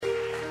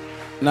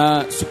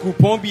Na suku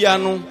pombia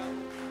no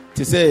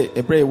te say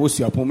ebre wo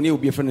suapom ne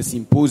obi efe no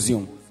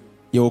symposium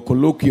ye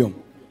colloquium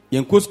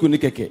ye nkosku ne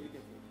keke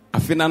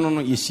afena no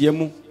no ye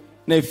hyiamu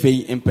na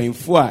efei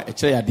empanfo a e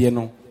kire yade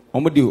no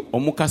omo de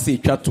omo kasa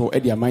etwato e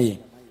de amaye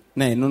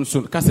na eno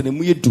nso kasa ne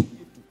mu yedu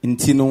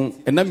nti no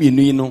ena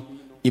mienu yi no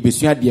ye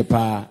besua de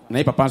pa na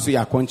ye papa nso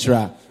ya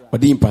kontra or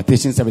the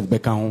impartation service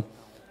beka ho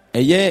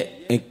eye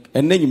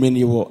enanyime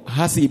ne wo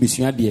hase ye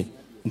besua de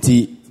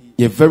nti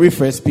ye very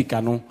first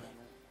speaker no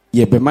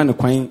ye be man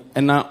kwan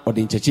na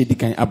odi ncheche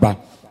dikan aba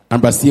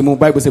ambasiemu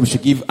Bible says we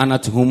should give honor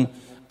to whom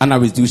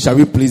honor is due. Shall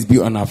we please be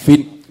on our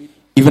feet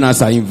even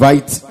as I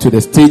invite to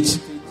the stage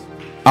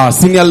our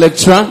senior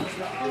lecturer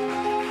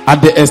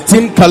at the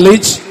esteemed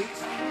college,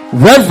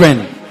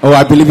 Reverend,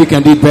 I believe we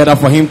can do it better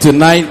for him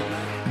tonight,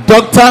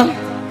 Dr.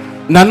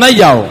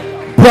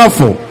 Nanayao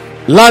Bravo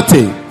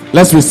Latte.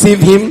 Let's receive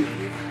him.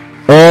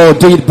 Oh,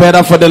 do it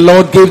better for the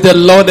Lord. Give the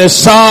Lord a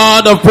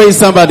shout of praise,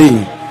 somebody.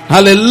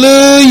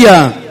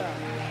 Hallelujah.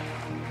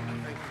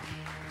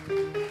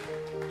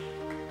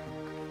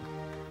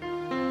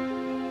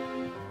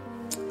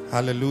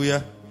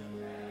 Hallelujah.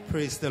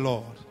 Praise the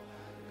Lord.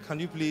 Can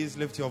you please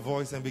lift your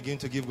voice and begin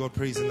to give God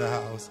praise in the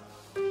house?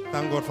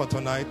 Thank God for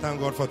tonight. Thank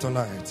God for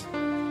tonight.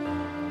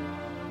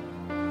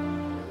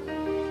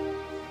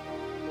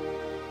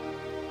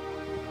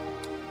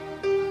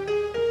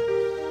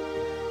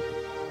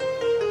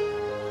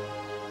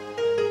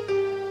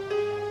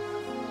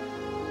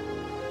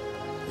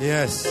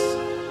 Yes.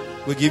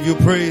 We give you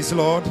praise,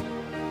 Lord.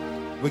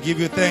 We give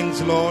you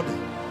thanks, Lord.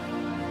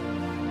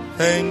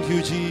 Thank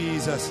you,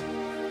 Jesus.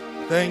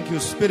 Thank you,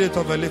 Spirit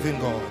of a living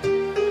God.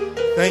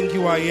 Thank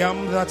you, I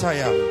am that I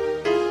am.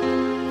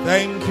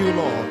 Thank you,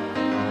 Lord.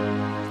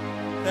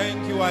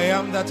 Thank you, I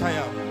am that I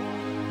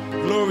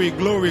am. Glory,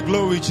 glory,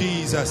 glory,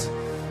 Jesus.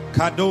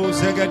 Kado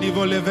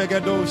zegadivo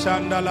levegado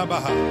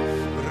shandalabaha.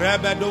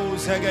 Rabado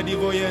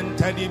zegadivoyen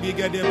tedi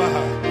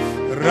bigadebaha.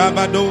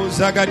 Rabado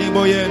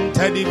zagadivoyen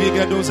tedi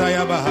bigado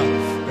zayabaha.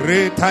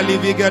 Re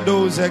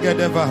talivigado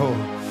zegadevaho.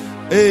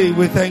 Hey,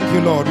 we thank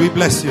you, Lord. We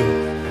bless you.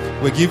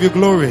 We give you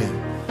glory.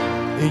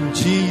 In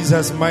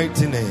Jesus'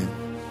 mighty name.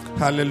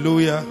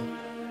 Hallelujah.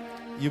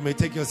 You may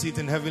take your seat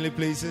in heavenly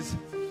places.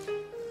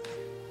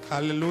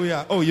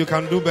 Hallelujah. Oh, you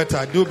can do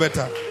better. Do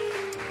better.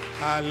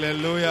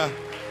 Hallelujah.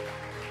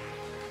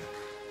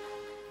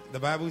 The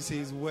Bible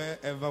says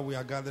wherever we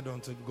are gathered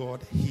unto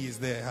God, He is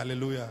there.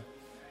 Hallelujah.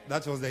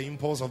 That was the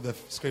impulse of the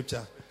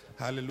scripture.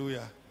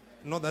 Hallelujah.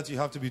 Not that you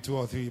have to be 2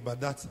 or 3,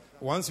 but that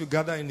once you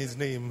gather in His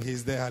name,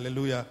 He's there.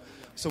 Hallelujah.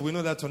 So we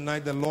know that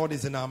tonight the Lord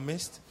is in our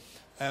midst.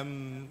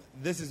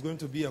 This is going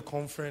to be a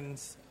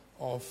conference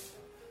of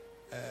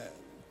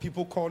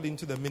people called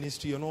into the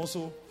ministry, and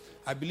also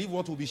I believe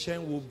what we'll be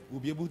sharing will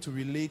be able to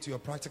relate to your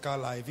practical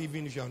life,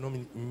 even if you are not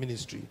in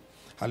ministry.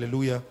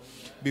 Hallelujah.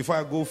 Before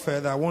I go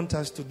further, I want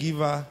us to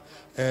give a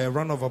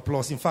round of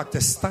applause. In fact,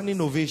 a standing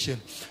ovation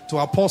to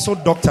Apostle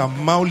Dr.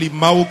 Mauli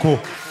Mauko.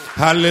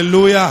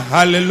 Hallelujah,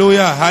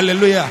 hallelujah,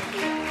 hallelujah.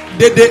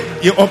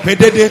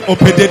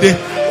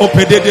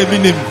 Opedede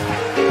minim.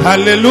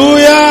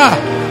 Hallelujah.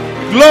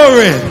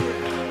 Glory.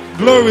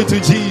 Glory to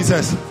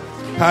Jesus.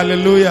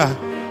 Hallelujah.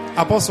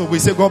 Apostle, we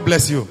say God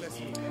bless you.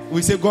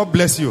 We say God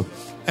bless you.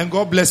 And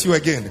God bless you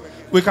again.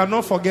 We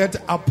cannot forget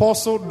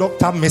Apostle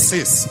Dr.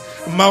 Mrs.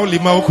 Mauli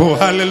Mauko.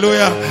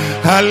 Hallelujah.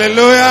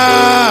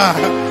 Hallelujah.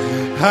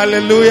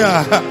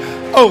 Hallelujah.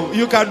 Oh,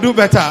 you can do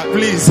better,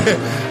 please.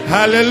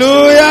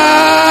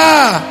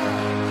 Hallelujah.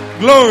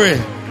 Glory.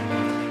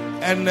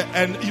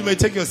 And you may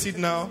take your seat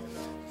now.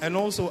 And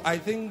also, I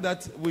think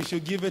that we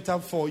should give it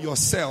up for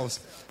yourselves.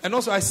 And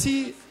also, I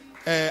see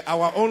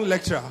our own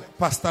lecturer,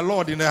 Pastor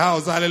Lord, in the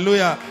house.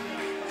 Hallelujah.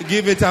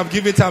 Give it up,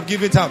 give it up,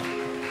 give it up.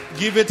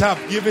 Give it up,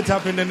 give it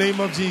up in the name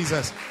of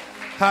Jesus.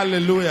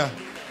 Hallelujah.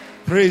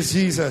 Praise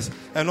Jesus.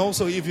 And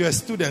also, if you're a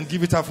student,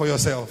 give it up for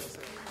yourself.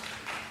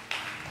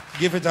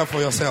 Give it up for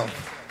yourself.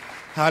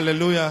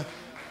 Hallelujah.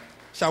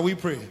 Shall we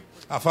pray?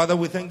 Our Father,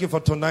 we thank you for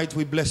tonight.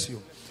 We bless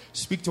you.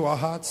 Speak to our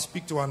hearts,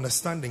 speak to our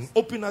understanding.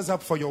 Open us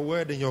up for your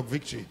word and your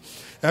victory.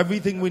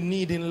 Everything we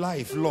need in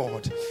life,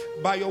 Lord.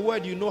 By your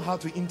word, you know how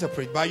to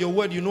interpret. By your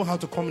word, you know how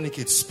to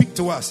communicate. Speak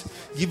to us.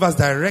 Give us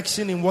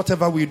direction in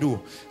whatever we do.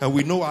 And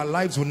we know our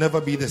lives will never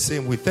be the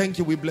same. We thank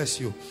you. We bless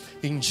you.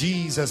 In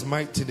Jesus'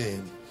 mighty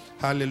name.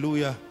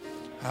 Hallelujah.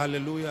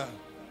 Hallelujah.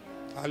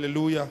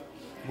 Hallelujah.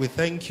 We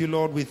thank you,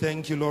 Lord. We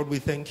thank you, Lord. We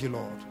thank you,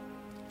 Lord.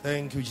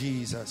 Thank you,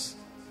 Jesus.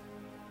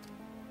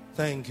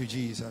 Thank you,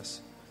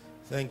 Jesus.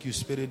 Thank you,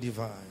 Spirit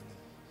Divine.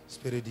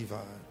 Spirit Divine.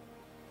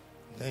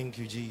 Thank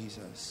you,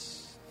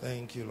 Jesus.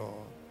 Thank you,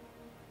 Lord.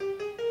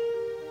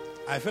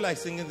 I feel like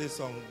singing this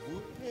song.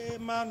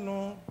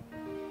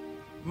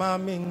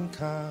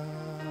 Maminka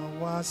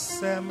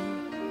wasem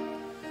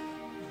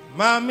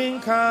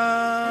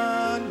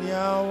Maminka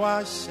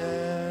nyawashe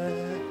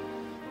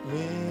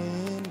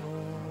mino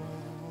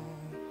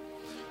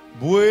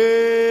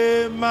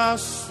Bwe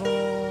maso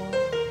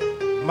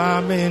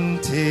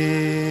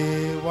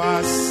Maminti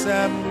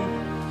wasem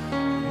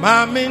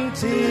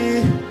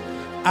Maminti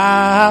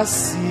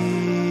asi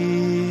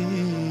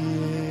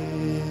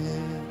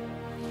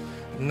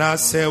na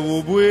se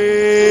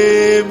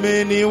ubwe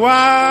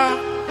meniwa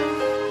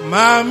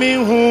mami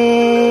hu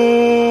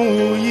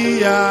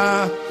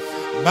ya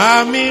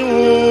mami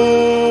hu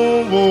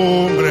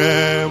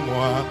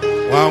mremwa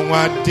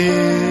wanwade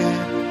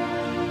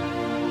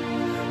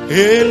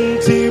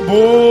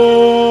entibo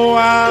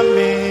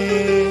ame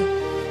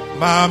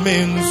mami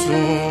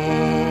nsu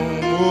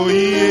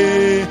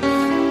oye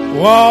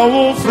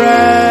wa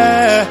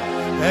fre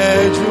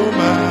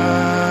ejuma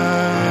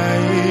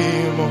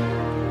imo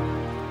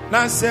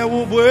na se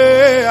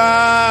ubwe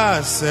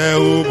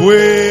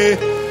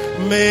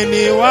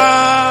meniwa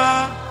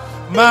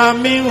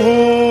mami hu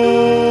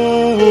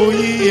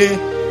ye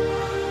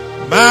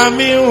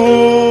mami hu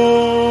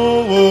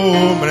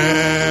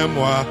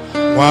mremwa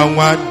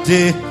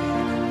wanwade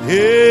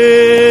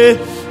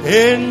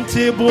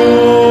entibo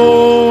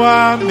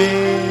ame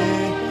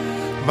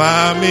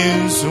mami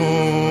nsu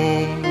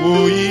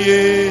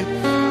ye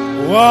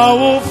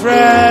wa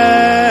fre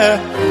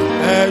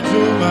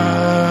ejuma.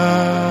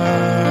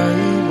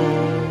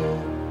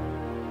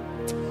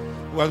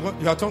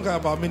 You are talking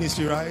about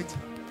ministry, right?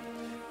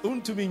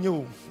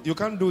 You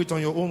can't do it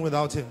on your own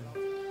without him.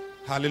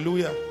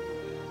 Hallelujah.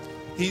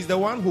 He's the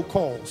one who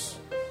calls.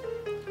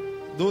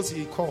 Those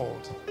he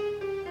called,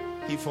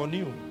 he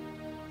foreknew.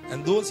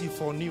 And those he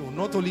foreknew,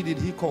 not only did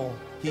he call,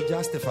 he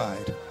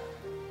justified.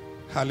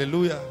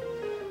 Hallelujah.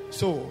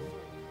 So,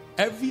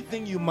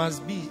 everything you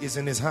must be is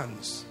in his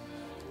hands.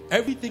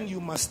 Everything you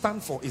must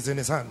stand for is in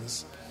his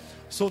hands.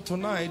 So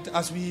tonight,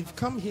 as we've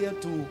come here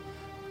to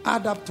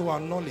add up to our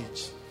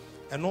knowledge,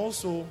 and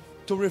also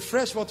to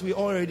refresh what we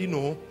already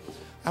know,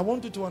 I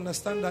want you to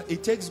understand that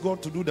it takes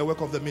God to do the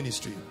work of the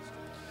ministry.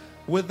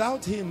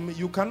 Without him,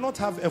 you cannot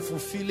have a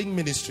fulfilling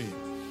ministry.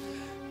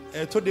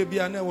 Today,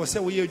 was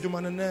say we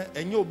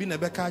and you be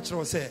never catch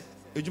or say,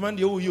 Ejuman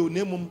de you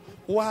name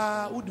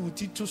wa would you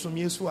teach to some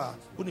years who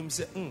him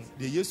say,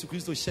 the years to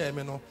Christo share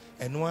meno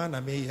and one I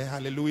may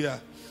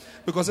hallelujah.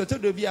 Because I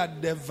told you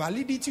the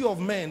validity of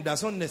men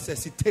does not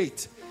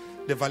necessitate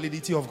the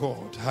validity of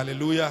God.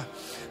 Hallelujah.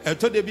 And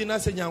to the bina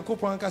say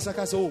Yankopon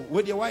kasaka so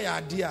where the why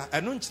idea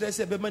and don't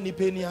say be many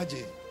penny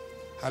aje.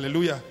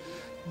 Hallelujah.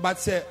 But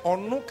say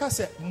ono ka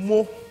say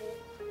mo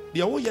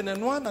the wo ye no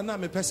na na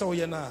me pesa wo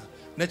ye na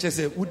na che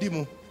say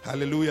udimu.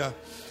 Hallelujah.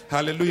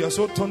 Hallelujah.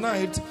 So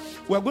tonight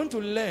we are going to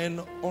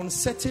learn on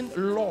certain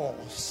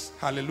laws.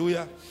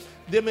 Hallelujah.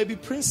 There may be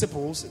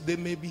principles, there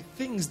may be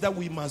things that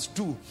we must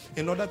do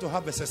in order to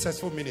have a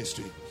successful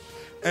ministry.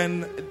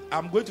 And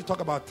I'm going to talk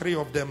about 3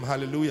 of them.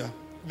 Hallelujah.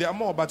 There are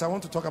more, but I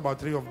want to talk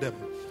about 3 of them.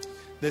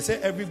 They say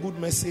every good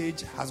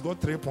message has got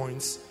 3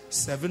 points,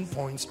 7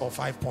 points, or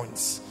 5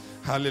 points.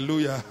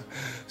 Hallelujah.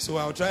 So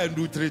I'll try and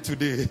do 3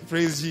 today.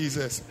 Praise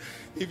Jesus.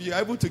 If you're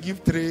able to give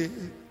 3,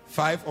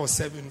 5, or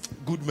 7,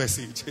 good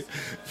message.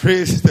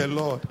 Praise the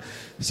Lord.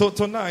 So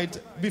tonight,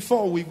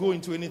 before we go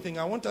into anything,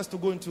 I want us to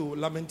go into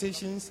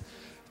Lamentations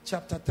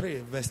chapter 3,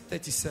 verse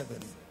 37.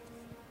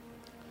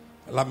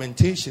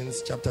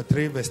 Lamentations chapter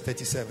 3 verse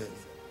 37.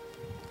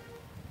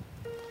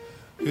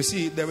 You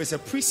see, there is a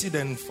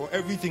precedent for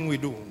everything we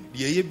do.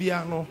 The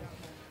Yebiano,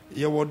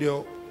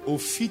 Yewodio,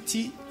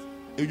 Ofiti,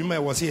 you may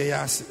was here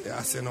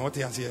as an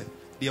audience here.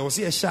 There was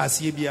here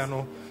Shas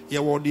Yebiano,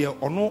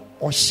 Yewodio, Ono,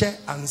 Oshe,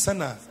 and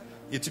Sana,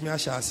 Yetimia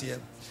Shas here.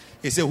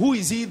 He said, who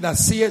is he that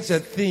seeth a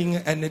thing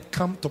and it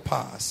come to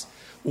pass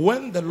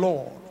when the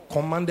Lord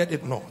commanded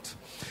it not?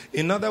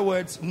 In other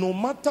words, no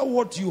matter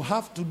what you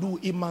have to do,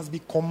 it must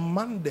be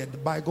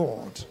commanded by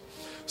God.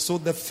 So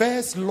the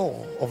first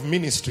law of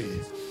ministry,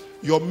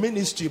 your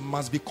ministry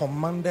must be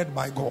commanded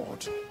by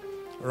God.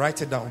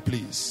 Write it down,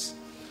 please.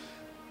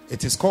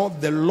 It is called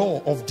the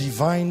law of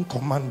divine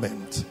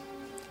commandment.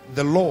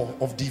 The law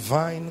of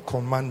divine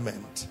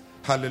commandment.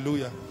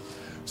 Hallelujah.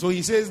 So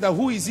he says that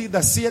who is he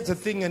that seeth a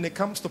thing and it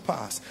comes to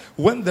pass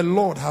when the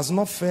Lord has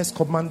not first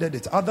commanded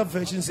it? Other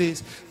version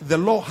says the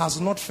Lord has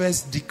not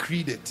first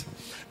decreed it.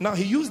 Now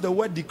he used the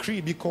word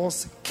decree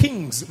because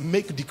kings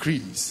make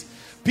decrees.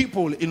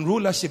 People in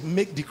rulership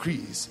make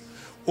decrees.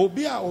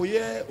 Obia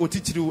oye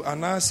otitiru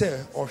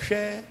anase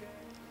ohwe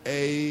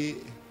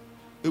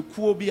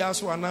ekuo bia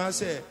so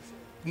anase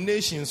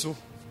nation so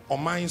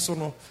oman so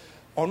no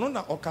ono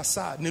na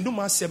okasa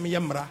nenuma asem ye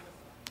mra.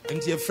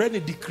 And your friend a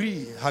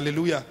decree,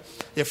 hallelujah.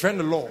 Your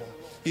friend the law.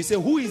 He said,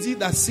 who is it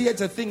that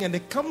seeth a thing and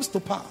it comes to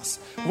pass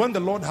when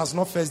the Lord has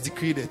not first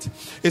decreed it?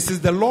 It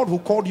is the Lord who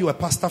called you a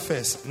pastor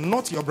first,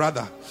 not your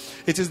brother.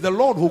 It is the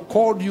Lord who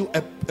called you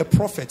a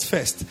prophet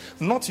first,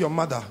 not your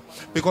mother.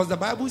 Because the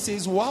Bible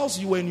says,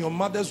 whilst you were in your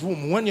mother's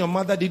womb, when your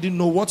mother didn't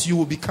know what you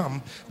will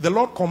become, the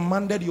Lord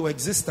commanded your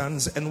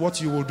existence and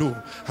what you will do.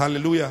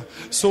 Hallelujah.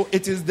 So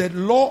it is the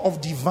law of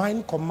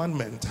divine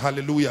commandment.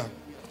 Hallelujah.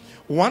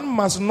 One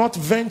must not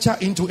venture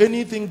into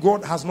anything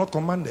God has not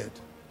commanded.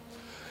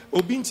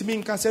 Obintimi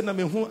nka se na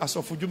mehu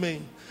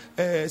asofodwumen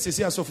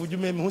sesi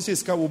asofodwumen mehu se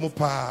ska wo mu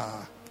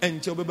pa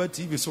enche obeba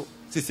TV so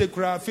sesi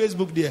kura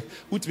Facebook there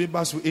utimi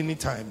ba so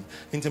anytime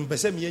ntem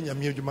pese me nya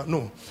me adwuma.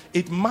 No,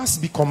 it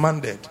must be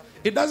commanded.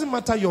 It doesn't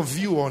matter your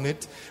view on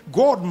it.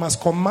 God must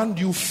command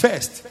you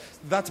first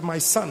that my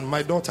son,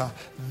 my daughter,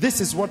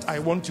 this is what I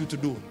want you to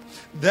do.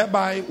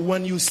 Thereby,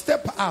 when you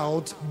step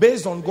out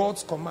based on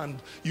God's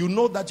command, you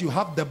know that you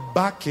have the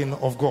backing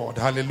of God.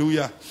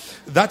 Hallelujah.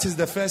 That is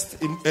the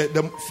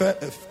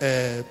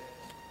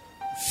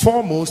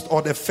foremost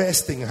or the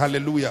first thing.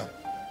 Hallelujah.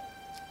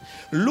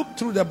 Look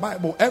through the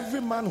Bible.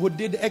 Every man who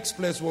did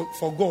exploits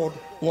for God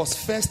was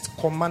first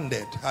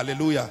commanded.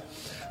 Hallelujah.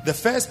 The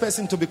first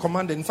person to be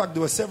commanded, in fact,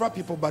 there were several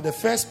people, but the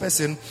first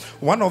person,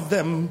 one of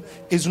them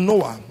is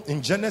Noah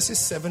in Genesis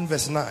 7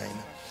 verse 9.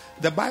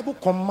 The Bible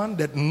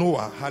commanded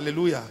Noah.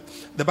 Hallelujah.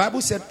 The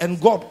Bible said,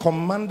 and God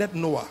commanded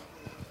Noah.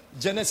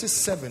 Genesis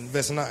 7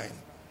 verse 9.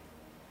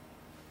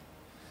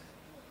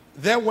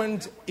 There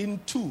went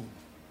into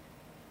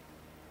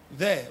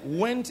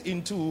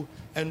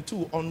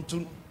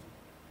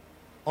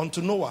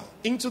unto Noah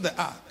into the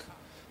ark,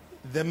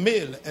 the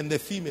male and the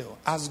female,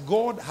 as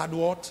God had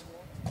what?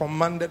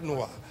 Commanded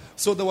Noah.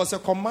 So there was a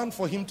command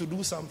for him to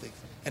do something,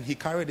 and he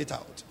carried it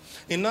out.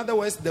 In other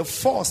words, the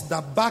force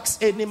that backs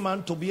any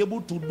man to be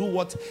able to do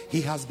what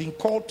he has been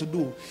called to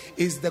do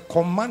is the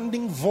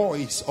commanding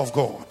voice of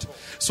God.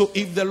 So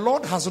if the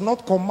Lord has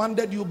not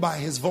commanded you by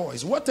his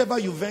voice, whatever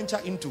you venture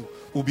into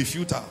will be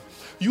futile.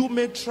 You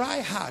may try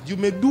hard. You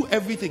may do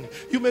everything.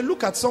 You may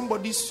look at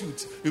somebody's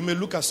suit. You may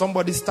look at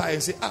somebody's tie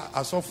and say,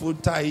 I saw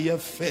food tie here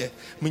fair.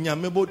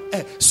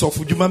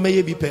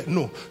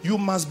 No, you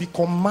must be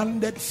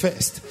commanded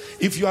first.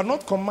 If you are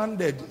not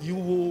commanded, you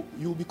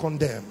will be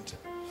condemned.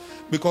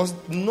 Because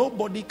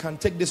nobody can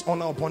take this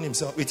honor upon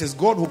himself. It is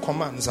God who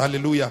commands.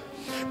 Hallelujah.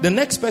 The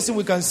next person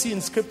we can see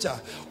in scripture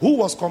who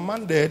was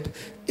commanded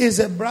is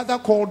a brother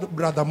called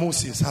Brother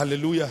Moses.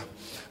 Hallelujah.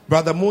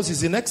 Brother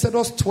Moses in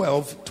Exodus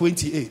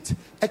 12:28.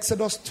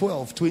 Exodus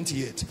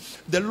 12:28.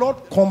 The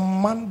Lord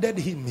commanded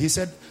him. He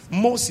said,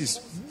 Moses,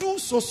 do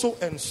so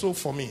and so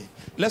for me.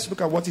 Let's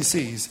look at what he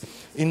says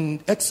in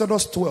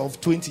Exodus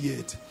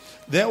 12:28.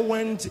 There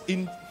went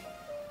in.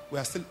 We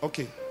are still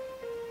okay.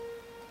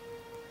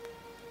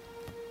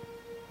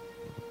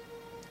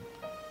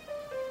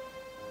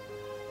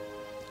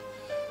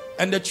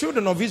 And the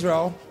children of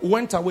Israel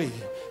went away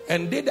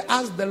and did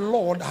as the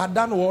Lord had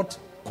done what?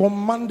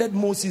 Commanded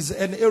Moses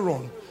and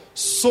Aaron.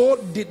 So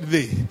did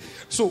they.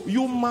 So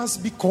you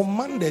must be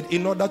commanded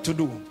in order to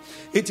do.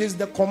 It is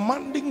the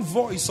commanding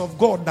voice of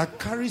God that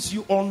carries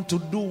you on to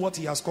do what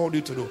he has called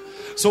you to do.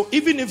 So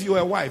even if you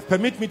are a wife,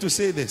 permit me to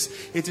say this,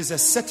 it is a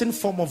certain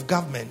form of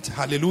government.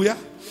 Hallelujah.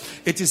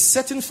 It is a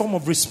certain form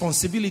of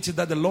responsibility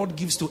that the Lord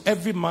gives to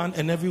every man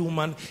and every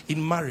woman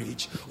in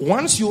marriage.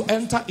 Once you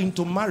enter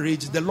into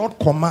marriage, the Lord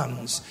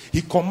commands.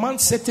 He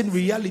commands certain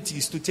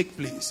realities to take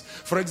place.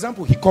 For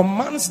example, he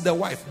commands the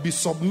wife, be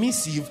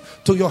submissive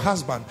to your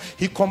husband.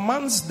 He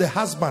commands the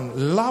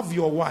husband, love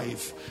your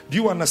wife. Do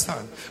you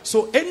understand?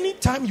 So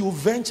anytime you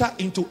venture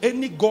into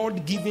any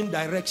God-given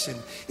direction,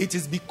 it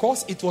is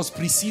because it was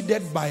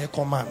preceded by a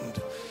command.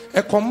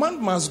 A command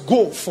must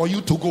go for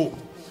you to go.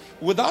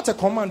 Without a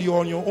command, you're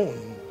on your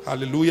own.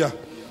 Hallelujah.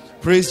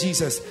 Praise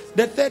Jesus.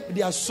 The third,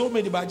 there are so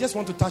many, but I just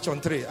want to touch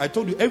on three. I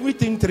told you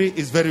everything three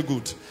is very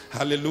good.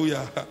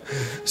 Hallelujah.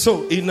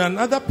 So in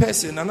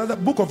another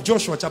book of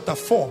Joshua chapter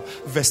 4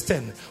 verse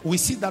 10, we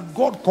see that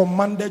God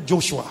commanded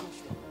Joshua.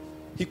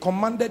 He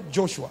commanded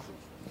Joshua.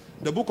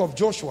 The book of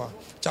Joshua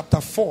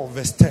chapter 4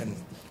 verse 10.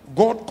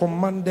 God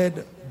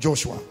commanded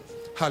Joshua.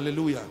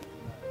 Hallelujah.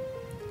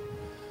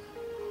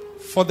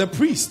 For the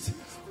priest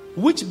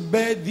which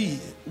bear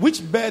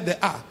the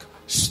ark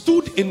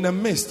stood in the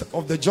midst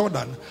of the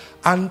Jordan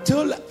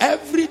until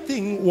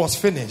everything was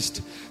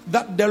finished,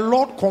 that the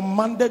Lord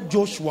commanded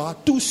Joshua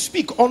to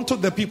speak unto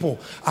the people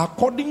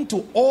according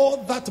to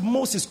all that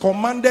Moses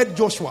commanded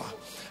Joshua.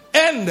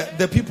 And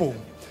the people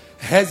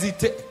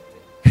hasted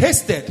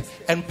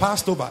and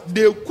passed over.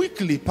 They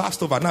quickly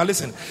passed over. Now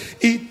listen,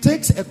 it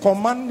takes a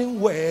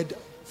commanding word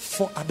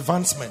for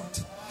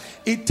advancement.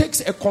 It takes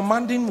a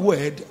commanding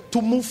word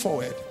to move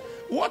forward.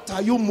 What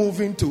are you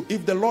moving to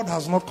if the Lord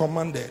has not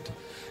commanded?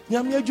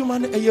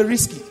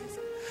 Risky.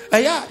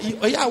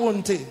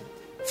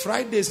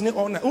 Fridays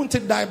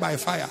won't die by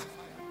fire.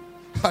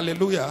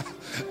 Hallelujah.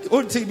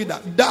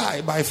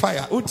 Die by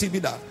fire.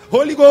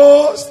 Holy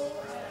Ghost.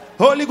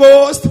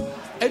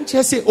 And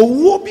just say,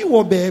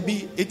 oh,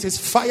 baby, it is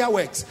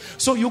fireworks.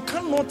 So you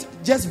cannot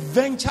just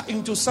venture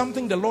into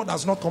something the Lord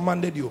has not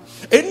commanded you.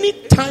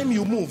 Anytime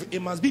you move,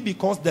 it must be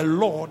because the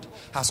Lord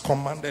has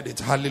commanded it.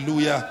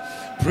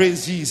 Hallelujah.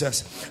 Praise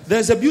Jesus.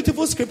 There's a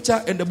beautiful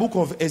scripture in the book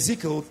of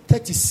Ezekiel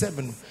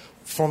 37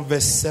 from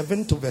verse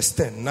 7 to verse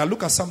 10. Now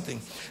look at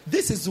something.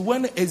 This is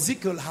when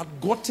Ezekiel had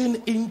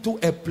gotten into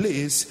a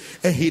place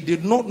and he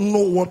did not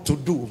know what to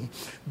do.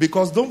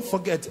 Because don't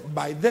forget,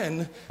 by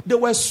then, there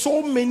were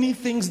so many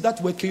things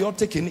that were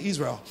chaotic in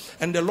Israel.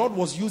 And the Lord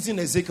was using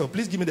Ezekiel.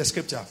 Please give me the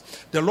scripture.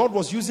 The Lord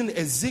was using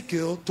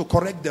Ezekiel to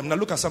correct them. Now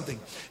look at something.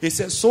 He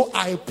says, so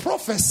I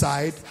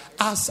prophesied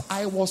as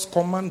I was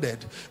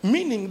commanded.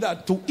 Meaning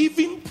that to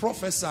even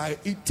prophesy,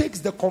 it takes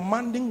the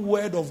commanding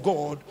word of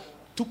God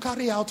to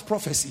carry out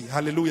prophecy.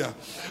 Hallelujah.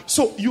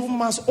 So you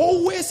must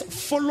always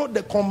follow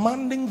the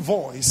commanding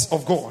voice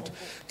of God.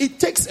 It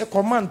takes a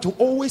command to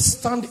always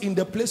stand in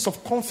the place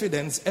of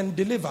confidence and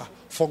deliver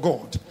for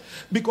God.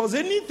 Because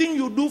anything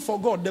you do for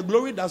God, the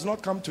glory does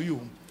not come to you.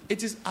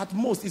 It is at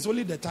most, it's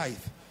only the tithe.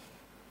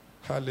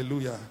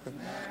 Hallelujah.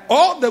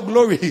 All the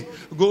glory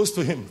goes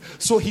to him.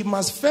 So he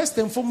must first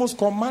and foremost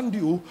command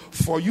you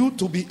for you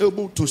to be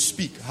able to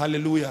speak.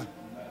 Hallelujah.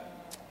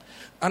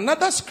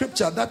 Another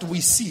scripture that we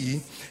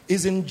see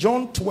is in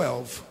John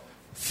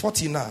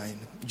 12:49.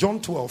 John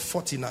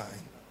 12:49.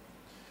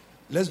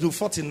 Let's do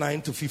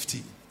 49 to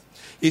 50.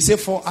 He said,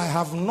 for I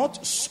have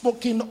not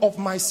spoken of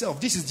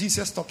myself. This is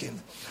Jesus talking.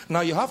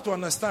 Now you have to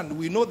understand,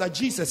 we know that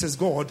Jesus is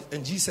God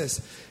and Jesus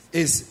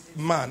is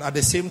man at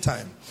the same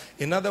time.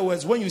 In other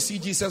words, when you see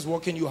Jesus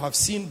walking, you have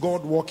seen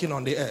God walking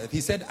on the earth. He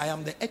said, I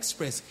am the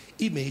express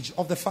image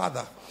of the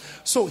Father.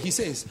 So he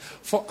says,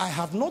 for I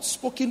have not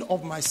spoken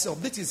of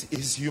myself. This is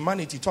his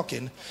humanity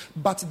talking.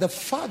 But the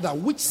Father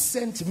which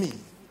sent me,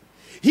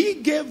 he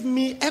gave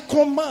me a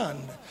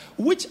command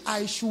which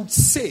I should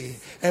say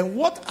and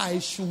what I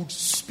should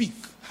speak.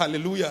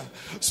 Hallelujah.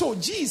 So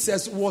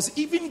Jesus was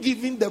even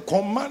given the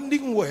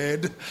commanding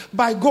word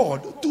by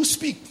God to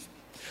speak.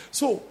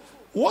 So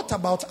what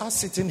about us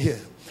sitting here?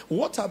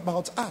 What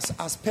about us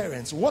as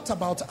parents? What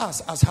about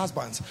us as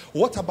husbands?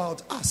 What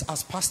about us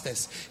as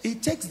pastors?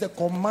 It takes the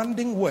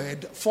commanding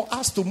word for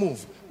us to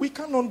move. We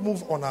cannot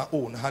move on our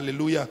own.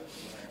 Hallelujah.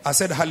 I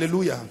said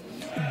hallelujah.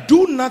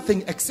 Do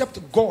nothing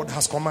except God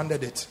has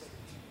commanded it.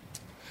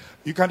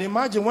 You can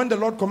imagine when the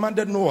Lord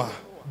commanded Noah,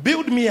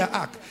 build me an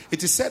ark.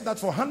 It is said that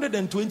for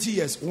 120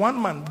 years,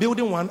 one man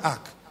building one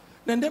ark.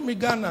 Then we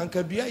began and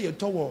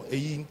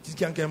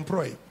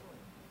employ.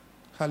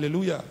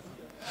 Hallelujah.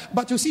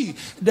 But you see,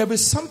 there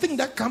is something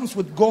that comes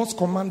with God's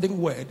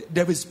commanding word.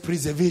 There is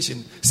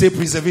preservation. Say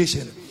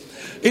preservation.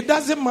 It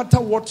doesn't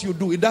matter what you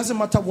do. It doesn't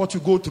matter what you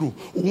go through.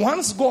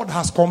 Once God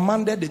has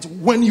commanded it,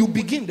 when you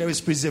begin, there is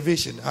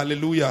preservation.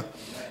 Hallelujah.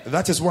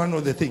 That is one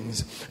of the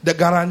things. The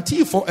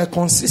guarantee for a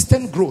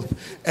consistent growth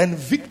and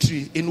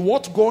victory in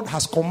what God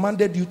has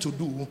commanded you to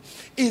do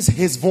is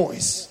his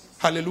voice.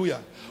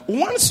 Hallelujah.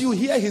 Once you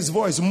hear his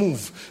voice,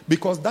 move,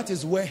 because that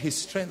is where his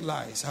strength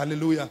lies.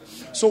 Hallelujah.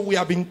 So we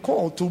have been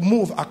called to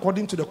move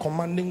according to the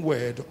commanding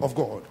word of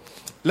God.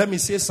 Let me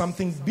say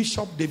something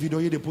Bishop David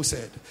Oyedepo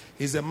said.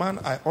 He's a man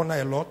I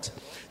honor a lot.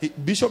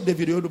 Bishop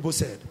David Oyedepo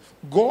said,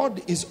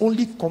 God is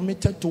only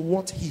committed to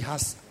what he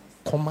has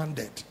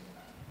commanded.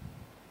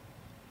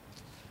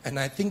 And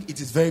I think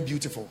it is very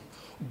beautiful.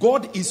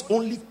 God is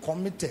only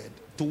committed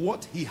to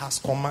what he has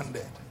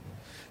commanded.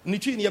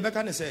 Nichi ni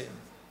yebeka ne say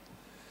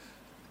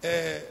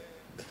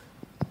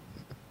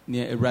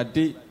ne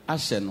Awurade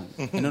ahye no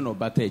eno no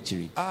bata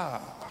akiri.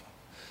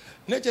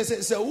 Nature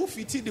say who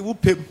fiti the who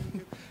pem.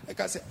 I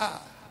can say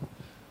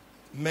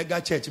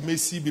mega church may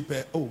see be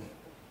pe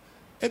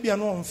ebia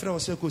no on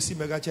frɛ o see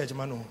mega church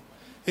man no.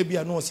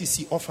 Ebia no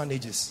see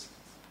orphanages.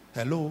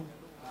 Hello.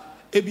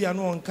 Ebia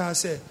no on ka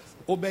say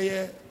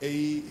obeye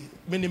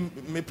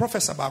me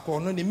professor back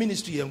on the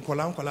ministry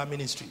nkola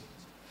ministry.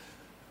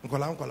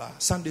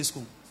 Nkola Sunday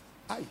school.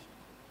 Aye.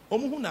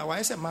 Omu hu na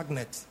why say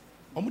magnet.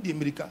 Omu di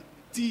America.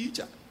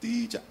 Teacher.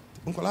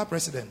 Nkola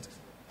president.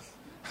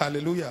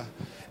 Hallelujah.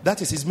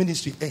 That is his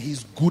ministry and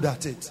he's good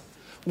at it.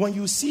 When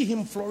you see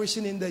him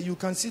flourishing in there, you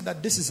can see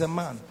that this is a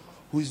man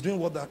who is doing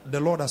what the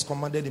Lord has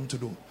commanded him to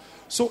do.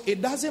 So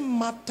it doesn't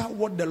matter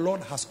what the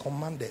Lord has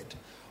commanded.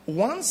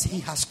 Once he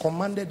has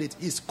commanded it,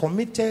 he's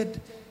committed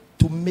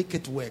to make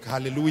it work.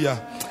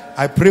 Hallelujah.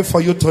 I pray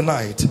for you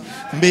tonight.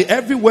 May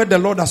every word the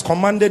Lord has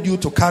commanded you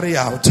to carry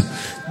out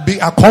be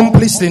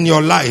accomplished in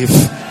your life.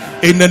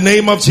 In the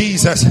name of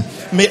Jesus.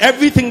 May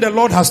everything the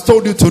Lord has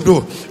told you to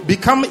do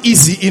become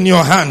easy in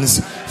your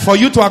hands for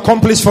you to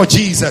accomplish for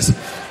Jesus.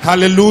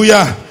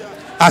 Hallelujah.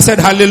 I said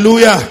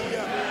hallelujah.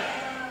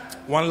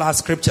 One last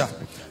scripture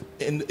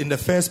in the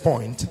first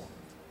point.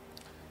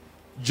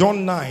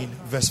 John 9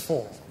 verse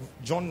 4.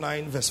 John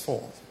 9 verse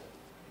 4.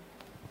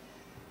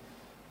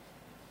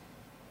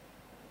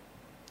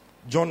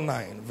 John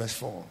 9 verse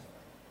 4.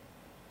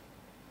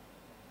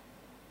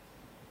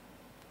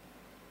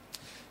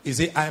 He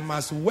said, I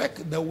must work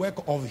the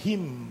work of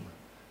him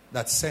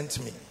that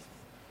sent me.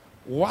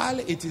 While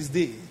it is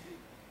day,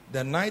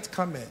 the night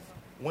cometh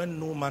when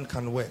no man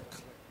can work.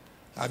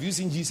 Have you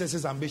seen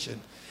Jesus'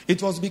 ambition?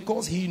 It was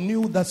because he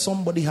knew that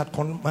somebody had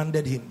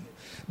commanded him.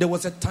 There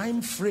was a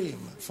time frame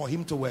for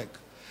him to work.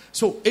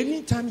 So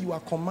anytime you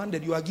are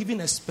commanded, you are given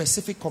a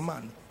specific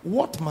command.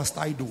 What must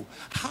I do?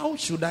 How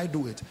should I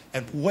do it?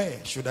 And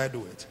where should I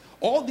do it?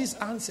 All these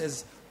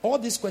answers, all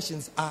these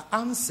questions are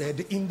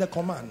answered in the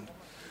command.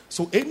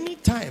 So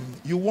anytime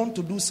you want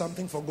to do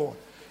something for God,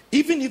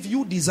 even if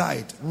you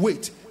decide,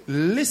 wait,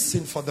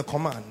 listen for the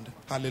command.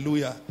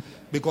 Hallelujah.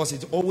 Because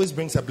it always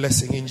brings a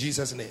blessing in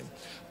Jesus' name.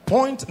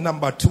 Point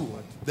number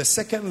 2, the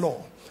second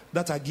law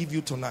that I give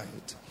you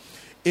tonight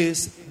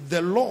is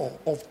the law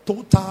of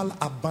total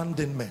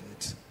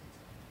abandonment.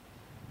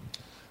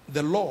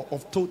 The law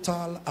of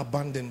total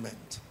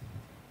abandonment.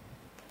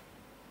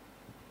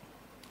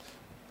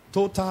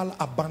 Total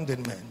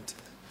abandonment.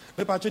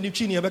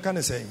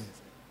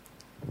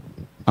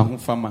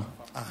 Ahofama.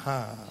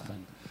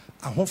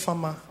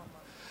 Ahofama.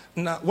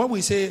 Now, when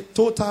we say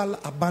total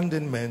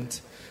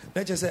abandonment,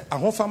 let's just say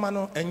ahofama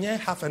no enye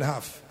half and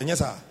half. Enye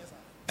sa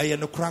eye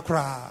no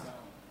kra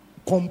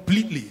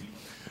completely.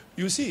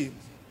 You see,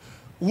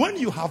 when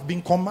you have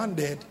been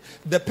commanded,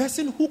 the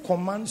person who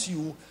commands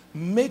you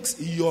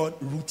makes your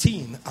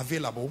routine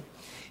available.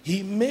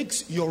 He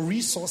makes your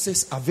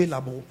resources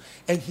available,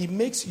 and he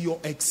makes your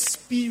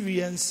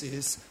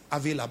experiences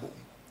available.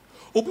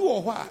 Obi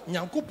wo ho a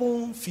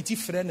Nyankopon fiti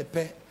frɛ ne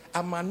pɛ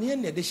amane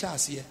ne de hya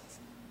ase.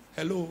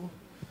 Hello.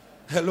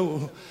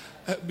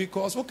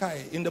 Because,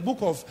 okay, in the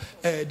book of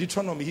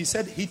Deuteronomy, he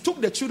said he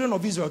took the children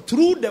of Israel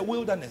through the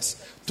wilderness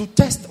to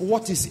test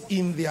what is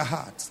in their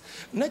hearts.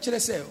 Naturally,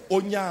 say,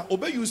 Onya,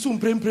 obe yusum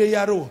prempre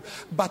yaro,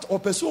 but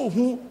opeso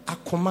hu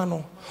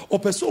akomano,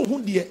 opeso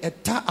hu die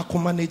eta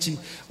akomanechi.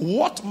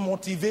 What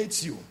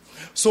motivates you?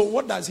 So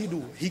what does he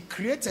do? He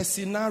creates a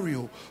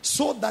scenario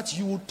so that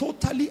you will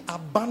totally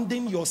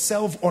abandon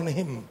yourself on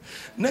him.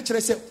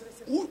 Naturally, say,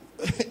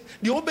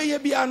 the obeye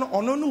biano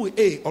ononu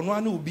A,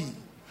 onwanu B,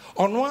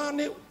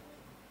 onwane.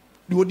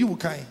 He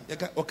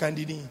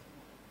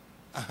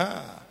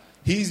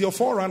is your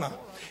forerunner.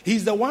 He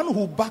is the one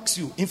who backs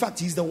you. In fact,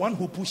 he is the one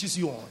who pushes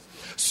you on.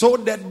 So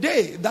the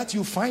day that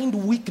you find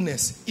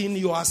weakness in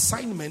your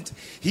assignment,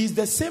 he is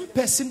the same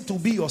person to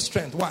be your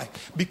strength. Why?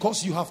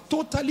 Because you have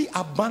totally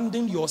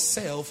abandoned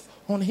yourself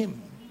on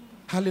him.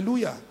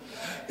 Hallelujah.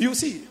 You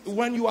see,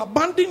 when you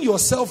abandon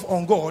yourself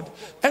on God,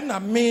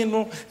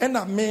 unibi.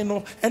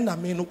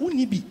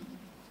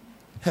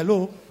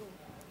 Hello.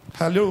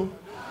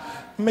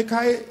 Make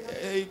a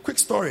quick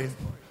story.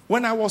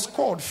 When I was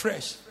called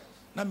fresh,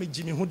 I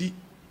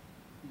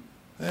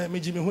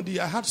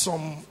had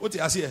some what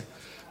I say.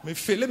 Me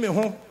feel me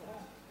home.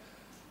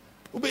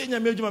 Ube nya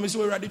me juma me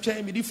so ready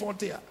try me di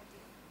 40.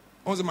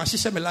 On my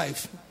shisha me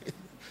life.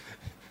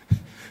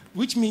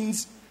 Which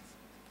means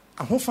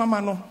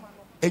ahofama no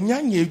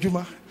enya nya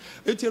adwuma.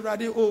 Eti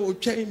ready oh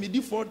try me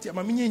di 40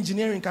 ma me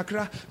engineering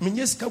kakra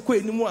me sika ko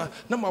enimu a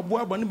na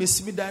maboa ba no be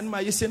simi dan ma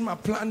yesen ma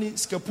plan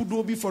sika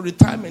pudo bi for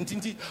retirement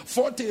nti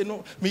 40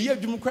 no me ye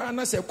adwuma kra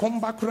na se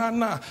komba kra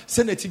na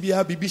senate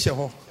bia bibi hye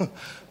ho.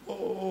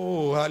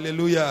 Oh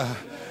hallelujah.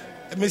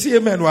 Me see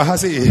amen wa ha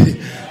say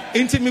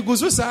nti me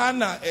guzu sa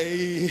na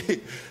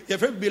ye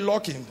fe be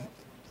locking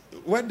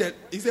where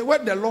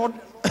the Lord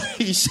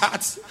he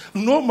shuts,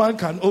 no man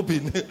can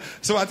open.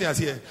 So what is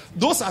here?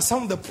 Those are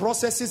some of the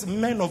processes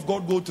men of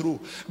God go through,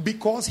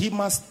 because he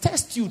must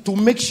test you to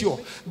make sure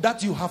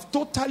that you have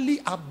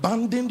totally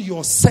abandoned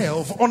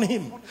yourself on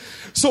him.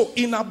 So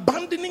in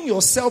abandoning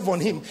yourself on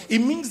him, it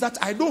means that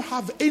I don't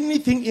have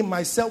anything in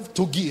myself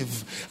to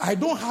give. I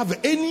don't have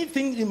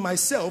anything in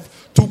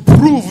myself to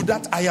prove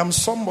that I am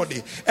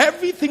somebody.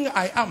 Everything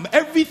I am,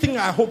 everything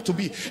I hope to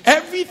be,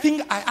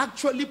 everything I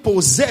actually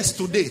possess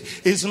today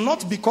is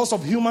not because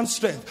of human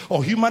strength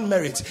or human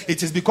merit.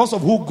 It is because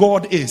of who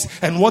God is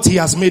and what he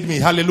has made me.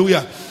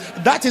 Hallelujah.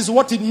 That is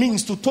what it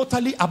means to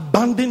totally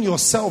abandon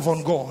yourself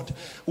on God.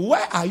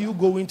 Where are you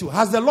going to?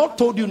 Has the Lord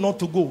told you not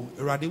to go?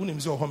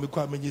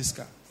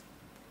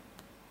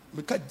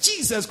 Because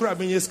Jesus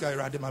Christ,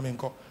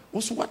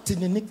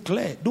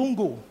 don't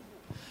go.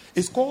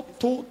 It's called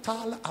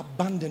total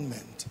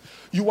abandonment.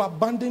 You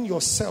abandon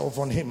yourself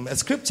on him. A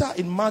scripture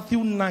in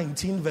Matthew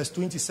 19 verse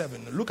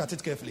 27. Look at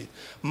it carefully.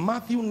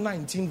 Matthew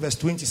 19 verse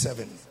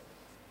 27.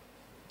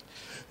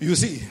 You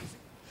see,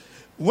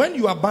 when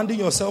you abandon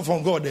yourself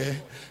on God,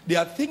 there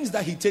are things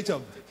that he takes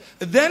up.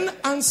 Then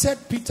answered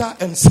Peter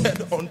and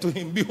said unto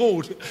him,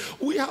 behold,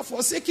 we have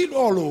forsaken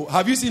all.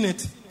 Have you seen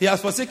it? He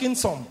has forsaken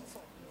some.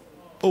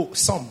 Oh,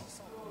 some.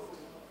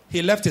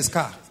 He left his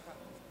car.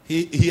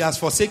 He has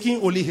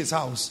forsaken only his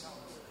house.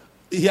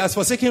 He has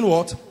forsaken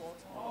what?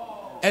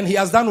 And he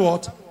has done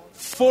what?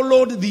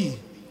 Followed thee.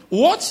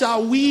 What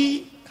shall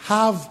we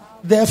have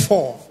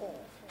therefore?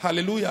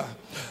 Hallelujah.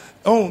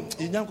 Oh,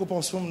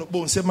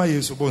 bonsema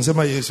Yesu.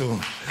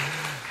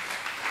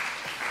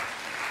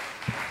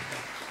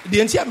 The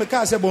entire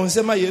Meka said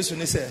bonsema Yesu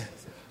ne say.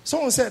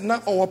 Someone said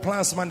now our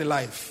plans man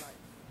life.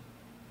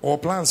 Our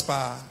plans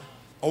pa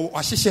or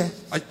ashishe.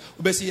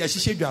 Obesi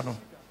ashishe dwano.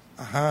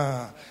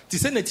 Aha. Ti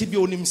say na tibi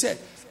onim say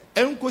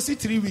enkosi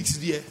 3 weeks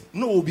there.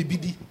 No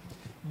obibidi.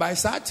 By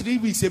 3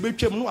 weeks,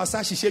 no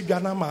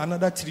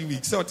another 3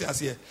 weeks.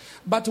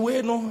 But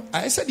we know,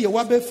 I said, you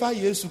wabe fa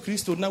Yesu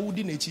Christo na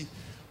wudi nechi.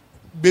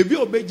 Baby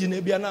obeji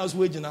nebi anas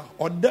wejina.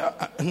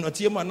 Oda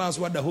notiyema anas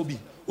wada hobi.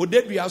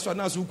 Odebi aso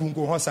anas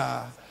ukunko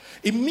hosa.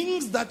 It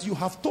means that you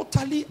have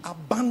totally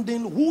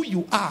abandoned who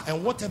you are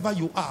and whatever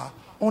you are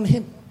on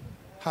him.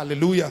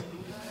 Hallelujah.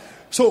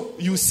 So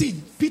you see,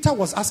 Peter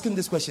was asking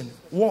this question: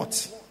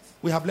 what?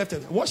 We have left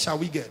it. What shall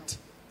we get?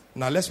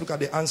 Now let's look at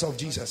the answer of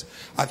Jesus.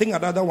 I think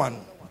another one.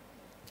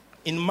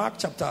 In Mark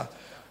chapter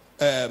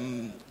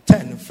 10,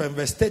 from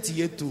verse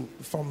 28 to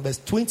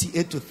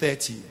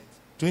 30.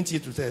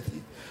 28 to 30.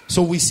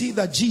 So we see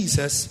that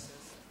Jesus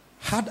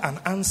had an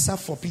answer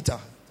for Peter.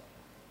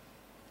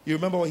 You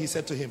remember what he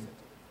said to him?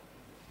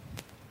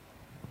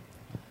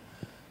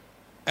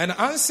 And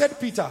answered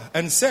Peter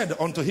and said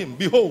unto him,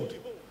 Behold.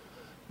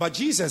 But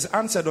Jesus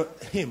answered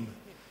him,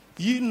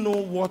 Ye know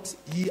what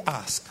ye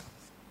ask.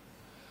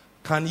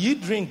 Can ye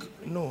drink?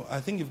 No,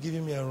 I think you've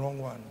given me a wrong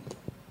one.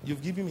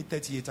 You've given me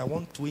 38. I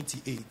want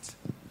 28.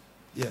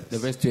 Yes. The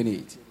verse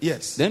 28.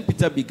 Yes. Then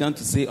Peter began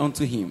to say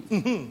unto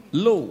him,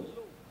 Lo,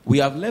 we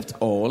have left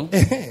all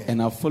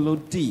and have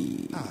followed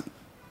thee.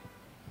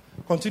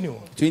 Continue.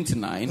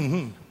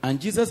 29. And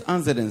Jesus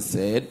answered and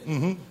said,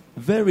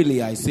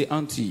 Verily I say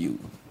unto you,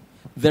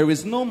 there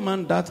is no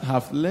man that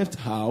hath left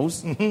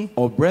house,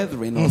 or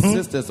brethren, or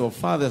sisters, or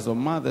fathers, or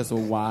mothers, or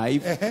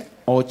wife,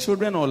 or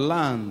children, or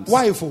lands,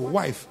 wife,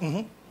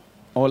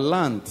 or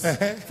lands,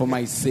 for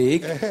my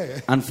sake,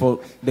 and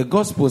for the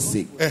gospel's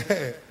sake.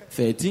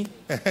 30.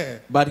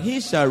 But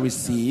he shall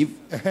receive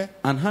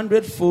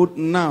 100-fold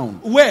now.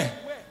 Where?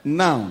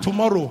 Now.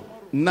 Tomorrow.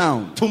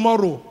 Now.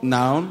 Tomorrow.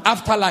 Now.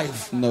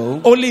 Afterlife.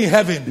 No. Only in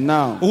heaven.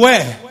 Now.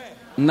 Where?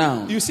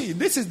 Now. You see,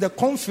 this is the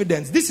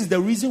confidence. This is the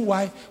reason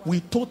why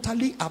we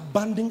totally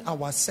abandon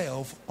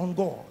ourselves on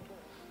God.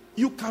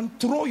 You can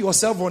throw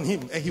yourself on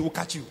him and he will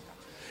catch you.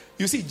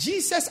 You see,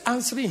 Jesus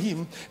answering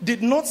him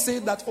did not say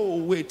that,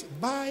 oh, wait,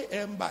 by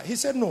and by. He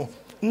said, no,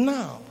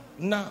 now.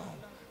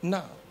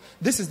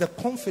 This is the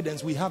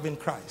confidence we have in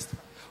Christ.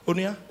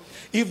 Onia,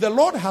 if the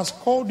Lord has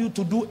called you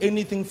to do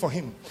anything for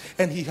him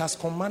and he has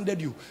commanded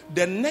you,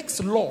 the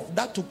next law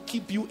that to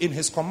keep you in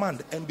his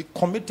command and be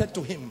committed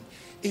to him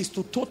is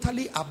to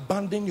totally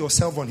abandon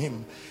yourself on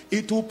him.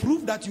 It will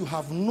prove that you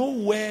have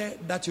nowhere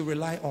that you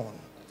rely on.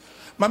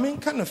 My main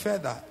kind of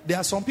further, there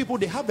are some people,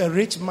 they have a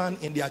rich man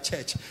in their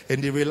church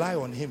and they rely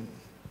on him.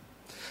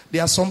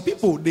 There are some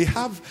people, they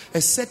have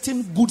a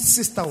certain good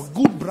sister or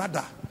good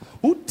brother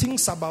who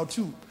thinks about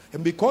you.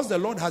 And because the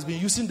Lord has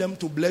been using them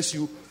to bless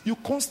you, you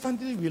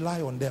constantly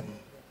rely on them.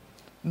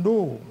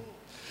 No.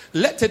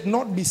 Let it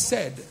not be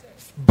said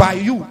by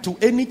you to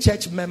any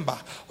church member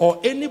or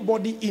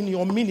anybody in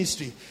your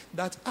ministry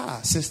that,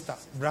 sister,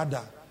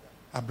 brother,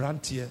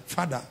 abrantier,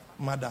 father,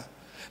 mother,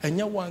 and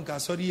you want to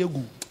sorry you.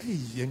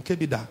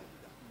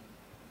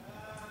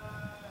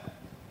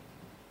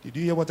 Did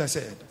you hear what I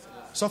said?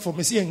 So for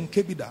me, see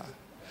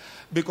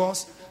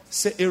because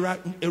say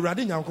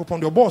erade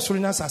nyankopon the boss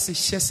rina sase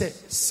hyese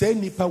say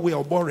nipa we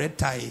obo red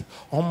tie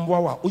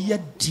omboa wa oye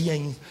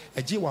dian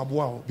eje wa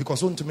boa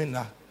because ontumi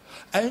na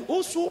and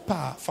also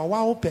pa fa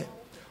wa ope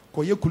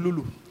koye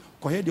kululu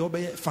koye de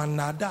obeye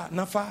fanada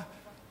nafa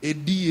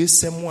edi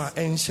esemu a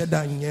enhye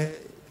da nye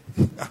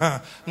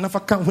nafa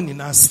kan ho ni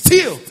na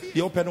still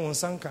the open on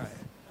sankai.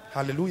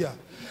 Hallelujah.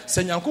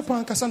 Say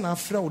nyankopon akasa na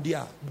afra odi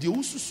a de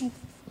ususu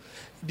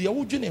de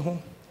wodwene ho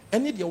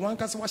ene de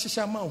wankasa wa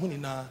hyehya ma ho ni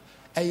na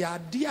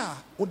Eyadia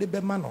ode be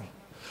mano.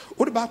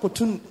 Ode ba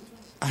kotun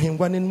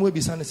ahengwa ne mu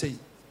ebisa ne say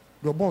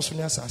your boss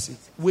ne asase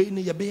we ne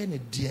ye be ne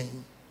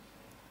dien.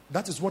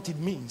 That is what it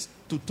means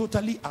to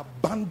totally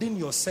abandon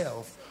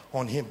yourself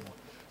on him.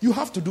 You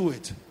have to do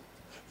it.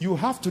 You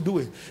have to do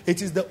it.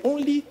 It is the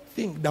only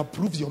thing that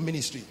proves your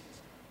ministry.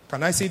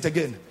 Can I say it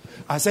again?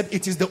 I said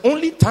it is the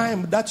only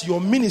time that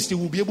your ministry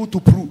will be able to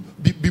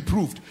be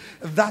proved.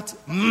 That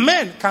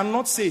men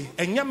cannot say,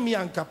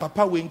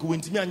 papa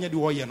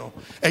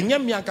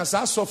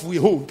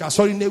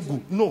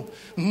no,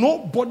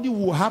 nobody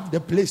will have the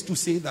place to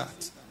say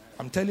that.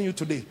 I'm telling you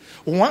today.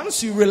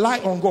 Once you rely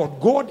on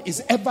God, God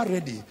is ever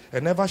ready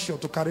and ever sure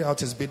to carry out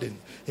his bidding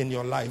in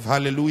your life.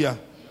 Hallelujah.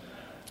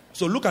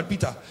 So look at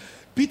Peter.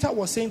 Peter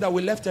was saying that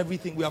we left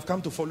everything, we have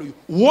come to follow you.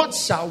 What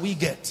shall we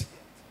get?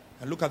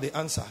 And look at the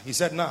answer. He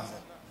said, now,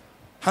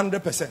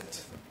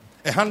 100%.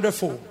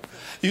 100-fold.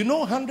 You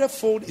know,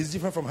 100-fold is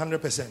different from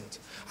 100%.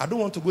 I don't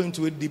want to go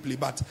into it deeply,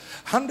 but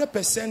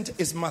 100%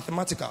 is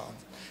mathematical.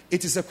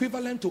 It is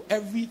equivalent to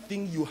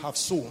everything you have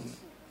sown.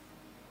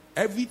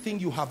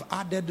 Everything you have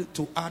added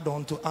to add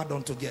on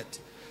to get.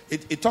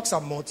 It talks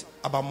about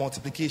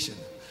multiplication.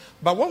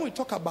 But when we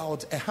talk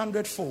about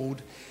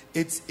 100-fold,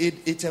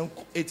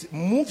 it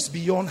moves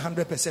beyond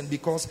 100%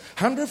 because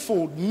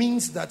 100-fold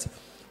means that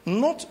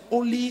not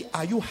only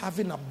are you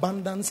having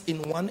abundance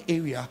in one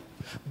area,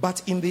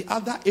 but in the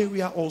other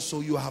area also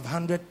you have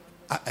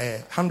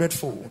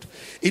 100-fold.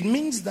 It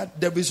means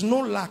that there is no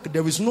lack,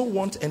 there is no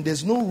want, and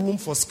there's no room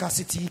for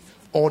scarcity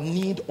or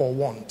need or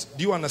want.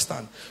 Do you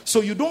understand?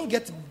 So you don't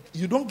get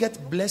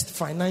blessed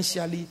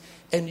financially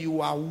and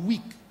you are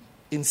weak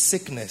in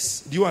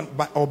sickness.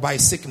 Or by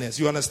sickness.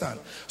 You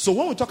understand? So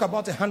when we talk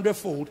about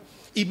 100-fold,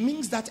 it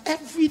means that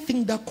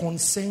everything that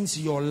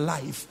concerns your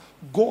life,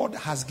 God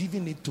has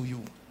given it to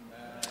you.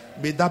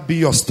 May that be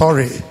your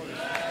story.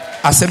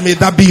 I said, may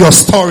that be your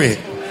story.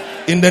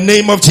 In the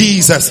name of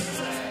Jesus.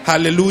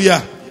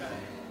 Hallelujah.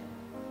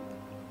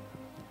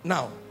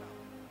 Now,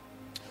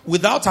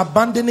 without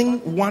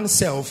abandoning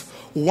oneself,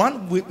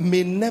 one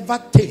may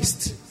never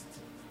taste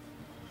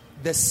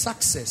the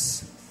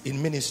success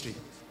in ministry.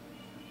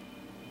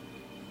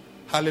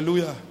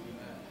 Hallelujah.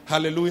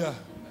 Hallelujah.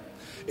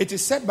 It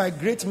is said by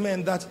great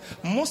men that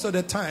most of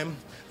the time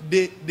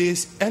they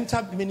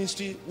enter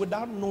ministry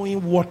without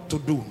knowing what to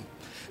do.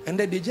 And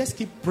then they just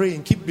keep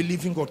praying, keep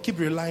believing God, keep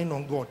relying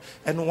on God.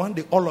 And one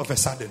day, all of a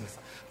sudden,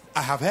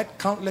 I have heard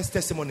countless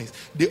testimonies.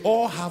 They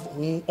all have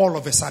all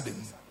of a sudden.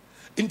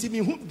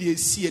 They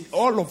see it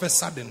all of a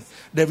sudden.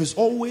 There is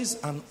always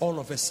an all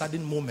of a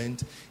sudden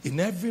moment in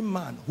every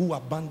man who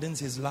abandons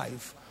his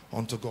life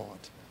unto God.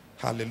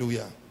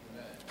 Hallelujah.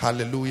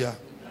 Hallelujah.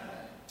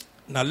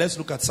 Now let's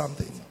look at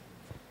something.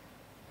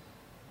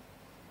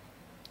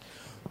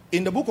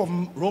 In the book of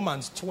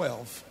Romans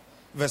 12,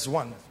 verse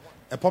 1,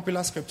 a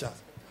popular scripture,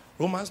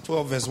 Romans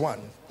 12, verse 1,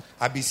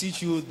 I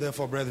beseech you,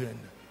 therefore, brethren,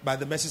 by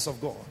the mercies of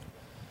God,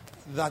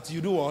 that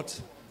you do what?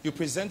 You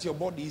present your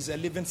body as a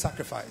living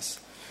sacrifice.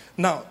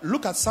 Now,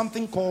 look at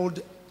something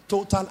called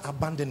total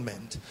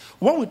abandonment.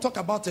 When we talk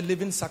about a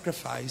living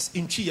sacrifice,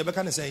 in Chi, you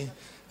can say,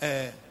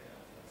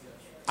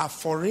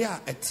 aforea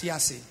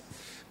etiase.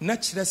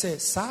 Naturally, say,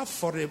 sa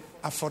afore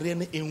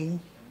ne enwu.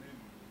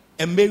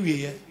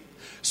 Embewie.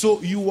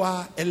 So you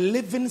are a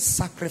living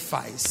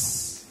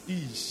sacrifice.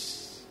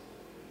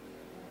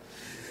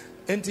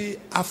 Enti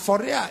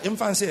aforea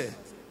infancy.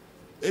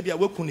 Ebia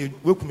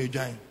wekune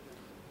dwan.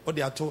 O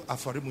de ato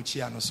afore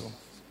muchia no so.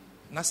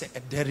 Na se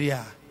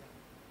ederia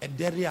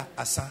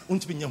asa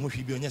untimi nya ho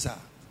hwibi onyesa.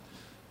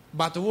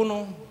 But wo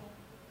no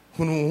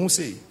hunu hu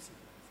say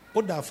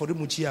o da afore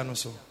muchia no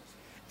so.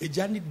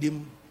 Ejani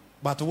dem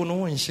but wo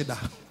no nshida.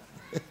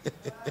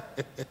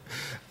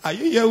 Are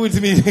you here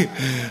with me?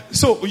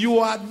 So you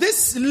are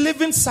this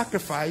living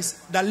sacrifice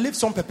that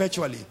lives on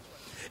perpetually.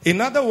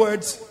 In other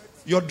words,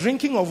 your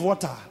drinking of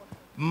water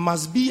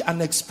must be an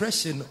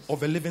expression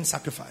of a living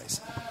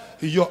sacrifice.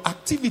 Your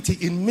activity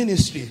in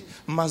ministry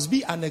must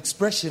be an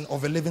expression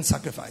of a living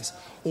sacrifice.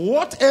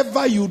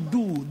 Whatever you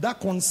do that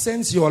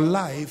concerns your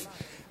life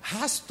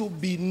has to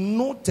be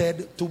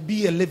noted to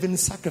be a living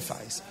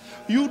sacrifice.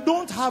 You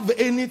don't have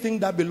anything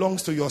that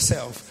belongs to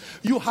yourself.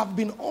 You have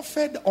been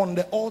offered on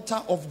the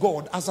altar of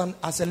God as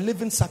a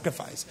living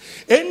sacrifice.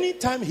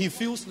 Anytime he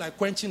feels like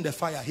quenching the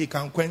fire, he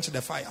can quench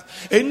the fire.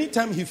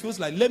 Anytime he feels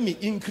like, let me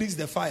increase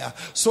the fire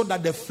so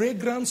that the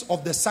fragrance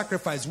of the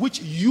sacrifice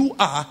which you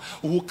are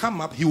will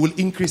come up, he will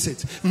increase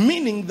it.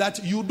 Meaning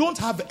that you don't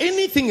have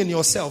anything in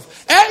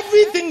yourself.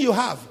 Everything you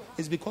have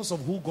is because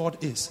of who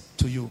God is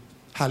to you.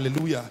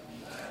 Hallelujah.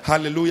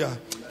 Hallelujah.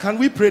 Can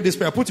we pray this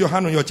prayer? Put your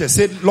hand on your chest.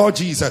 Say, Lord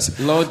Jesus,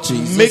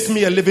 make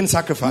me a living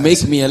sacrifice.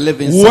 Make me a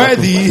living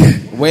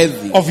sacrifice.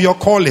 Worthy of your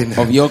calling.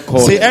 Of your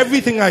calling. Say,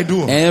 everything I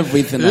do.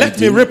 Let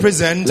me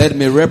represent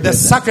the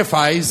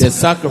sacrifice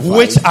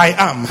which I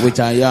am.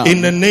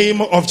 In the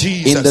name of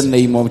Jesus. In the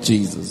name of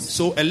Jesus.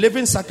 So a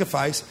living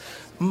sacrifice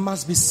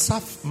must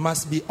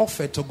be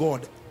offered to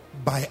God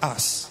by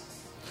us.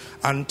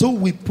 Until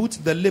we put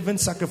the living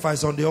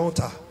sacrifice on the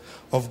altar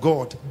of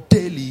God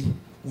daily,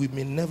 we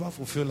may never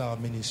fulfill our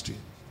ministry.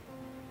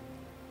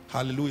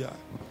 Hallelujah.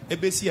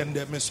 Ebesi and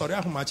me sorry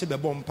ahumache be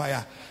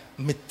bompaya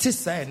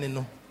metisa ene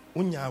no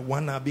unya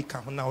wana bi ka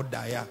ho na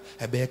odaya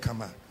ebe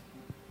kama.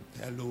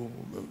 Hello.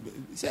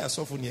 Say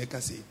asofo ne ka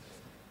say.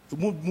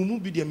 Mu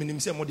bi de menim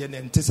say mo de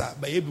ntisa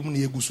ba ebi mu na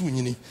egusu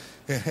nyini.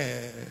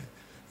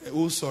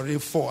 Oh sorry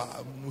for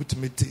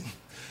ultimate.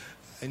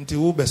 Nti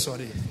wo be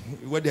sorry.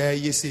 What dey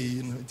you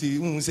say? Nti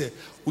un say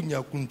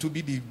unya kuntu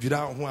bi di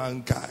dwira ho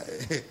anka.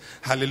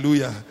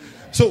 Hallelujah.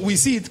 So we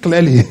see it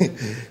clearly.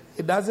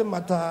 It doesn't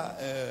matter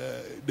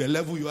the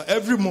level you are.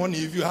 Every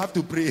morning, if you have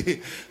to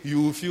pray,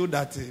 you feel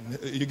that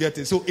you get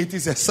it. So it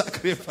is a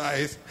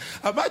sacrifice.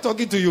 Am I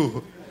talking to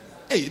you?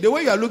 Hey, the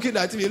way you are looking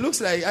at me, it looks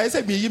like I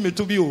said, "Be me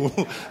to be."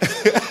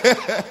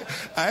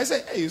 I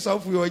said, "Hey, so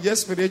we are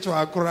just spiritual."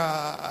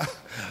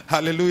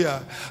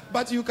 Hallelujah.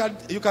 But you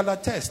can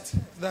attest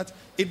that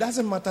it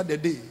doesn't matter the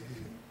day.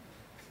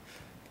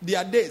 There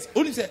are days.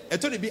 Only say, I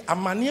told you, be a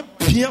man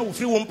pia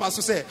free one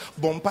pastor say,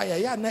 bompaya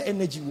ya na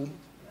energy womb.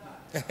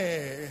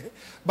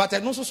 But I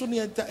know so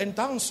near and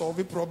town solve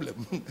a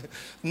problem.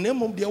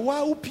 Name of the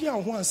wow pia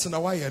once in a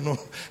while, no,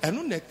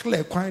 and no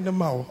clear kind of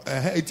mouth.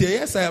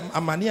 Yes, I am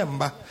a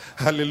maniamba.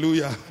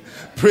 Hallelujah.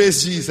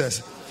 Praise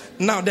Jesus.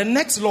 Now, the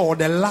next law,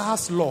 the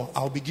last law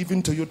I'll be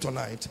giving to you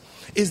tonight,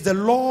 is the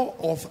law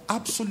of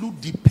absolute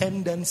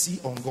dependency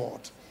on God.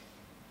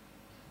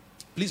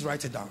 Please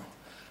write it down.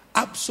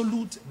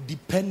 Absolute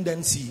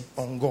dependency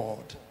on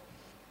God.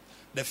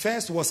 The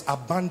first was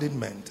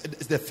abandonment.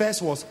 The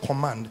first was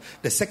command.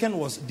 The second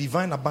was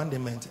divine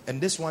abandonment.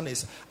 And this one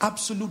is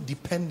absolute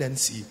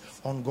dependency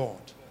on God.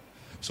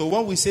 So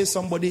when we say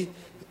somebody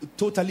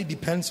totally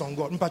depends on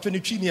God,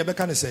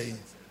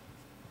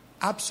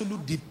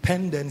 absolute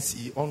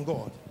dependency on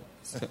God.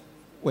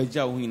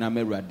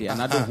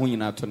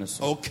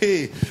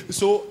 Okay.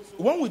 So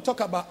when we talk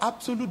about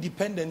absolute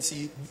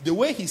dependency, the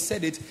way he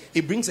said it,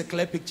 it brings a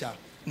clear picture.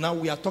 Now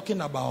we are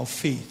talking about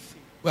faith.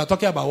 We are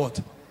talking about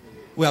what?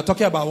 We are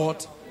talking about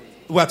what?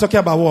 We are talking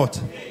about what?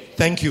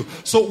 Thank you.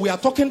 So we are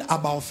talking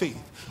about faith.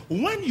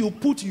 When you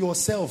put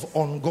yourself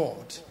on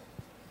God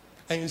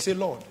and you say,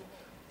 Lord,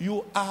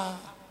 you are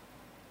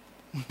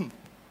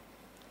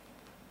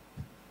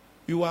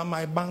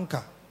my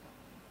banker.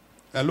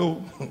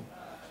 Hello.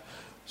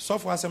 So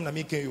far, I'm not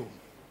making you.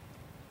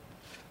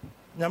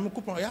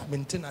 Nyamukupon ya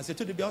maintenance.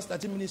 To the be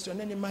starting ministry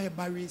and then my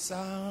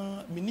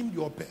barisa minim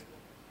your pe.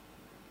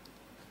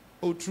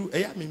 Oh true.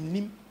 Eya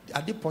minim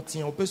ade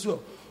potin opeso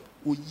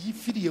o yi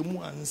firi emu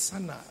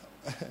ansana.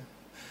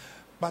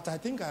 But I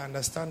think I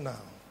understand now.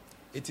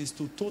 It is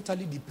to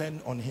totally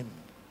depend on him.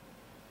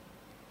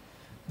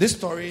 This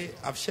story,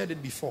 I've shared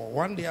it before.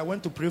 One day I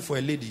went to pray for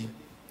a lady,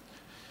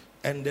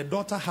 and the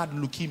daughter had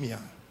leukemia.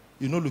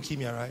 You know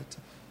leukemia, right?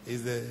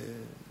 It's the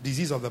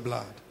disease of the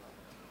blood.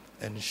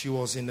 And she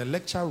was in the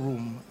lecture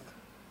room,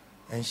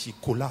 and she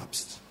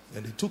collapsed.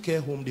 And they took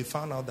her home. They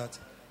found out that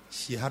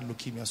she had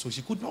leukemia, so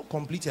she could not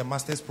complete her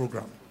master's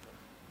program.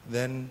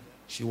 Then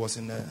she was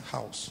in a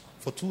house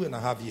for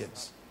 2.5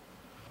 years.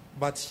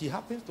 But she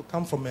happens to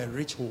come from a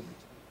rich home.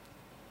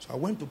 So I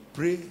went to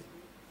pray.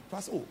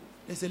 Pastor, oh,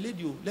 there's a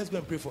lady, let's go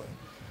and pray for her.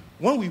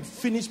 When we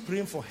finished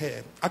praying for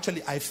her,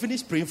 actually I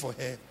finished praying for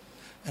her,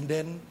 and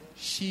then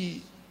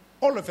she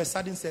all of a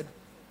sudden said,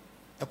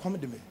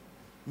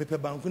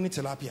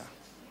 tilapia.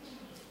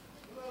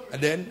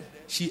 And then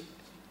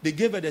they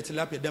gave her the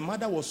tilapia. The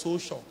mother was so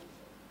shocked.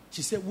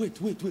 She said, wait.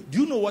 Do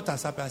you know what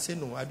has happened? I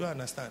said, no, I don't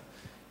understand.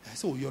 I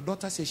said, oh, your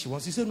daughter says she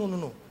wants. She said,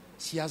 no.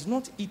 She has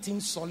not eaten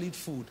solid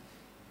food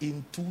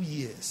in 2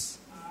 years.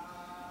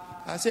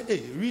 I said,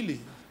 hey, really?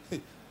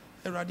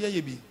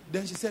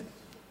 Then she said,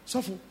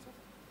 Sofu,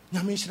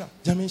 Nyamishra.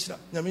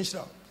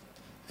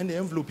 And the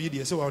envelope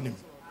here, so on him.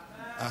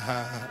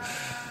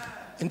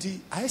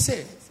 And I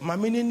say,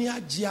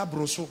 Mamininia Gia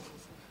Broso,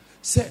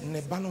 said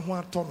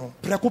Nebano Tono,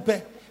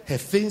 Precope, her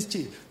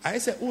face. I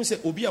said, oh, say,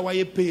 Obia,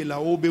 why pay la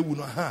obe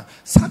uno ha,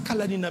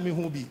 Sakalani Nami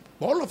Hobi.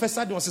 All of a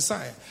sudden was a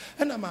sign.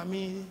 And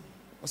I'm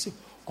say,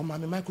 oh,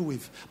 mommy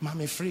microwave,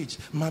 mommy fridge,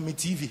 mommy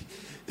TV.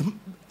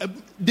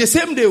 The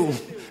same day,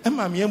 and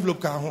mommy envelope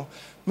car,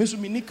 Miss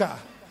Minika,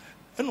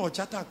 and no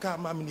chata car,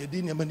 mammy,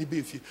 dinner, money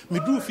baby. Me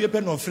drew fear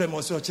pen on frame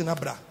or such an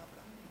abra.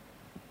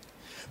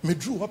 Me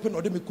drew open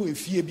or me co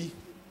if ye be.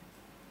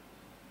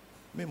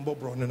 Me Bob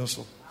Brown and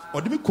so.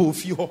 Or me co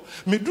if you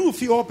me drew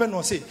fear open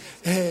or say,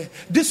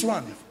 this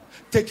one.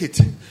 Take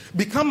it.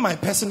 Become my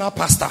personal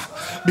pastor.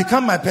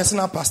 Become my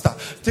personal pastor.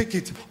 Take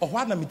it. Or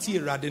what am I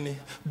radini?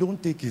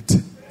 Don't take it.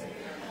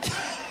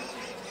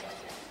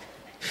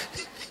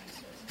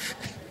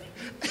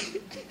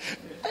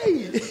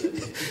 Hey,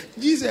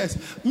 Jesus,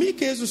 me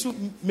case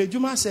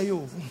mejuma say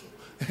yo.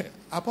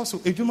 Apostle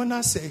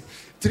ejuma say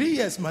 3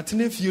 years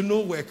matine if you know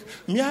work.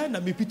 Me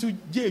na me pitu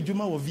je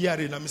ejuma wo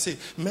viare na me say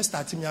me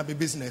start me a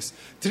business.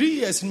 3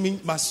 years me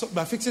ma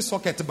fix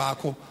socket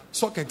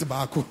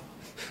baako.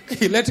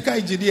 Electrical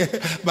engineer,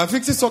 but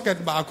fix the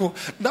socket back.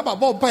 That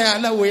about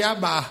Payana way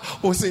aba.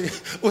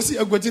 Osi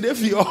agoti de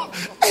fio.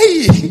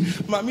 Hey,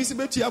 Mammy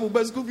Sibeti Abu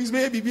Basco is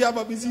maybe be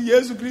able to see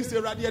Jesus Christ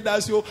radio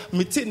dasio.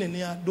 Meeting in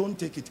here, don't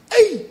take it.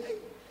 Hey,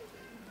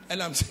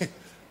 and I'm saying,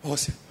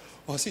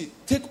 Osi,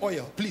 take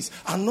oil, please.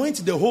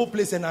 Anoint the whole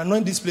place and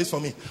anoint this place for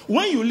me.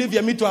 When you live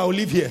here, me too, I will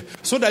live here.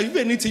 So that if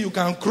anything, you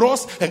can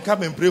cross and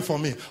come and pray for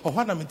me. Or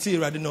what I'm telling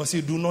you, radio,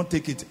 say, do not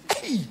take it.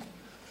 Hey,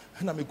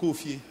 and I'm a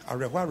coffee, a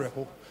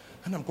reho.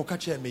 And I'm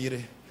cocache mere.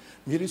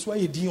 Mere is why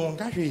you dion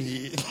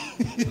gashi.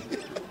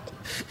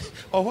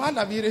 Or what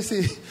I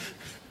say.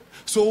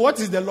 So what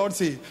is the Lord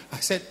say? I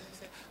said,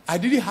 I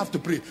didn't have to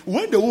pray.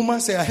 When the woman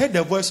said, I heard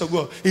the voice of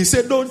God, he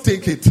said, don't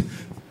take it.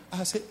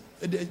 I said,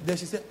 then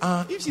she said,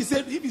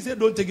 if he said,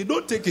 don't take it,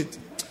 don't take it.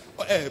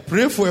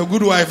 Pray for a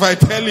good wife, I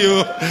tell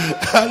you.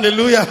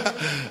 Hallelujah.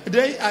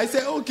 Then I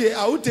said, okay,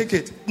 I will take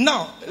it.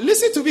 Now,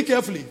 listen to me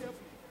carefully.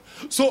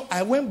 So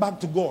I went back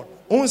to God.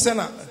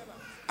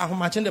 I'm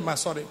matching my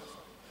sorry.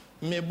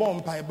 Me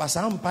bomb pie,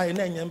 basam pie,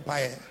 name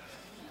pie.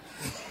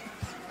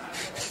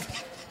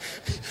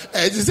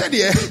 As you said,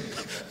 yeah.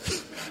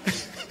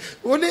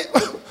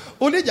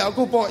 Only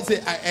Jacob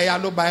say, I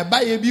know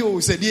by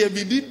you said, yeah,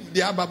 we did the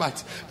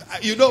ababat.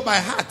 You know by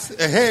heart.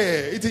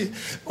 Hey, it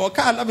is or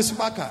can't have a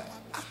sparker.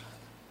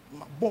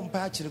 Bomb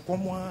patch,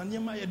 come on, near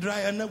my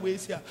dry and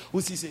ways here.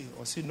 Who say,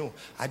 or say, no,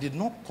 I did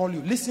not call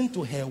you. Listen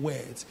to her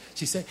words.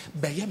 She said,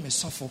 Baye me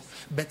suffer,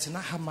 but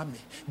na ha mame.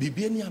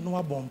 Bibiani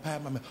anoa bomb pie,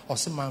 mame, or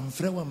some man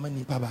frewa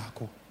money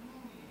pabako.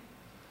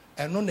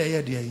 And on the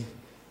idea,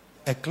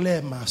 a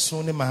clear ma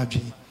son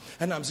margin.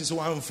 And I'm saying,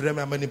 one frame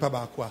my money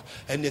pabako.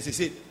 And they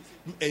say,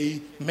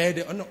 a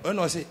made,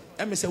 no, say,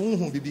 I say,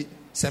 who be,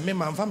 say, me,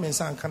 man, family,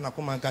 son, can I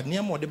come and get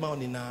near more the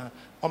money now,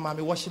 or my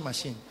washing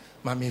machine.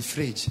 Mami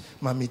fridge,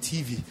 mami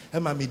TV,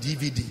 and mami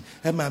DVD,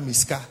 and mami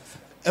ska,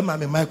 and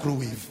mami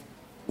microwave.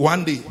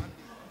 One day,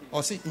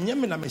 or see,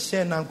 nyamina me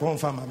share na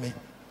confirm mami.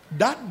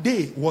 That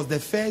day was the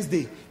first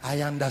day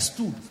I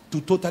understood to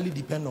totally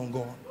depend on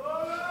God.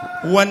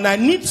 When I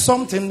need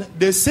something,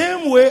 the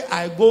same way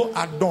I go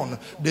at dawn,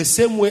 the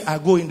same way I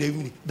go in the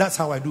evening. That's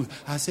how I do it.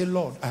 I say,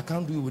 Lord, I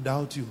can't do it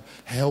without you.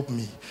 Help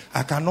me.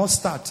 I cannot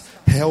start.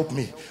 Help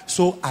me.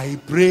 So I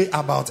pray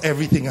about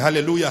everything.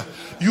 Hallelujah.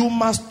 You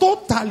must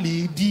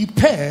totally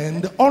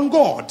depend on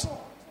God.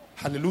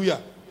 Hallelujah.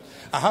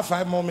 I have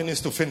 5 more minutes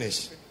to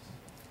finish.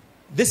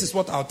 This is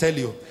what I'll tell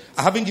you.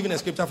 I haven't given a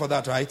scripture for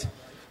that, right?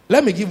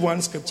 Let me give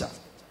one scripture.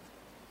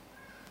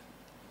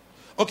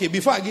 Okay,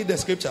 before I give the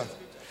scripture,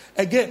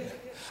 again,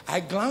 I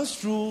glanced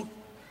through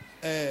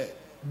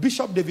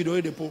Bishop David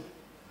Oyedepo,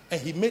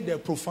 and he made a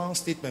profound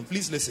statement.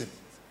 Please listen.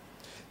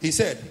 He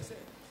said,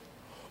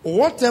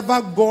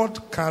 whatever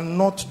God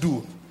cannot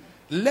do,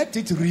 let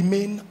it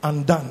remain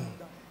undone.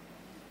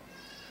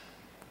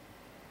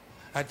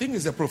 I think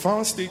it's a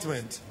profound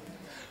statement.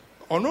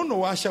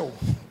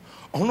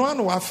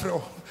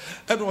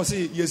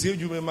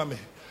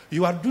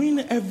 You are doing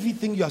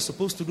everything you are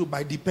supposed to do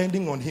by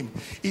depending on him.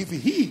 If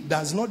he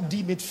does not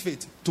deem it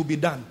fit to be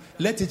done,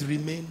 let it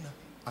remain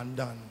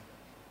undone.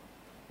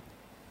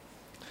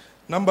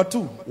 Number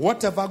 2,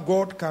 whatever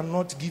God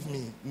cannot give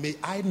me, may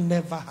I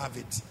never have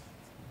it.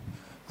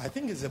 I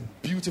think it's a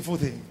beautiful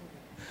thing.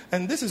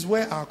 And this is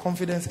where our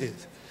confidence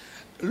is.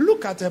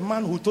 Look at a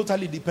man who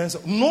totally depends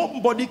on.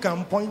 Nobody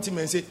can point him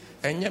and say,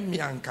 Enye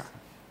mianka.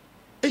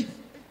 Hey.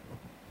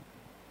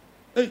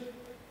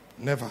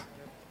 Never.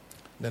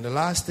 Then the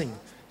last thing,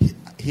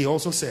 he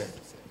also said,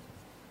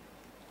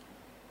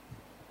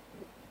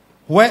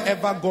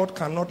 wherever God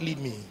cannot lead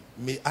me,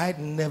 may I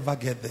never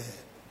get there.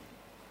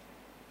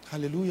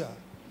 Hallelujah.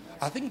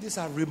 I think these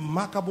are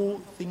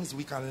remarkable things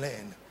we can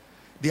learn.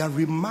 They are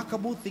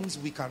remarkable things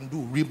we can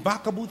do.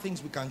 Remarkable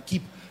things we can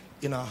keep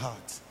in our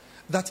hearts.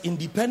 That in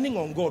depending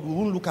on God, we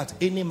won't look at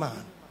any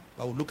man,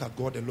 but we'll look at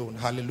God alone.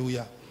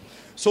 Hallelujah.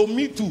 So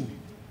me too,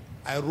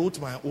 I wrote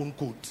my own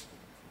quote.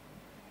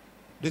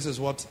 This is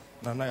what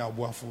Nanaya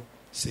Abuafu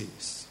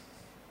says.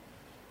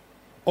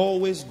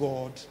 Always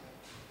God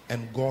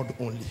and God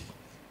only.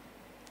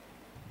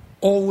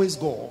 Always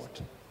God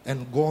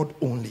and God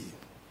only.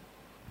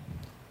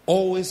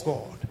 Always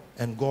God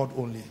and God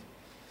only.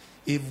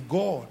 If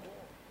God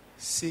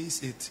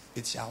says it,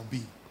 it shall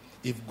be.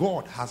 If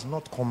God has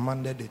not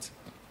commanded it,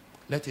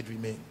 let it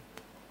remain.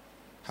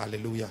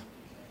 Hallelujah.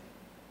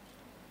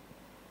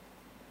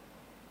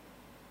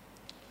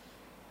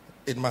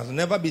 It must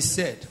never be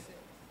said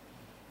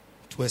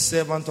to a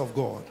servant of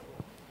God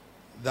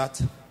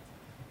that,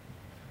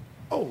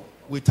 oh,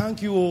 we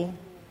thank you, oh,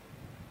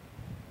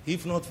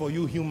 if not for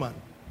you, human,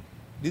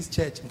 this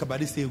church,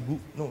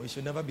 no, it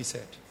should never be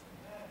said.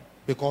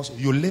 Because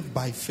you live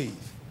by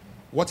faith.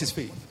 What is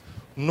faith?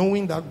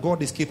 Knowing that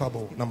God is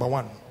capable, number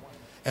 1.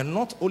 And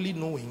not only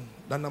knowing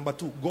that, number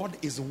 2, God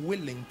is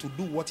willing to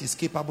do what he's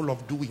capable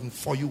of doing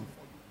for you.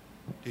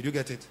 Did you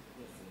get it?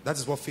 That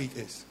is what faith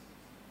is.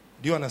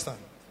 Do you understand?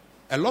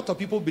 A lot of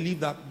people believe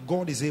that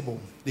God is able.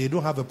 They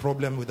don't have a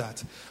problem with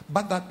that.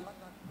 But that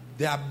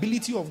the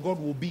ability of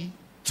God will be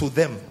to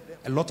them.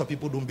 A lot of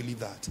people don't believe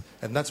that.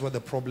 And that's where the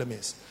problem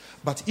is.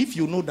 But if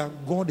you know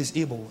that God is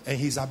able and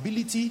his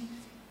ability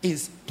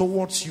is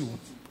towards you,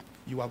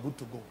 you are good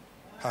to go.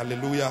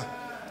 Hallelujah.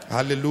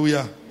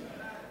 Hallelujah.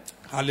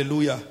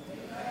 Hallelujah.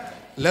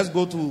 Let's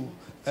go to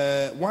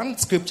one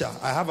scripture.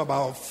 I have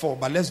about 4,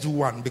 but let's do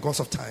one because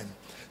of time.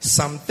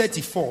 Psalm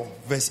 34,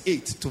 verse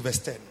 8 to verse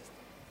 10.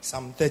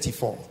 Psalm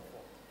 34.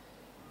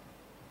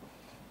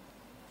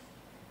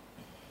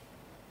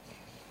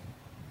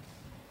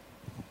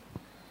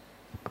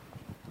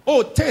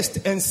 Oh, taste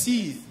and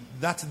see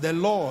that the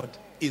Lord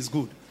is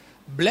good.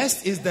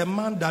 Blessed is the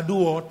man that do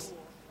what?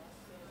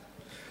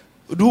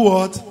 Do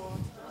what?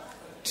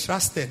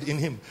 Trusted in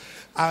him.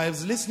 I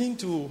was listening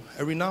to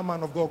a renowned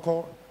man of God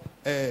called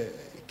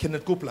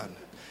Kenneth Copeland.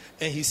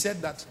 And he said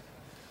that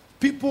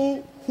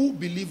people who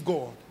believe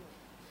God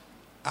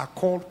are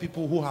called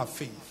people who have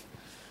faith.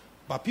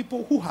 But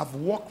people who have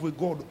walked with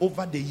God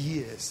over the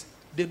years,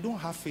 they don't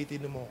have faith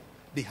anymore.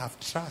 They have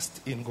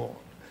trust in God.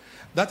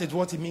 That is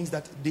what it means,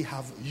 that they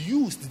have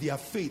used their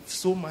faith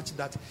so much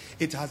that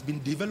it has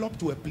been developed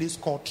to a place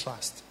called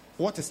trust.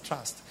 What is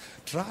trust?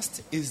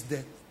 Trust is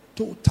the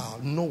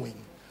total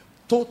knowing,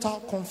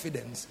 total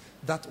confidence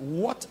that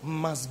what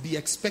must be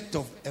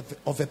expected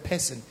of a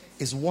person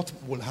is what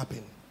will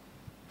happen.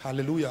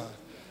 Hallelujah.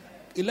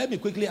 Let me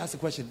quickly ask a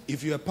question.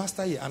 If you're a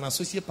pastor here, an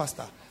associate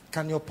pastor,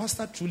 can your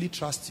pastor truly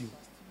trust you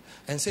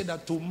and say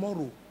that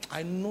tomorrow,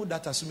 I know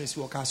that as soon as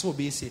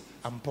you say,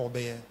 I'm poor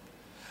bear.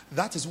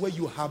 That is where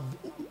you have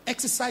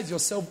exercised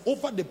yourself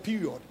over the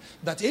period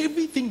that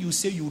everything you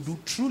say you do,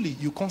 truly,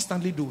 you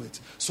constantly do it.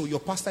 So your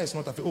pastor is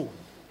not afraid. Oh,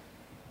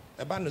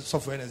 abandon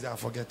software and I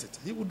forget it.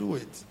 He will do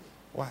it.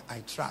 Why?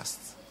 I trust.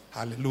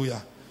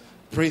 Hallelujah.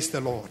 Praise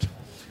the Lord.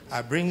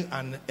 I bring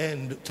an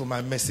end to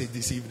my message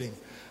this evening.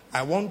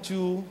 I want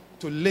you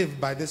to live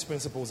by these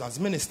principles as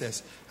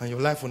ministers, and your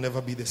life will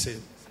never be the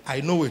same.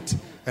 I know it,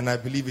 and I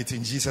believe it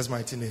in Jesus'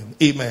 mighty name.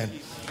 Amen.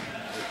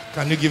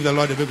 Can you give the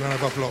Lord a big round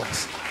of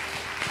applause?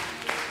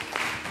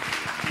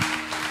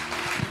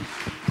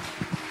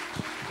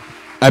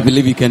 I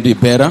believe you can do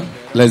it better.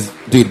 Let's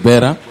do it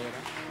better.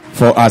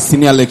 For our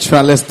senior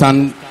lecturer, let's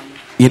stand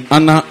in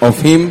honor of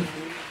him.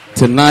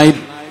 Tonight,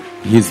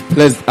 he's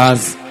blessed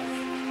us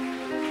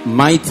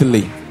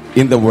mightily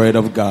in the word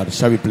of God.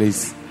 Shall we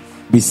please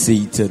be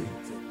seated?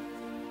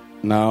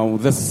 Now,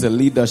 this is a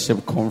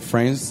leadership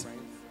conference.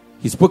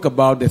 He spoke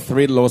about the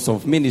 3 laws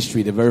of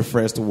ministry. The very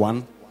first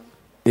one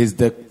is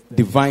the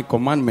divine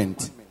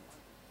commandment.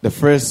 The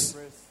first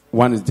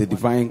one is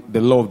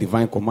the law of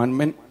divine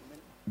commandment.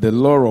 the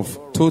law of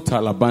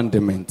total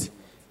abandonment,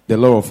 the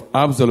law of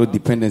absolute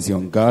dependency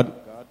on God.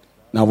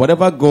 Now,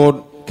 whatever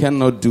God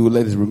cannot do,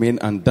 let it remain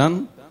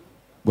undone.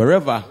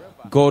 Wherever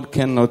God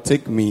cannot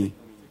take me,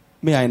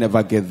 may I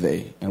never get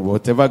there. And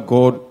whatever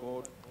God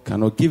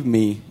cannot give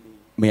me,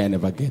 may I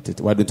never get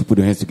it. Why don't you put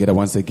your hands together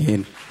once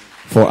again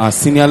for our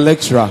senior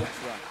lecturer.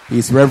 He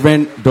is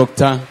Reverend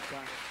Dr.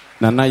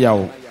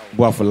 Nanayao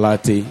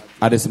Boafalate.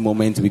 At this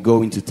moment, we're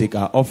going to take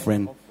our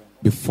offering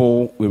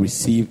before we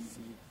receive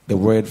the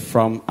word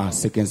from our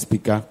second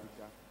speaker.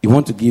 You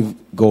want to give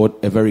God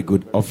a very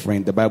good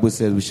offering. The Bible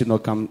says we should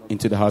not come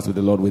into the house of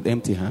the Lord with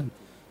empty hand.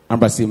 The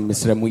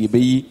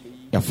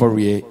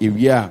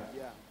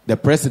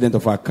president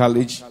of our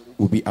college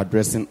will be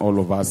addressing all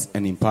of us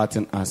and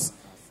imparting us.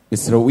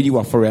 Shall we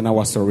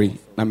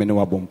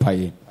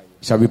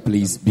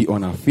please be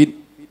on our feet?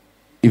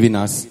 Even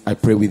as I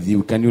pray with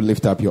you, can you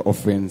lift up your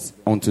offerings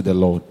unto the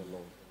Lord?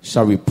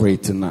 Shall we pray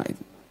tonight?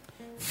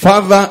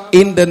 Father,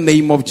 in the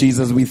name of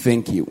Jesus, we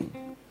thank you.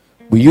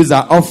 We use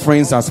our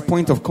offerings as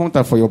point of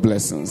contact for your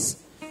blessings.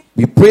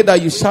 We pray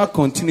that you shall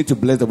continue to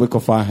bless the work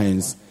of our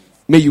hands.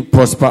 May you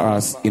prosper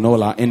us in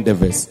all our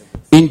endeavors.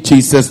 In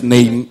Jesus'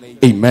 name,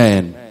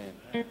 amen.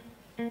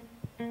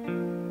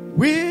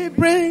 We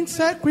bring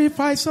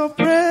sacrifice of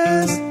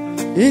praise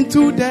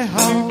into the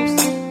house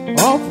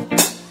of.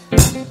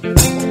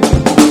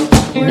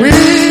 We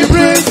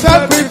bring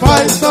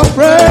sacrifice of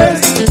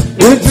praise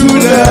into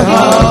the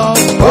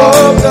house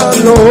of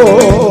the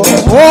Lord.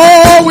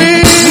 Oh,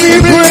 we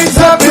bring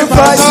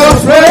sacrifice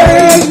of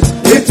praise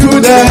into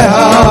the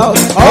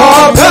house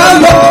of the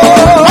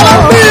Lord.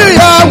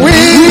 Hallelujah.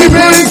 We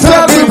bring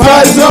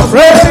sacrifice of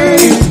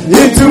praise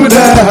into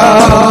the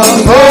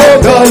house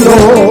of the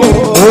Lord.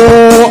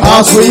 Oh,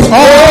 as we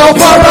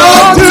offer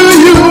unto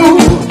you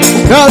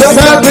the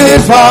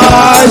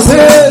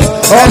sacrifices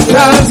of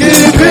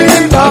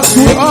thanksgiving, as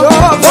we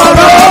offer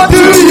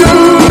unto you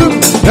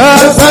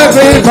the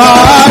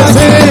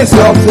sacrifices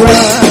of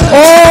praise.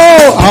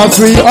 Oh, as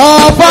we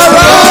offer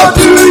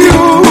unto you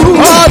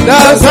all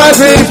the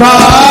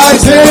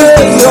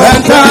sacrifices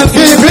and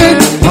thanksgiving,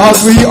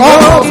 as we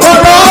offer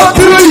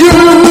unto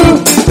you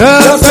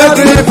the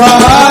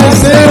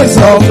sacrifices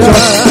of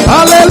praise.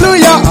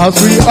 Hallelujah. As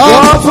we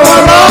offer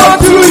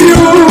unto you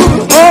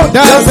all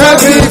the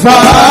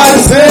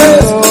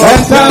sacrifices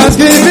and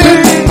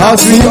thanksgiving,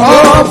 as we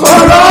offer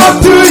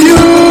unto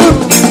you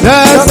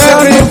the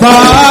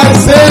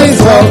sacrifices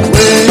of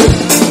praise.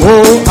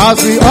 Oh,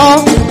 as we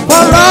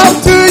offer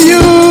unto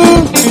you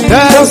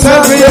the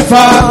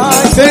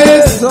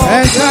sacrifices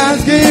and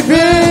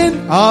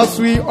thanksgiving, as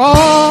we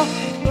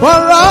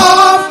offer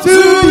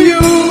unto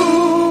you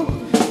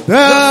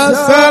the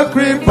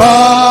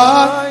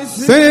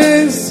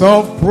sacrifices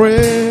of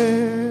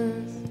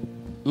praise.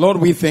 Lord,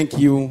 we thank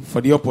you for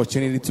the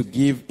opportunity to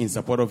give in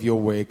support of your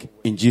work.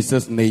 In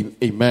Jesus' name,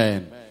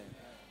 amen.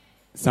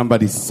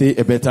 Somebody say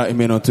a better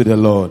amen unto the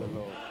Lord.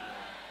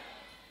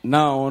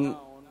 Now,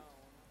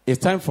 it's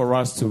time for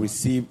us to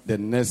receive the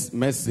next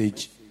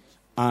message.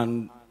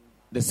 And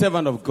the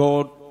servant of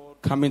God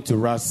coming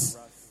to us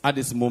at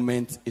this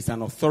moment is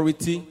an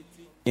authority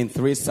in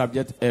 3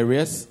 subject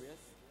areas: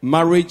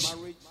 marriage,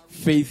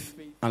 faith,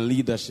 and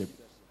leadership.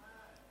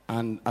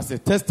 And as a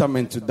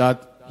testament to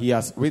that, he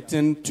has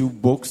written 2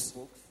 books.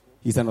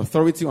 He's an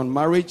authority on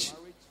marriage.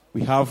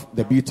 We have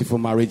the beautiful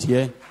marriage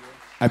here.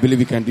 I believe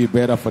we can do it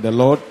better for the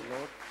Lord.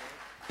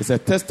 It's a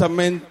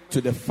testament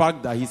to the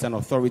fact that he's an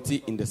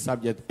authority in the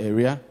subject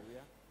area.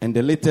 And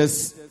the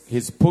latest,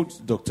 his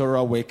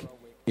postdoctoral work,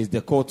 is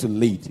The Call to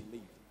Lead.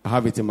 I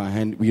have it in my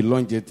hand. We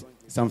launched it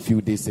some few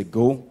days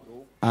ago.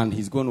 And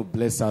he's going to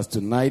bless us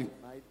tonight.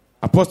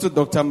 Apostle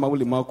Dr.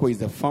 Mauli Malko is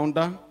the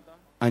founder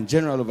and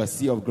general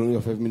overseer of Glory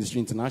of Heaven Ministry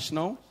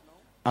International,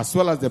 as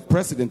well as the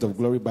president of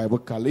Glory Bible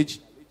College.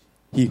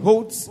 He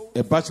holds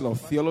a Bachelor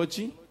of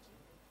Theology,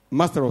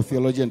 Master of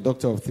Theology, and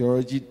Doctor of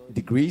Theology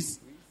degrees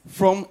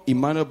from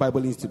Emmanuel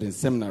Bible Institute and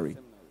Seminary.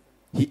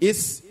 He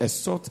is a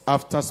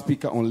sought-after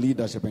speaker on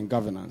leadership and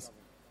governance.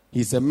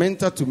 He is a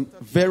mentor to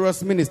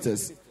various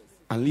ministers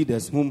and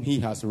leaders whom he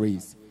has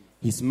raised.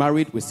 He's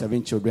married with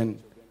 7 children,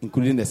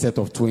 including a set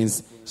of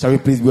twins. Shall we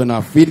please be on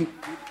our feet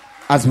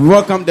as we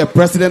welcome the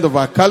president of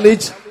our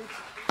college?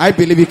 I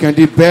believe he can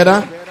do it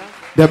better.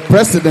 The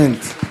president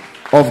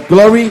of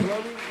Glory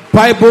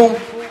Bible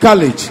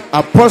College,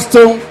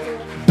 Apostle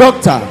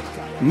Dr.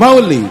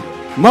 Mauli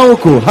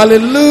Malko.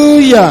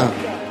 Hallelujah.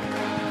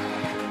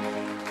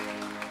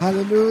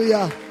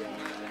 Hallelujah.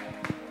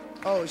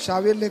 Oh,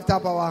 shall we lift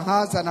up our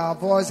hearts and our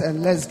voice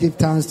and let's give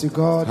thanks to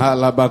God.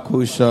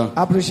 Halabakusha.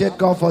 Appreciate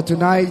God for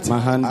tonight.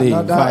 Mahande,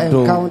 Another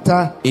Vado,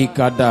 encounter.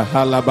 Ikada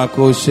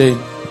halabakoshe.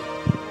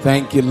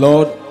 Thank you,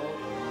 Lord.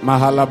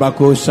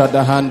 Mahalabakusha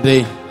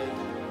dahande.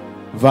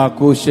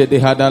 Vakushe de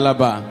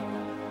hadalaba.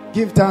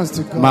 Give thanks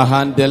to God.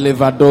 Mahande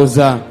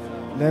levadoza.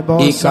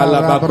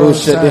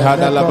 Ikalabakushe de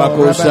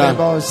hadalabakosha.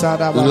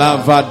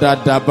 Lavada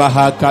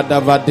dabaha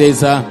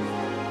kadavadeza.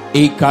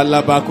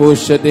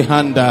 Ikalabakushe de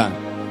handa.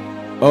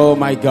 Oh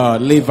my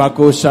God. Father, in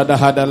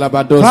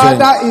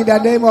the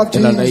name of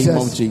In the name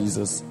of Jesus,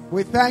 Jesus.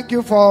 we thank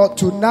you for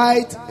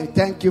tonight. We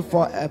thank you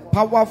for a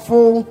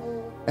powerful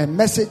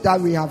message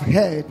that we have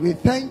heard. We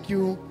thank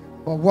you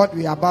for what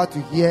we are about to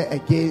hear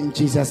again in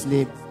Jesus'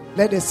 name.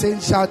 Let the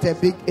saints shout a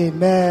big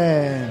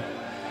amen.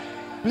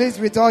 Please,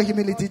 with all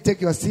humility,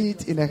 take your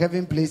seat in the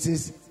heaven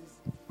places.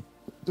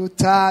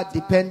 Total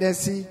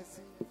dependency,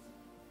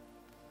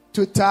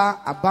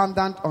 total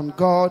abandon on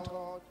God,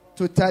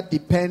 total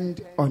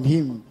depend on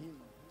Him.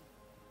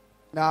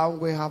 Now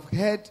we have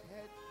heard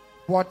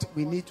what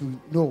we need to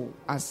know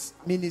as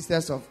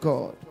ministers of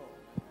God.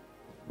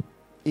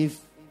 If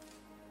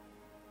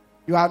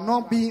you are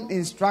not being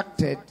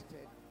instructed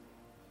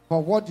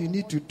for what you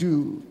need to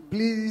do,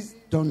 please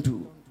don't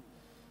do.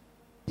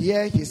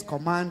 Hear His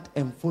command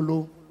and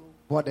follow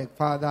what the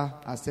Father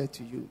has said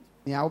to you.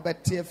 And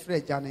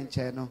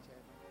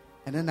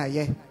then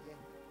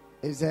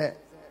is a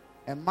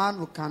man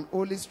who can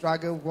only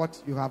struggle what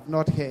you have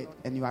not heard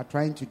and you are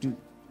trying to do.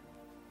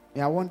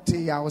 I want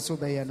to also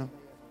be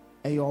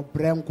your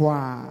brain.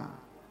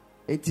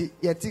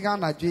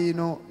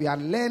 We are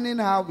learning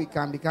how we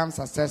can become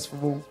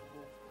successful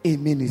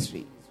in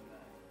ministry,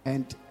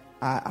 and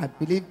I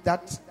believe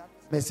that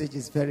message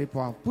is very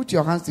powerful. Put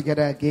your hands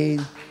together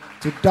again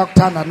to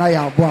Dr.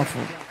 Nanaya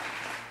Obuafo.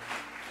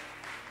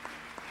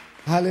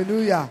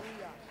 Hallelujah.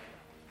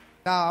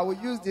 Now I will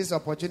use this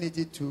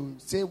opportunity to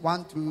say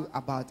 1-2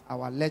 about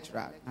our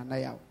lecturer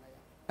Nanaya.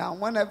 Now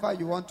whenever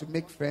you want to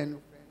make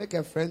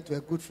a friend to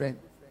a good friend,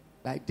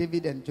 like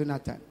David and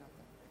Jonathan.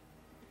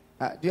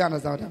 Do you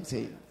understand what I'm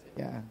saying?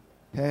 Yeah.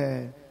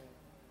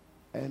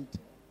 And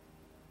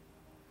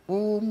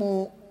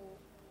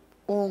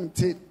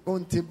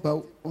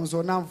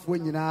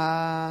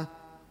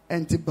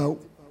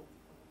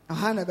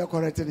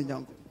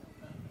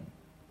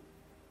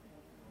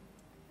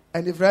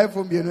and if I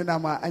from you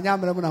know, I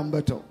am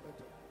number two.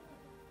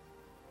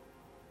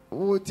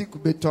 Oh,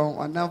 could be tongue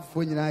or now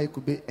for you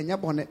could be and your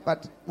bonnet,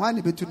 but one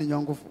between the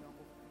young.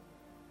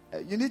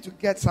 You need to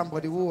get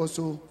somebody who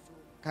also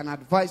can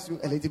advise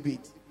you a little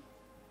bit.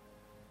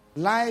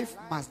 Life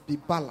must be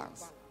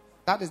balanced.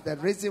 That is the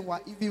reason why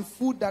even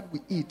food that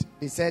we eat,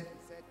 they said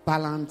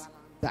balanced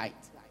diet.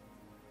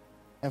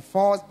 A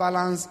false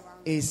balance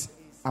is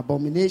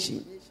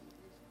abomination.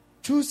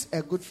 Choose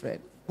a good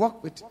friend.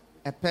 Work with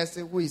a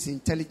person who is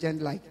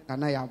intelligent like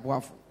Nanaya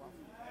Obuafo.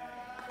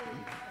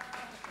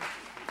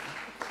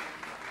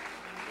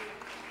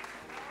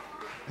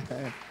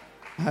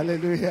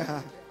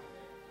 Hallelujah.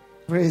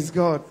 Praise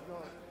God.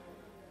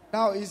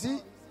 Now, you see,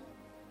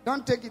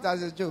 don't take it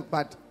as a joke,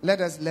 but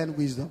let us learn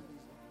wisdom.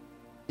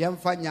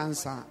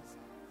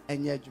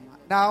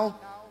 Now,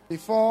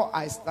 before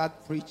I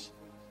start preach,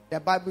 the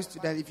Bible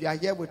student, if you are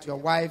here with your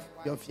wife,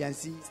 your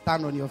fiancé,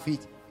 stand on your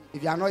feet.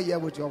 If you are not here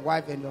with your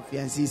wife and your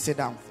fiancé, sit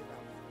down.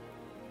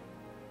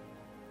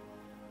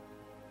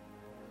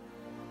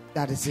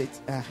 That is it.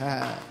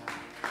 Wow,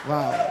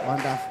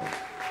 wonderful.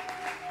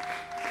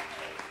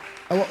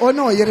 Oh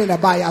no, you're in a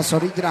buyer,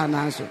 sorry,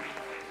 answer.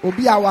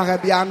 Obi awa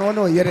bia no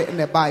no yere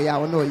ne ba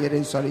ya no yere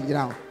nsori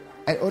nyina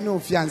o no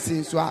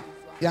fiancé so a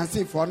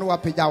fiancé for no wa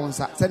pagya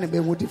wonsa se ne be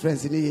hu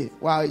difference ni ye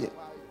wa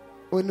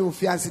o no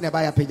fiancé ne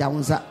ba ya pagya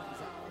wonsa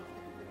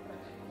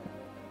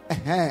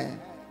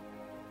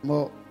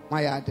mo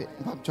mayade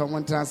pam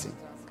chomon transi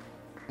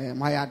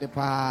mayade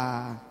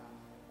pa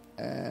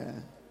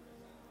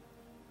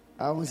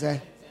I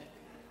say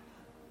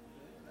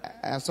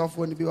so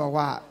for ni bi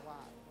wa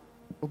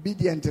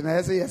obedient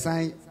na say yes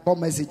bomb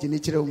message ni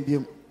kire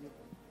umbiem.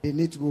 They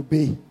need to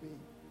obey.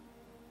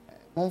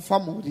 Mon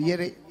famo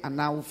yere and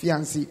now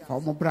fiancé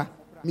for mo bra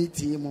meet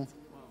him.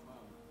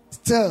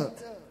 Still,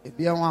 it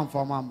be one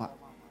for mama.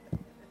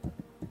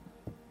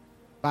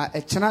 But a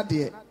chana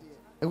dear,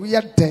 we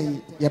are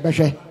day,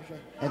 Yabeshe,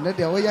 and then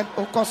the way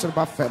of course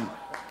about fem.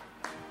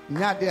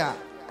 Nadia,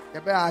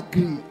 you better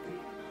agree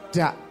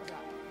that.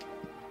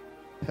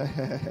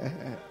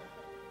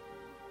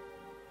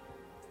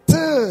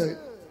 Still,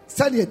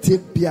 Sunny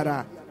tip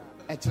biara,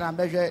 a chana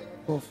measure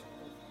both.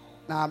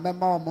 Now,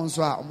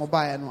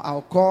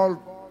 I'll call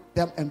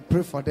them and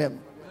pray for them.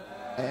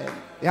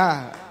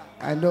 Yeah,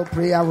 I know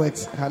prayer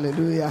works.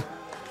 Hallelujah.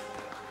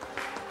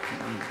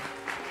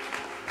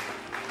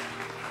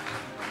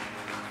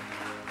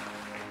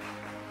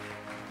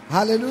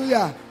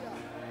 Hallelujah.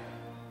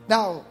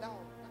 Now,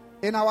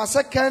 in our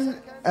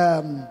second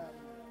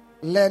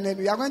learning,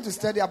 we are going to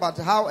study about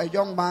how a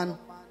young man,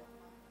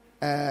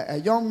 a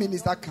young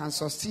minister can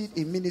succeed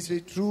in ministry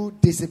through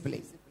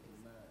discipline.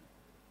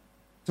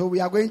 So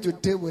we are going to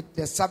deal with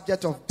the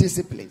subject of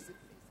discipline.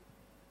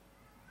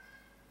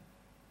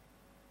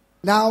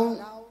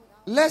 Now,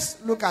 let's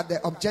look at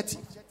the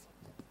objective.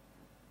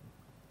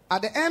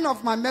 At the end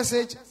of my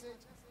message,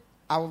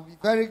 I will be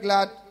very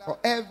glad for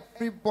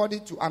everybody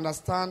to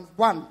understand,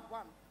 one,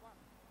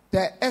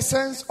 the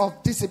essence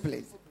of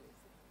discipline.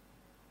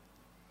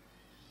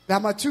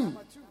 Number two,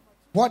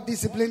 what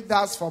discipline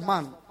does for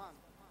man.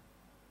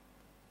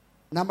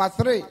 Number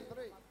three,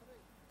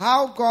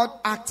 how God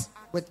acts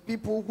with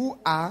people who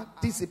are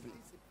disciplined.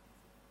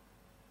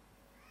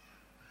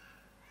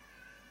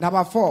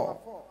 Number 4,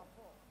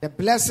 the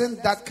blessing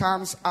that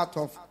comes out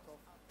of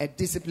a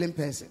disciplined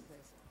person.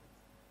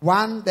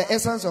 1, the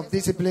essence of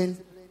discipline.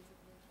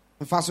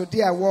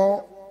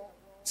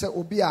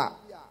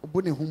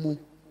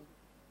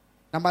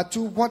 Number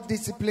 2, what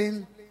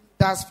discipline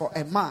does for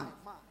a man.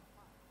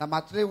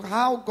 Number 3,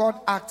 how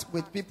God acts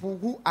with people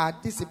who are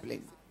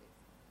disciplined.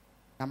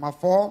 Number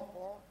 4,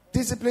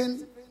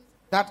 discipline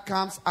that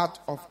comes out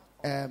of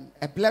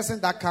a blessing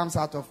that comes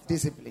out of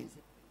discipline.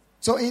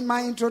 So in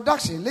my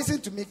introduction,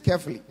 listen to me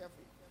carefully.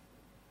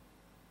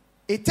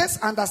 It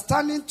takes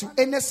understanding to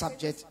any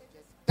subject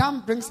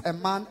that brings a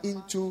man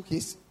into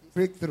his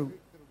breakthrough.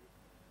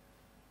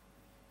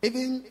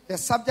 Even the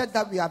subject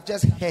that we have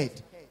just heard,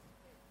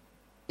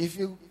 if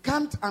you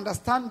can't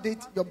understand it,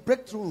 your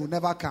breakthrough will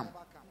never come.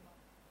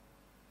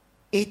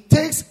 It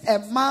takes a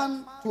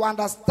man to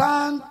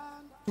understand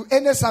to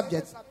any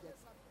subject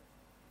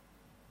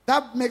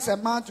that makes a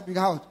man to be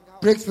out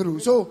breakthrough.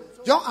 So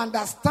your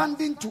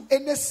understanding to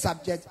any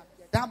subject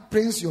that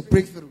brings your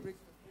breakthrough.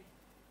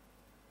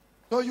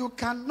 So you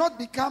cannot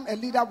become a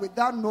leader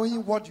without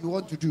knowing what you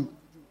want to do.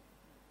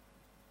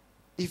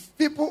 If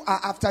people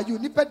are after you,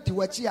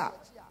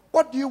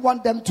 what do you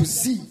want them to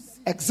see?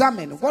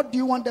 Examine. What do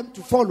you want them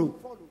to follow?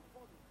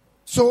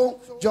 So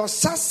your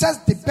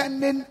success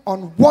depending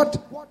on what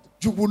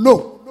you will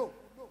know.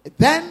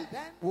 Then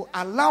will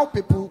allow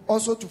people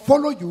also to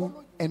follow you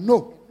and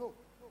know.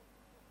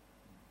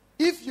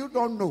 If you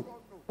don't know,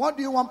 what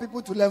do you want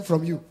people to learn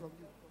from you?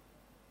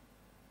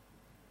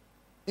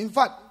 In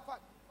fact,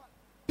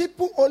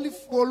 people only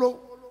follow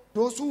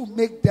those who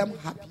make them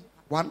happy.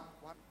 1,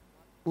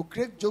 who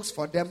create jokes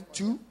for them.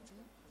 2,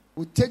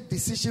 who take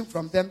decision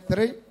from them.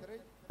 3,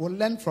 will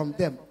learn from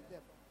them.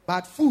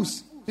 But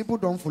fools, people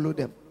don't follow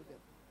them.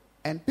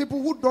 And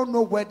people who don't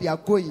know where they are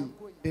going,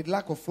 they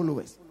lack of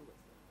followers.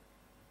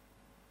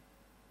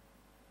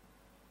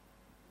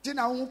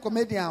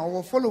 Comedian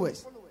or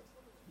followers.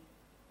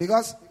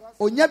 Because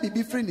onya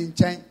bibi free in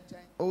chain.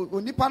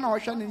 Onipa na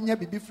ohwa ne nya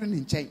bibi free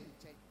in chain.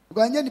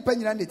 Because anya nipa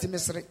nyina na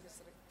etimesere.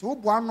 To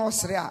bo ano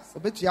sere a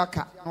obetu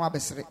aka na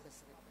wabesere.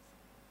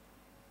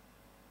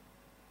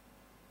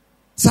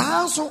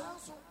 Saanso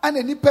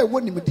ana nipa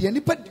ewo nimde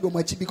nipa di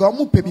omachi because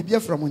omo pe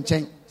bibia from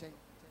nchain.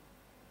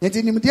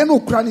 Yenti nimde na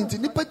okura ne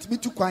nipa timi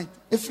tu kwan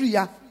efri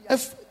ya.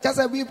 Just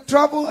as we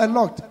travel a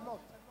lot,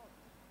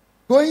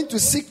 going to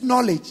seek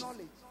knowledge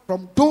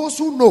from those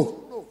who know.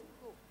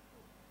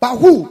 But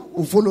who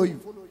will follow you?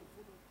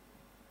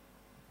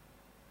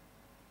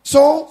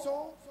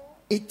 So,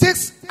 it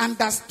takes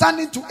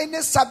understanding to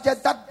any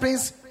subject that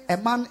brings a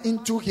man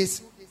into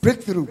his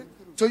breakthrough.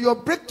 So your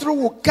breakthrough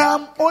will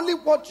come only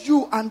what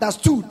you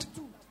understood.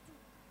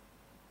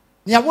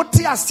 It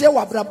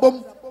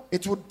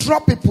will draw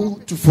people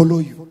to follow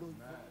you.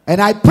 And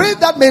I pray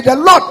that may the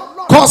Lord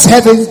cause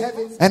heaven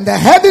and the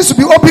heavens to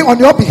be open on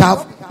your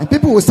behalf and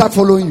people will start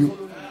following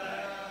you.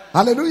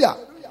 Hallelujah.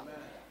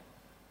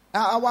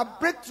 Now, our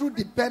breakthrough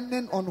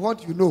depending on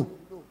what you know.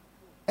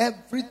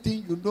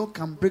 Everything you know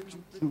can break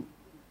you through.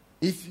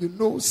 If you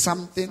know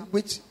something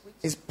which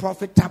is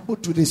profitable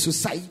to the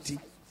society,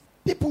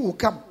 people will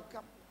come.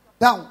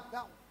 Now,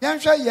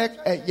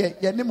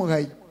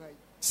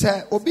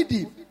 say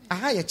obidi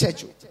aha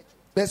church.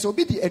 But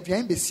obidi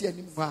aduan be see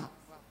anymore.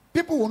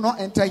 People will not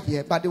enter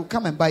here, but they will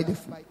come and buy the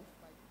food.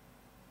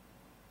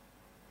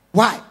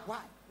 Why?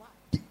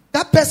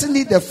 That person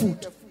needs the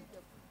food.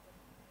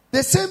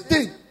 The same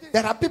thing.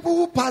 There are people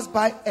who pass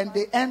by and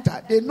they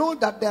enter. They know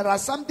that there are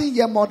something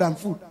here more than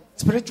food.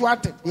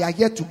 Spirituality. They are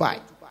here to buy.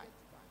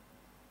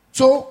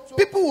 So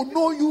people will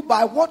know you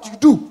by what you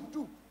do.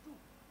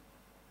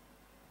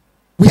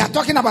 We are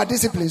talking about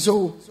discipline.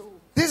 So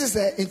this is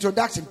the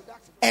introduction.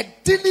 A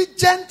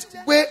diligent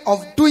way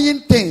of doing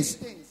things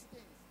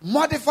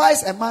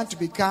modifies a man to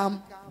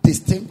become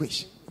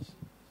distinguished.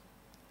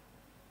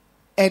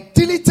 A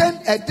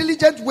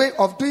diligent way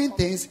of doing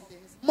things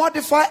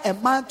modify a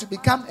man to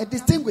become a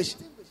distinguished.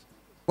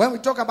 When we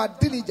talk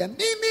about diligent,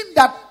 meaning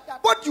that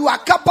what you are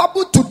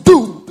capable to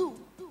do,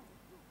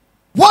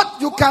 what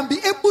you can be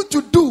able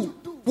to do,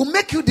 will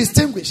make you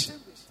distinguished.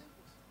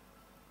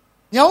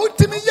 You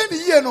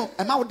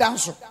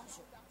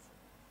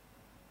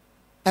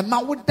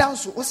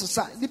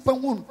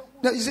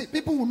see,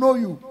 people will know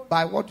you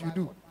by what you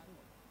do.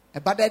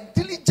 But a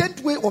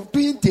diligent way of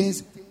doing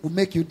things will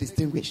make you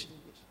distinguished.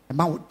 A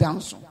man will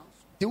dance.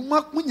 But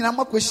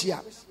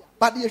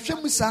the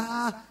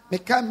Shemusa, the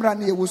camera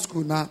near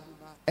school now.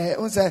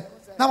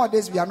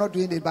 Nowadays we are not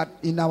doing it, but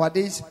in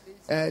nowadays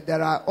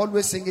there are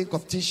always singing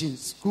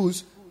competitions.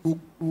 Schools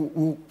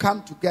who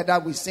come together,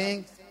 we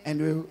sing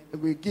and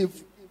we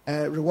give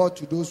reward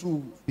to those who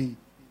will be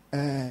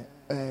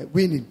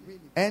winning.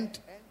 And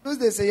those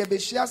days say you be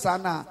share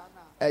sana,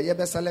 you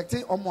be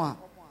selecting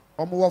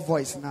omo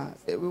voice now.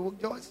 We will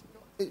just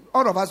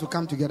all of us will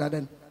come together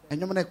then. And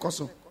you mane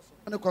koso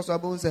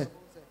abon say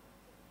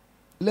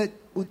let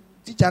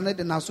teacher na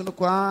de na so no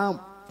kwa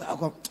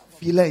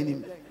feel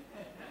him.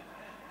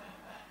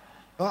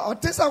 Or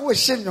tesa wo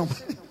shame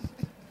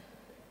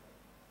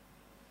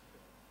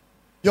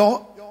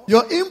yo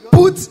your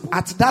input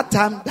at that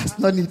time that's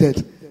not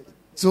needed.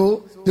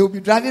 So they will be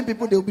driving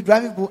people.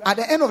 At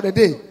the end of the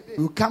day,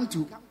 you will come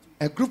to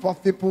a group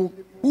of people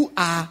who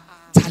are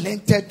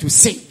talented to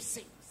sing.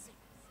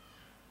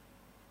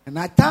 And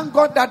I thank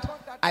God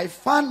that I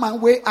found my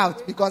way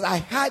out, because I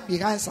hid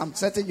behind some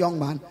certain young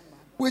man,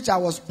 which I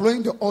was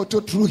blowing the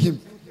alto through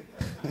him.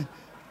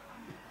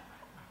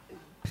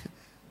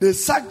 They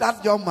sacked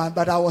that young man,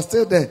 but I was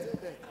still there.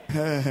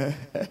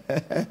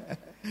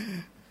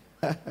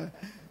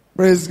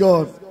 Praise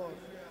God.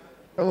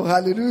 Oh,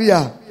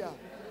 hallelujah.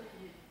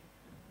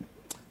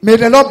 May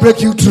the Lord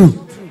break you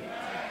through.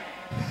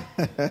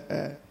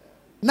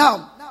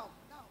 Now,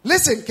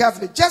 listen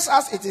carefully. Just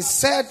as it is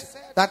said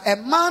that a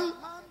man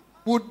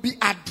would be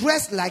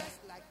addressed like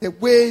the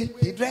way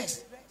he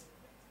dressed,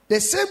 the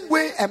same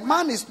way a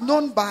man is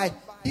known by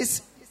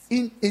his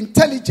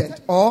intelligence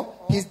or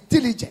his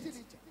diligence.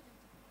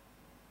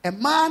 A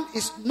man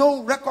is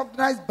known,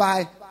 recognized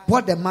by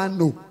what the man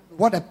knows,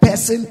 what a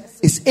person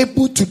is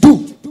able to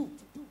do.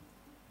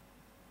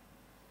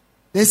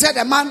 They said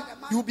a man,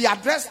 you will be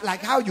addressed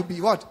like how you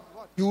be what?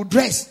 You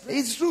dress.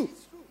 It's true.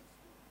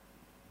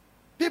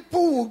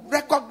 People will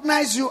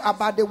recognize you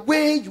about the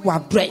way you are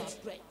dressed.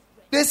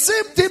 The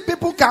same thing,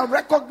 people can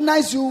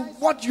recognize you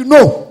what you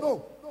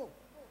know.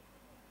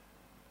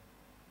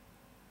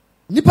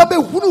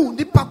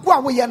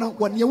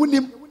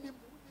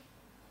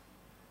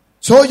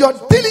 So your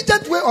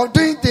diligent way of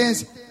doing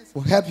things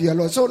will help you a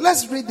lot. So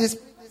let's read this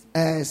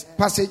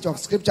passage of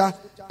scripture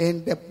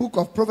in the book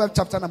of Proverbs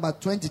chapter number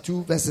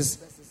 22 verses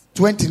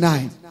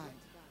 29.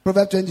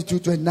 Proverbs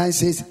 22:29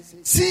 says,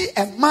 see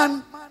a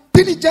man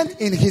diligent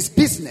in his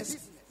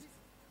business.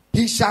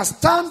 He shall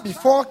stand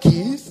before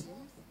kings.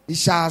 He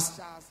shall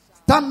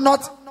stand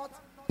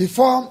not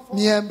before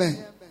mere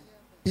men.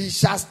 He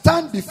shall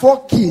stand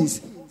before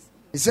kings.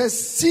 It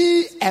says,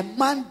 see a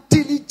man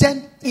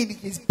diligent in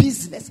his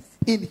business.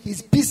 In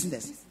his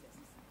business.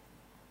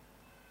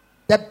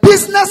 The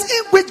business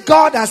in which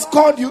God has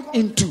called you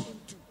into.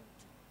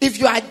 If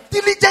you are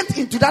diligent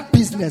into that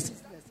business,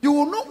 you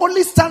will not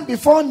only stand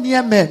before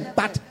near men,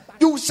 but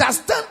you shall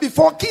stand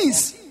before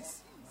kings.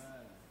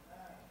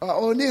 We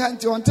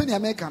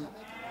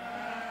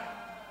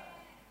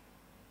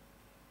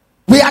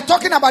are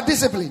talking about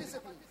discipline.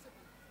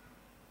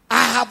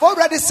 I have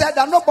already said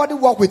that nobody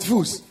walks with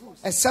fools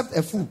except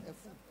a fool.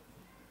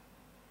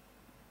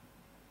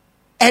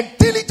 A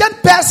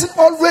diligent person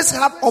always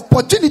have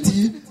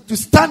opportunity to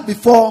stand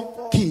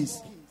before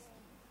kings.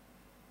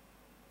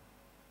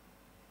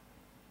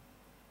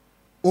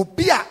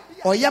 Obia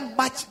or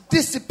much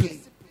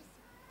discipline.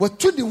 What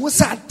to the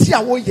wusa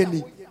dia wo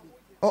yeni.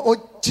 Or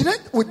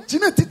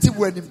genetity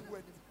wenim.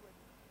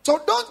 So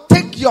don't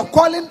take your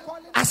calling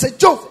as a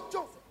joke.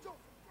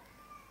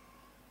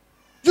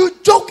 You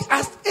joke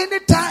at any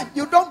time.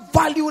 You don't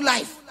value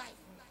life.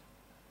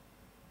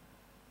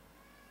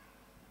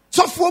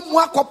 So for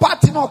moi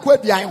party no kwe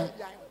biayon.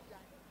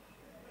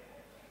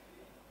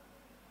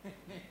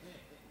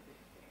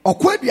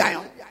 Okwe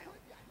biayon.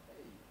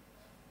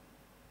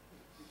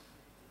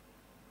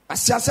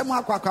 Asiase mo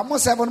akwa mo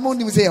seven mo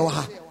nim say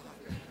wa.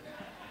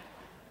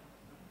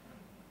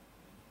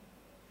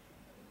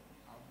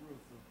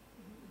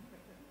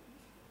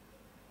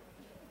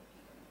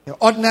 The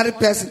ordinary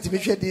person to be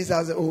sure this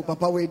as oh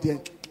papa wait there.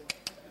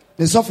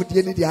 The soft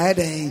the need the head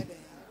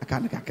I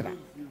can't kakra.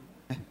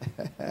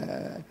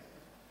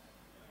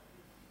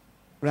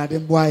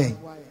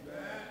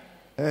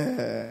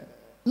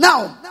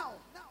 Now,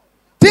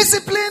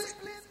 discipline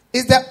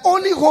is the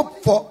only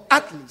hope for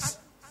athletes.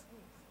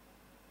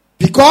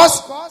 Because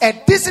a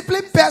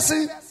disciplined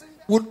person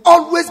would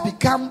always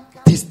become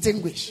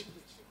distinguished.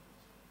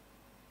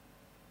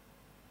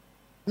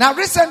 Now,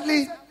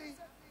 recently,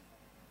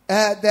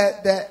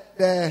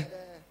 the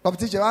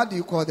competition, how do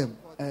you call them?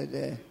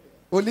 The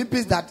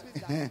Olympics that.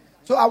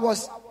 So I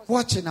was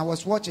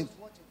watching,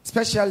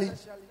 especially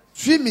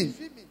swimming.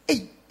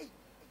 Hey.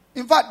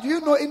 In fact, do you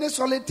know any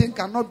solid thing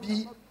cannot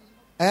be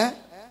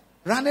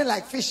running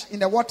like fish in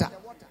the water?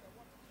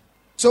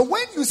 So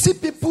when you see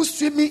people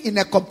swimming in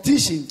a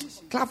competition,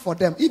 clap for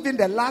them. Even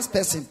the last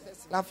person,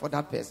 clap for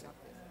that person.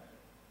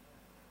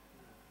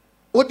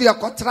 What do you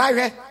call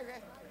try?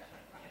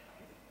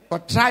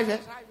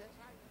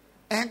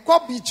 And co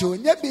beach, you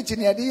beach in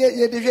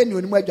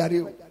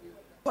the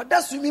but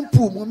that swimming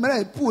pool,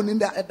 pool in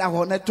the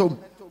hornet tomb.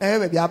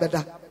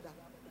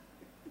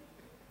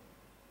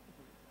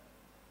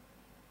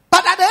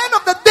 But at the end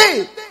of the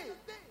day,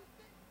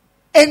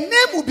 a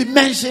name will be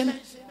mentioned,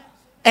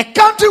 a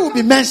country will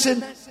be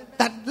mentioned,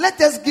 that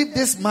let us give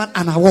this man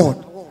an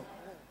award.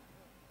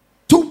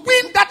 To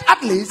win that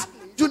athlete,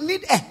 you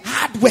need a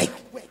hard work.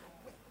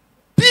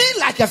 Be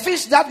like a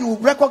fish that you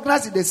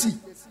recognize in the sea.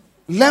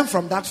 Learn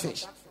from that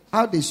fish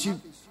how they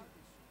swim.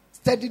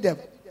 Study them.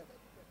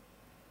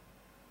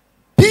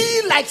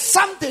 Be like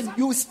something.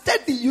 You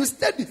study.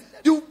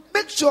 You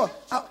make sure.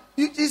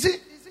 You see,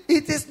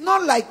 it is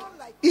not like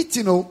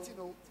eating.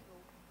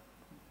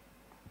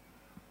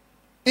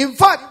 In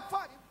fact,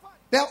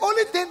 The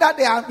only thing that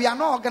we are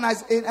not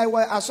organized in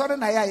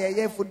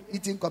a food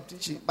eating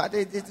competition, but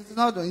it is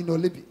not in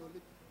Olibi.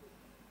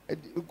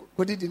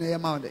 Put it in a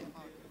mountain.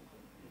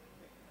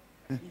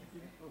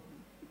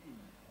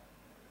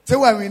 So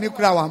when we need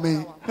crowd,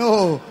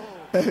 no.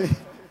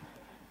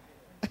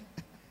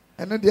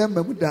 I know the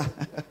Mamuda.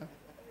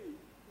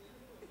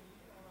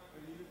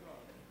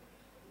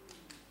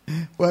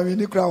 When we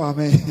need crowd,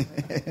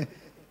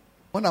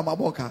 one of my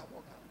boka.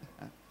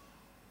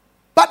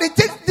 But it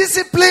takes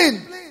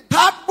discipline,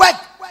 hard work,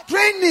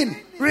 training,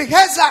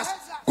 rehearsals,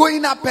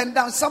 going up and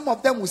down. Some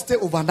of them will stay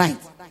overnight.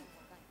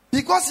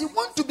 Because you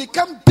want to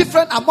become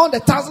different among the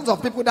thousands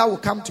of people that will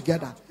come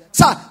together.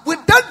 Sir,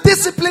 without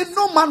discipline,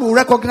 no man will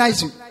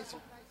recognize you.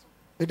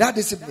 Without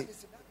discipline.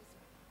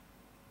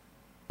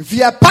 If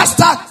you're a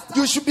pastor,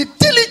 you should be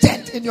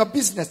diligent in your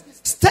business.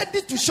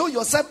 Steady to show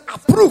yourself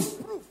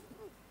approved.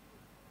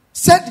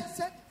 Steady.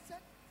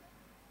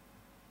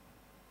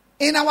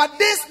 In our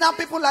days now,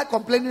 people are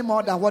complaining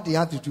more than what they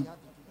have to do.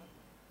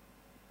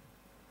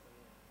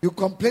 You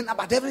complain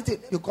about everything.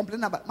 You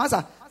complain about...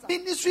 Master,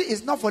 ministry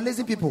is not for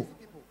lazy people.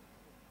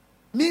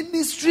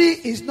 Ministry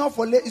is not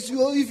for lazy.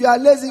 If you are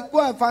lazy,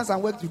 go and find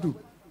some work to do.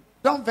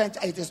 Don't venture.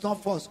 It is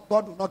not force.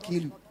 God will not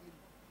kill you.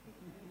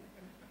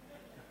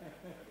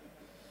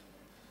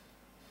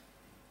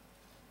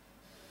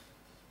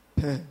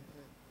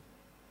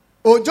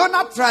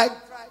 Jonah tried.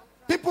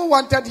 People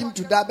wanted him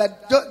to die,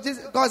 but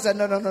God said,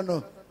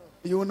 no.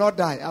 You will not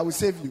die. I will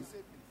save you.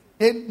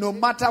 And no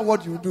matter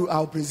what you do, I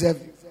will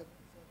preserve you.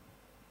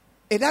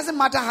 It doesn't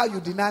matter how you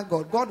deny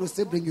God. God will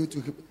still bring you to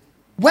him.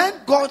 When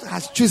God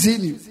has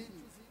chosen you,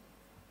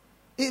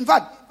 in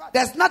fact,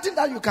 there's nothing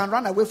that you can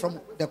run away from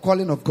the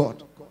calling of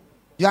God.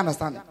 You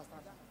understand it?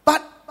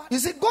 But you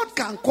see, God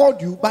can call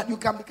you, but you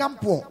can become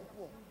poor.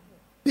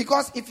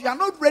 Because if you are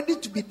not ready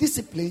to be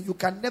disciplined, you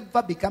can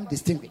never become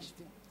distinguished.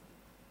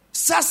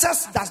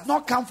 Success does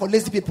not come for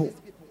lazy people.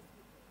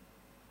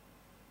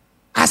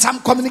 As I'm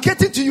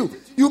communicating to you,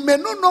 you may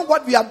not know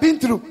what we have been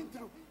through.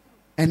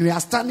 And we are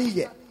standing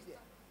here.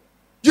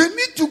 You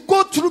need to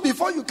go through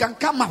before you can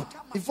come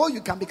out. Before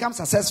you can become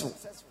successful.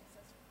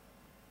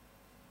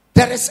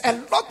 There is a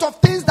lot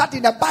of things that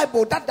in the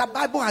Bible, that the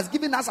Bible has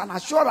given us an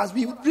assurance.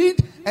 We read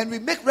and we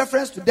make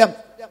reference to them.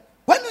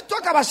 When we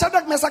talk about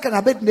Shadrach, Meshach, and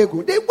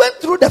Abednego, they went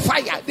through the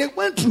fire. They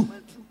went through.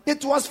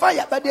 It was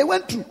fire, but they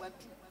went through.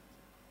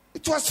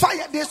 It was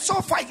fire. They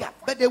saw fire,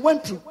 but they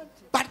went through.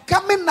 But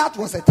coming out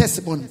was a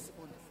testimony.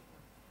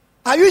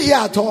 Are you here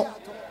at all?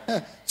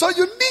 So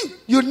you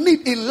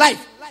need in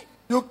life.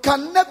 You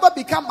can never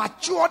become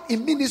matured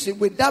in ministry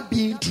without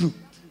being true.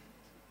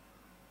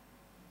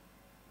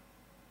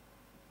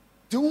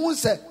 Do you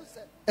say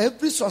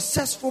every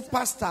successful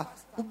pastor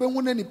who be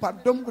one ni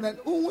padom guna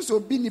who so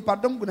be ni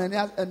padom guna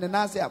na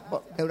na say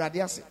awrade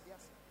ase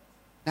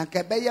na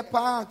ka be ye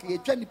pa ka ye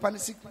twa ni pa ni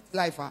secret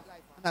life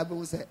na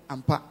be say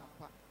ampa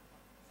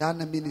that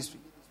na ministry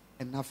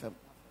enough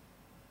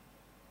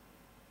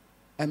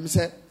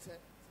say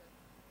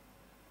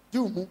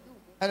do mu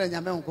ana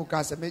nyame nko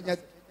ka say me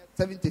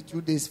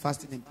 72 days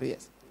fasting and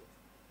prayers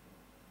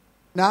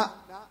na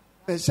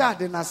be sha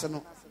de na se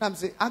no I'm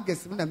saying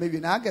August na maybe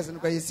na August no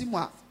kwa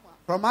yesimu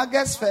from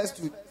August 1st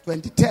to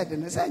 23rd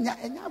and say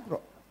enya bro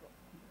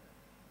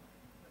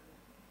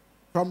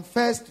from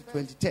 1st to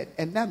 23rd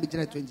and now me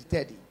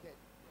 23rd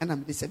and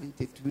I'm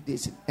 72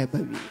 days in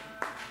every week.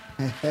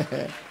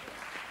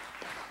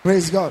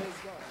 Praise God.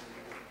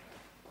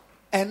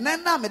 And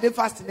then now me dey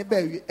fast in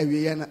be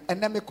awie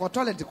and then me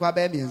control kwa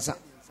be miensa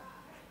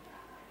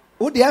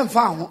wo de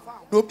emfa ho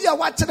na obi a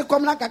wa kire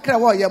kom na kakra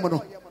wo ye mo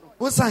no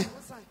wo san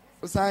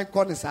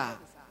kon sa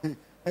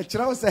a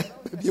chira say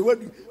be we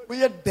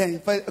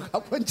den fa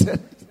aponchire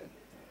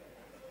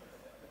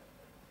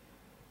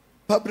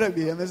pabra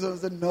bi me so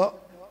no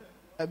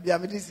bia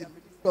me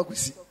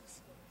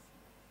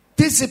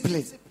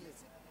discipline.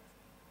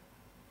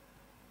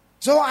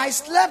 So I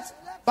slept,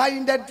 but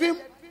in the dream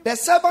the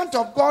servant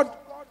of God,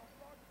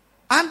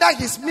 under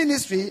his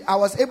ministry, I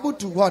was able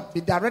to what? Be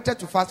directed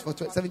to fast for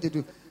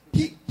 72.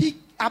 He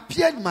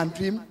appeared in my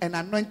dream and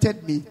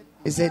anointed me.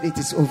 He said, it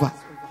is over.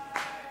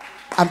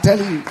 I'm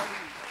telling you.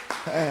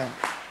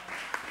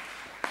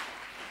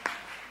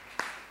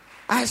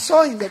 I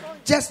saw him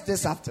just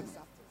this afternoon.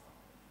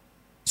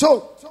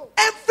 So,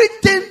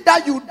 everything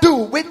that you do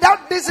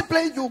without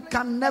discipline, you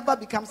can never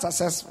become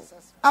successful.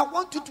 I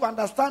want you to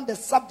understand the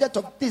subject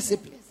of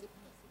discipline.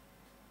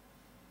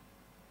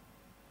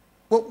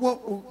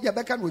 Yeah,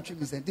 back and which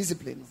is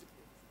discipline.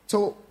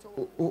 So,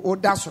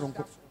 that's wrong.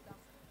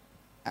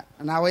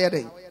 Now, where are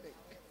they?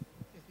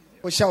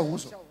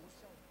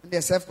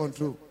 Their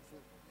self-control.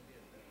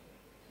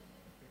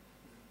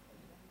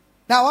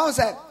 Now, I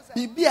said,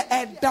 be a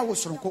head that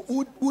was wrong.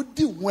 Would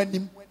do when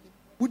him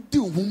would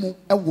do whom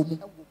a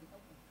woman.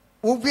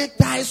 You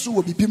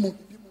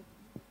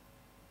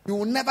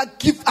will never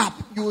give up.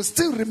 You will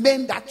still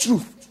remain that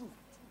truth.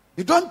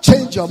 You don't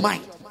change your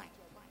mind.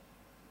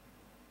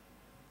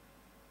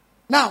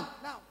 Now,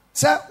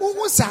 sir, who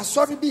was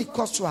sorry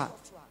because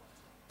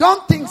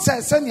don't think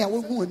sir senior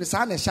who in the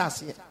sun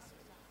shas here.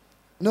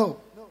 No.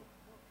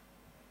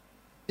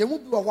 There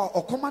won't be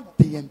a command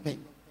day and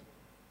pain.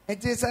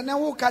 It is an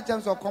old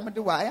catchers or comedy.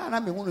 Why? And I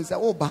mean, when you say,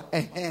 oh, but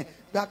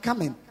you are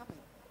coming.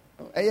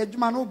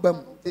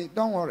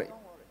 Don't worry.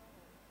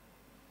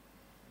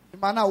 The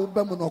man will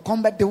be no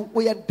combat do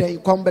where they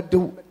combat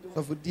do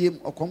of a deem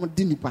or common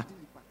dinipa.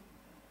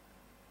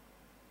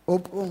 Oh,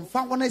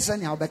 found one is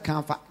anyhow the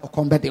camp or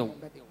combat do.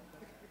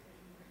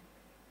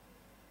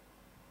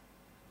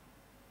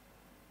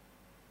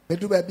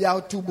 Bedu baby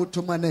out to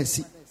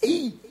Butumanesi.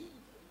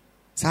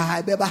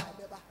 Sahai Beba.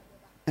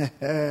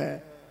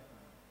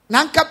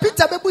 Nanka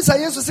Peter Bebusa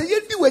Yesu say,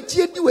 you do a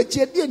cheer,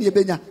 dear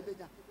Benya.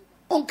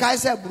 On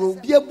Kaiser bro,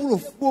 be a bro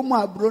of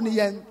Boma Brony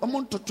and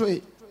Omon to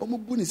Troy,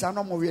 Omubunis and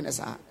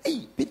Omorinesa.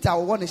 Hey, Peter,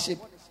 one ship,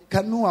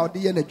 canoe out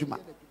the Yenejuma.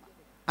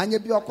 And you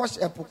be a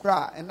cost a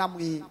pokra and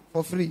I'm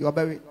for free, you're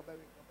very.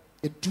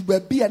 It to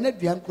be an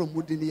Edrian from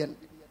Woodinian.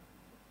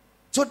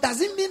 So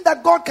does it mean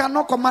that God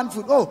cannot command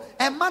food? Oh,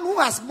 a man who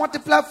has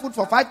multiplied food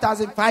for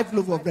 5,005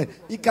 loaves of bread,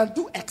 he can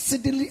do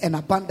exceedingly and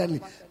abundantly.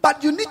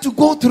 But you need to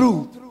go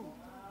through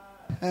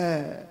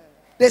the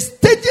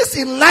stages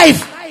in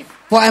life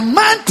for a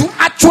man to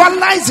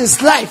actualize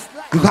his life.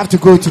 You have to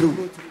go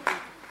through.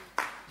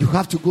 You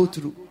have to go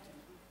through.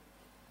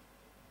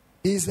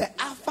 He is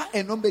the Alpha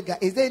and Omega.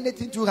 Is there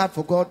anything too hard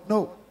for God?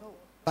 No.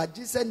 But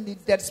Jesus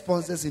needed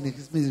sponsors in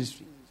his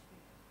ministry.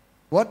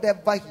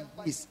 Whatever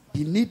he is,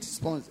 he needs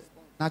sponsors.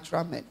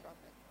 Natural men.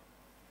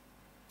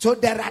 So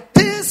there are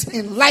things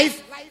in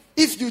life,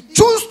 if you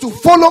choose to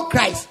follow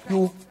Christ, you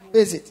will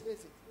face it.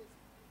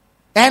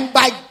 And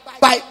by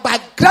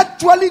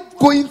gradually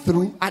going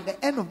through, at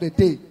the end of the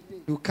day,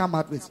 you come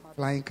out with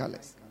flying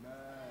colors.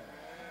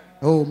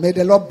 Oh, may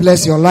the Lord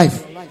bless your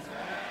life.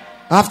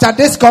 After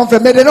this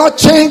conference, may the Lord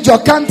change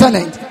your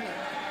countenance.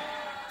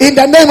 In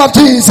the name of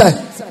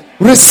Jesus,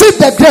 receive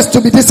the grace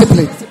to be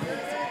disciplined.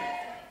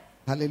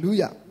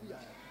 Hallelujah.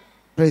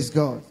 Praise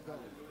God.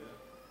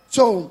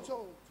 So,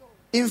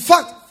 in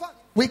fact,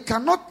 we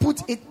cannot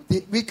put it,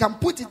 we can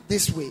put it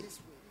this way.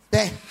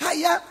 The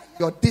higher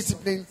your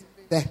discipline,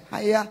 the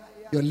higher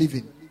your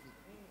living.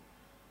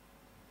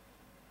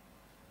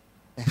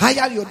 The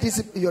higher your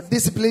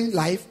discipline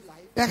life,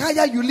 the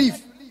higher you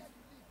live.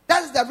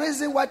 That's the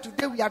reason why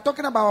today we are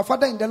talking about our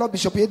father in the Lord,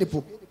 Bishop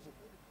Yedepo.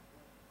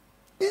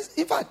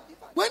 In fact,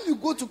 when you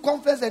go to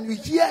conference and you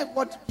hear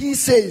what he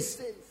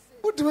says,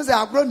 what do you say?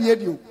 I've grown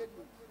you.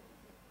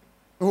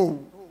 Oh.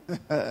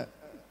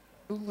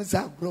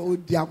 Grow,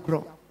 dear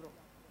grow.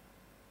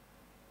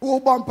 Oh,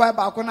 Bompire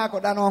Bacona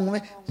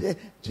Codano,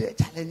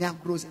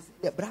 Challenge grows,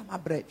 Brahma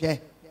bread, yeah.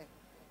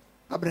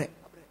 A bread.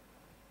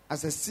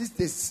 As a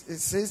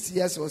 66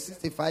 years or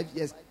 65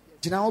 years,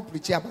 General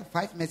preach about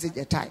 5 messages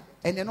a time.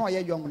 And you know,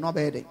 you're young, no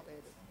better.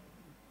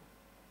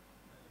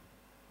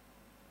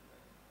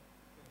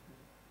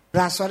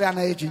 Brasori and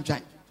a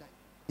giant.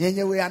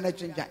 Yenye and a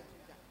giant.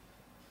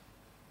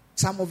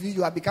 Some of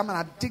you are becoming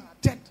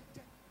addicted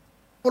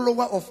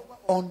follower of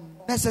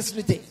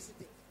unnecessary things.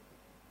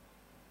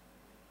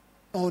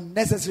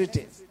 Unnecessary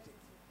things.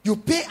 You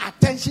pay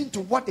attention to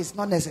what is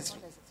not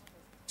necessary.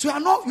 So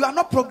you are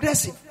not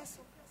progressive.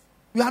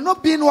 You are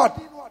not being what?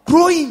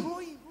 Growing.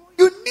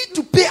 You need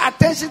to pay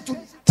attention to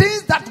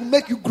things that will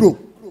make you grow.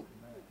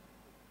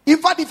 In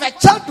fact, if a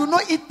child do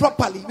not eat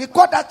properly, we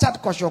call that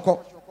child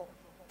koshoko.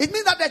 It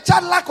means that the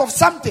child lack of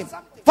something.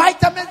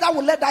 Vitamins that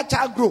will let that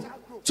child grow.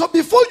 So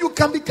before you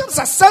can become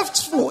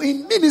successful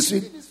in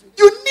ministry,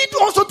 you need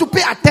also to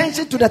pay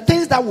attention to the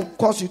things that will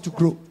cause you to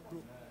grow.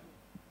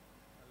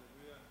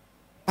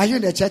 Are you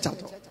in the church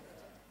at all?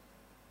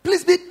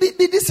 Please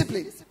be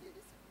disciplined.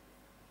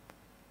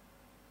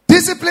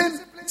 Discipline,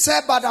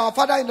 said by our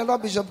father in the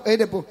Lord, Bishop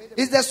Yedepo,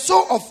 is the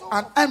soul of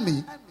an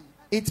army.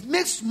 It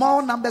makes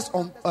small numbers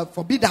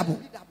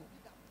formidable.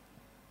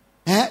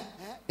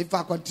 If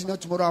I continue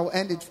tomorrow, I will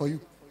end it for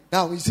you.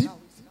 Now, you see,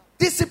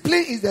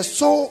 discipline is the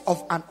soul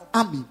of an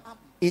army.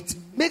 It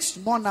makes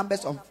small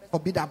numbers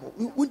formidable.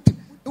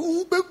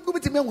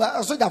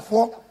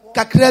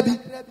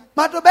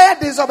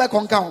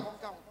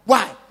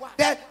 Why?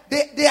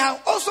 They are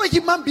also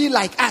human beings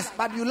like us,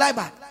 but you lie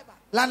back.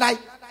 Like,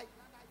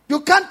 you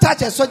can't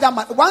touch a soldier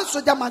man. One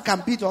soldier man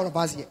can beat all of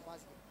us here.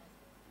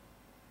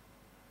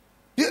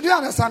 Do you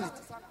understand it?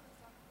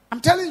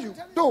 I'm telling you.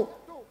 No.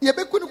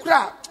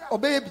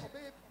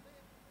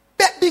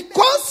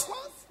 Because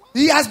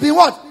he has been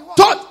what?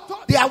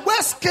 Taught. They are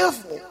well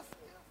skillful.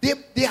 They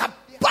have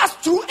passed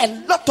through a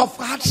lot of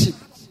hardship.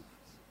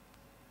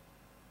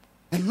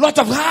 A lot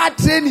of hard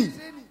training.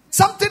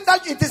 Something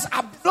that it is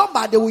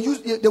abnormal, they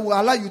will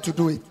allow you to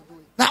do it.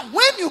 Now,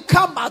 when you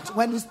come out,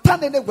 when you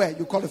stand anywhere,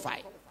 you qualify.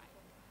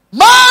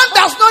 Man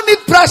does not need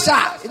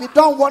pressure. If you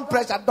don't want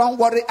pressure, don't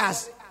worry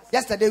us.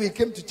 Yesterday we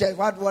came to church.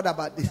 What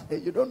about this?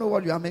 You don't know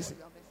what you are missing.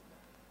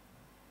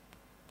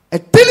 A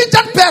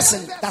diligent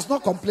person does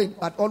not complain,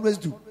 but always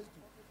do.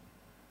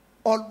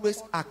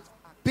 Always act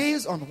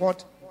based on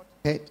what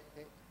heard.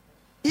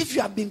 If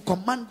you have been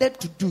commanded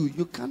to do,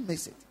 you can't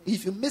miss it.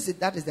 If you miss it,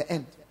 that is the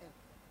end.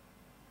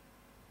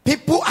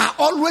 People are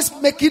always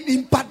making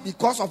impact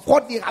because of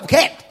what they have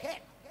heard.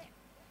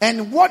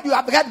 And what you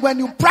have heard, when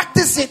you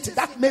practice it,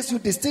 that makes you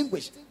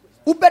distinguished.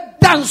 Ube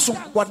dance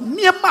what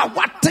niema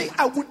wate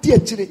awudi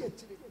echire.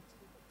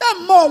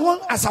 That more one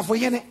as a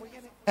foyene.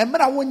 And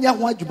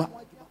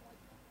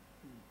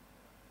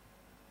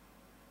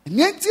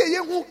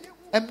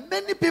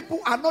many people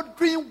are not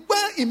doing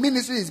well in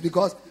ministries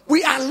because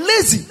we are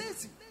lazy.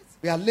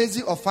 We are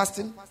lazy of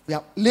fasting. We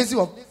are lazy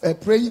of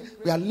praying.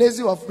 We are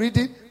lazy of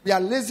reading. We are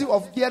lazy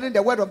of hearing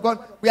the word of God.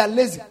 We are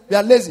lazy. We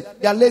are lazy.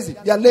 We are lazy.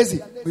 We are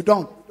lazy. We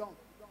don't.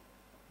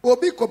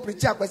 Obi ko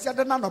preach akwesi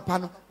adana no pa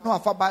no no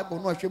afa Bible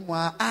no ahwe mu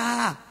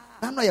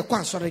na no ye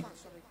kwa sorry.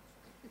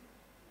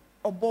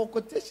 Obo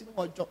quotation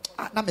ojo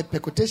na me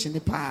quotation ni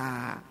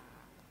pa.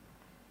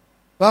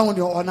 Ba hu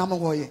de onam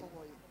ho ye.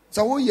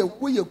 So wo ye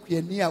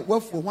kuani a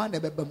wafo ho na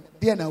bebam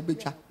de na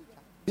obetwa.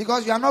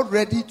 Because you are not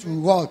ready to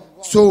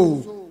what?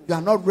 So you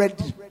are not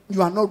ready.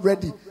 You are not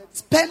ready.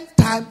 Spend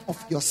time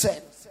of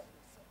yourself.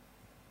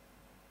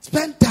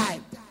 Spend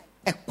time.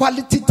 A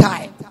quality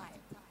time.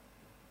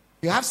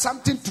 You have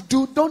something to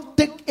do. Don't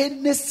take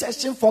any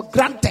session for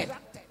granted.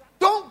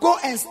 Don't go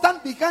and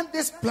stand behind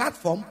this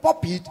platform,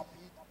 pulpit,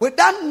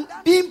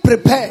 without being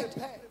prepared.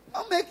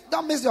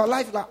 Don't mess your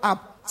life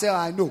up. Say,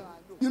 I know.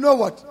 You know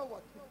what?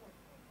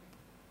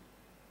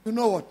 You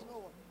know what?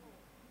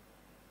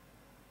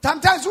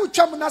 Sometimes who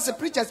come as a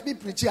preacher, be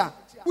preacher.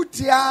 Who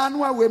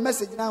tianwa we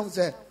message now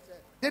say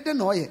they don't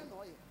know it.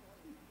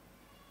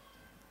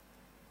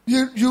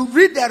 You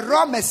read the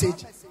raw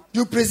message,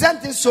 you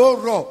present it so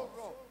raw.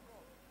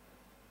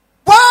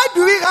 Why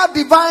do we have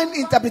divine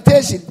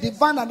interpretation,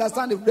 divine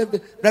understanding,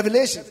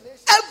 revelation?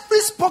 Every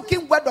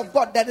spoken word of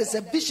God, there is a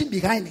vision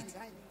behind it.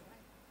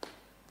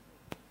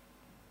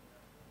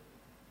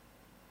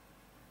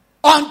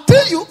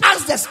 Until you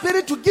ask the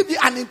Spirit to give you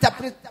an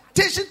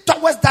interpretation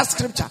towards that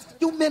scripture,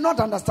 you may not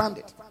understand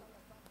it.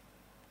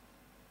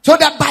 So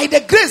that by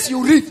the grace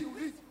you read,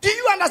 do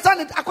you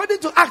understand it according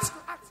to Acts?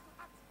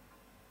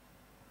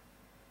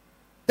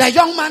 The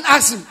young man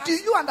asked him, do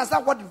you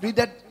understand what you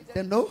read?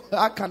 No,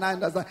 how can I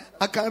understand?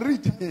 I can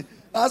read.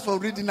 As for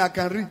reading, I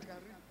can read.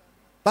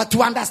 But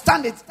to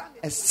understand it,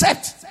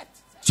 accept.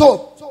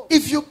 So,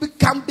 if you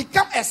can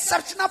become an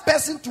exceptional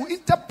person to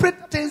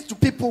interpret things to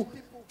people,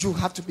 you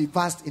have to be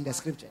versed in the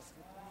scriptures.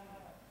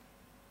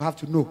 You have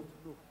to know.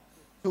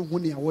 So,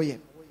 when you are away,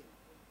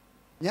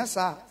 yes,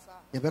 sir,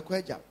 you have a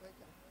question.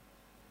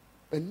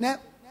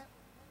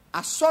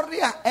 A sorry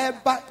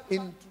ever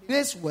in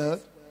today's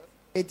world,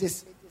 it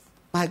is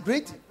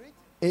migrating,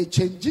 a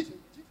changing.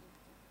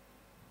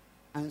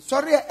 And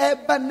sorry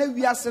ever ne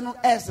we are saying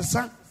as the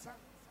son.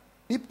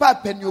 People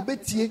pen your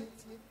betie.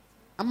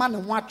 A man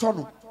and one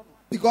ton.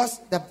 Because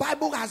the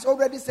Bible has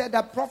already said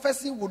that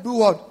prophecy will do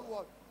what?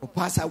 Will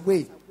pass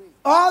away.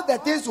 All the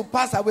things will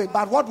pass away,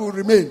 but what will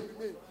remain?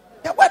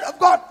 The word of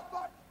God.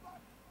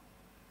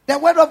 The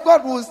word of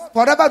God will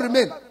forever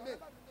remain.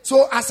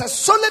 So as a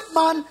solid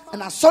man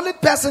and a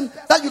solid person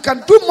that you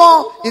can do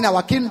more in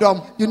our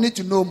kingdom, you need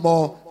to know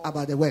more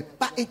about the word.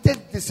 But it takes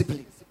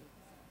discipline.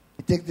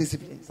 It takes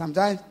discipline.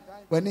 Sometimes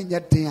when in your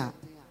day,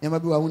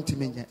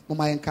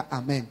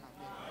 amen.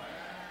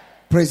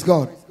 Praise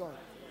God.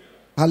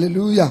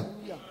 Hallelujah.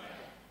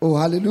 Oh,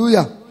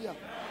 hallelujah.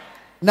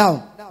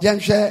 Now,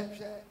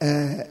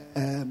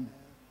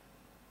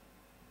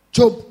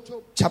 Job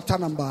chapter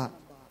number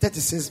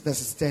 36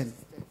 verses 10.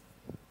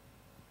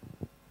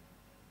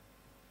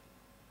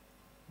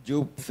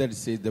 Job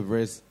 36, the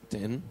verse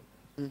 10.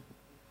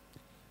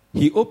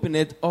 He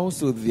opened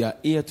also their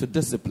ear to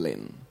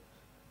discipline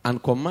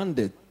and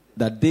commanded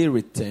that they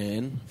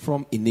return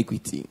from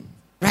iniquity.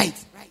 Right.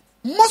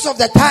 Most of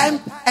the time,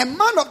 a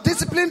man of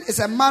discipline is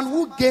a man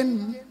who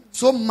gains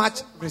so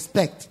much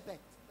respect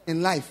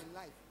in life.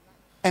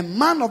 A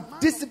man of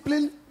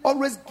discipline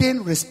always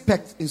gains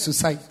respect in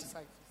society.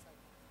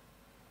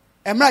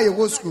 Emra you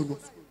go school.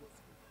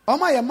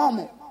 Oma your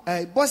mom,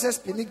 boss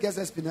spinning,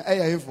 guest spinning,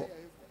 info.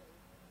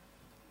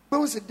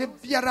 But say the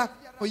biara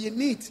or you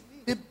need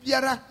the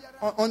biara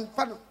on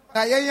pan.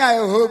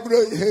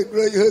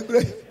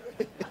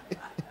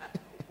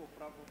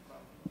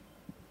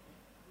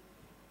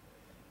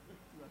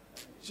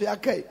 She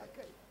okay.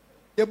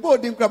 The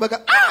board didn't grab a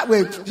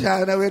wait.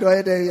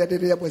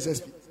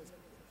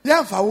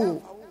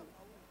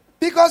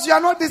 Because you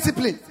are not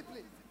disciplined.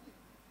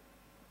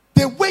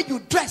 The way you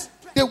dress,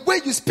 the way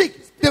you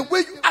speak, the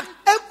way you act,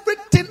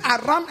 everything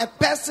around a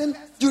person,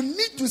 you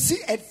need to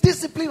see a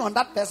discipline on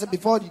that person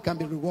before you can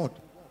be rewarded.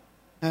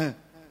 There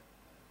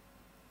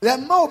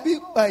may be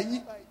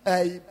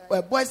a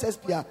boys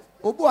SPR.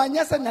 Obo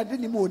anyasa na de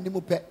ni mo ni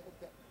mo pe.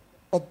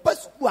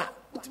 Obasua,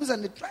 it means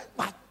an try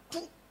but to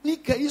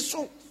nika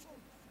iso.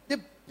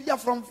 They are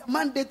from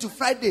Monday to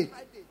Friday.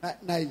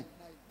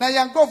 Na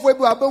yang go for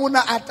ebu abu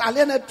na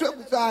Italian trip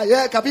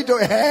yeah capito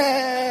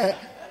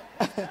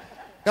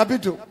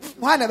capito.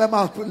 Why never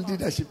mouth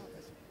leadership?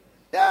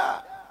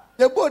 Yeah,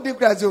 the body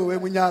grazo we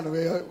munyano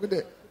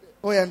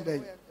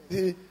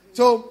we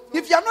So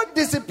if you are not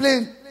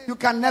disciplined, you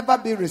can never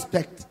be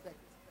respected.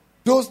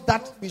 Those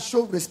that we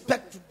show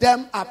respect to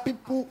them are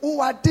people who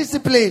are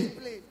disciplined.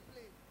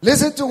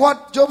 Listen to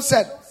what Job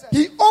said.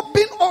 He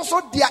opened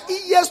also their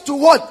ears to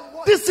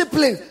what?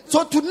 Discipline.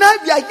 So tonight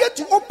we are here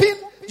to open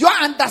your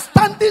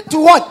understanding to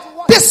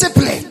what?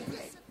 Discipline.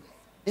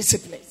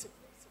 Discipline.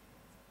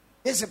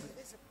 Discipline.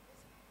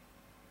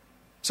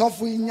 So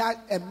if we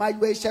have my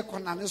way check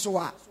on an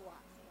so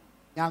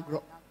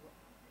Yagro.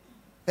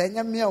 Then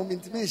you may mean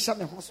to me,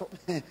 Shaman Hosso.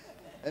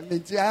 And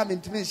mean to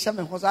have to me,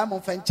 Shaman Hosso. I'm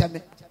on French.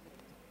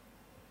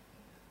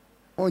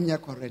 Oh, yeah,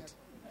 correct.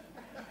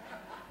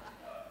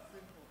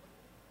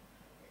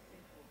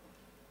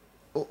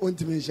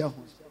 Intimation.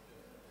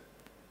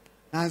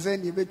 And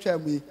then you betray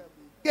me.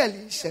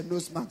 Kelly, she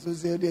knows my to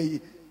say,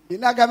 you're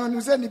not going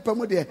to send me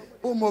promoted.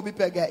 Oh, Moby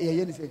Pega,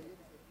 anything.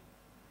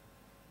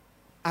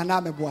 And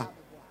I'm a boy.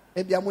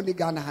 Maybe I'm only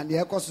Ghana and the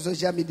echoes of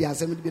social media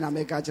has been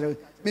America.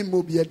 Me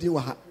Moby a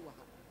deal.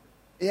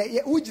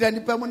 Which then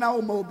the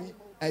permanent Moby.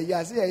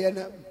 Yes,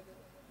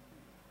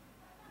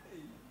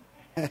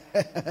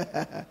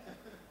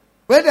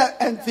 whether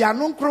and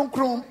Fianon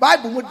Crum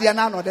Bible would be an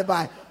honor the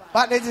Bible.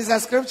 But it is a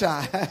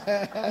scripture.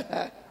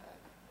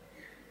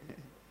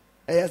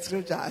 A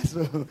scripture,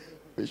 so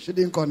we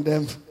shouldn't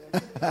condemn.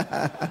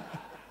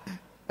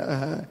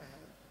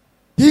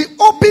 He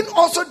opened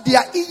also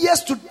their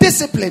ears to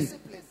discipline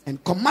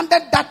and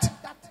commanded that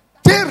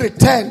they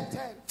return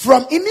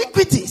from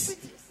iniquities.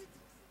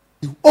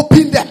 He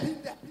opened them.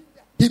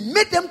 He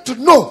made them to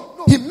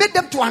know. He made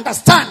them to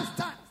understand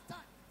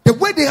the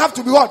way they have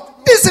to be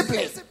what?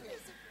 Disciplined.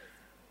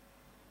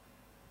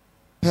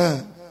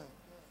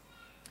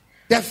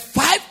 The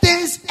 5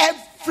 things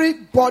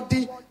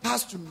everybody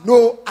has to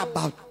know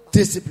about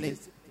discipline.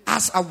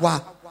 As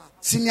our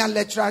senior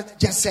lecturer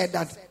just said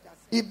that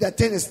if the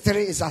thing is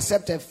 3 is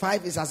accepted,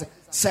 5 is accepted,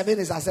 7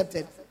 is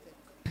accepted.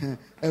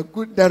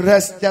 The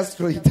rest just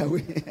throw it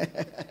away.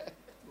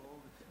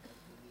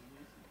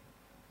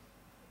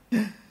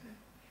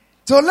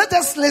 So let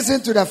us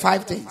listen to the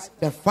 5 things.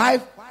 The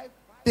 5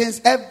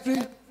 things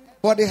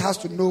everybody has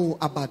to know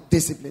about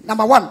discipline.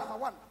 Number 1.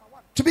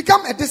 To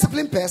become a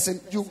disciplined person,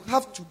 you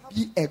have to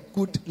be a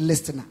good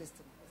listener.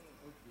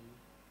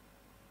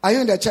 Are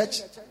you in the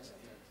church?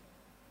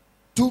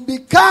 To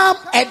become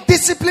a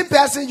disciplined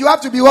person, you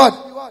have to be what?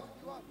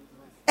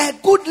 A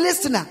good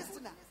listener.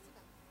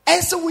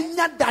 And so we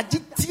need that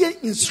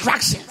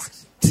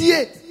instructions.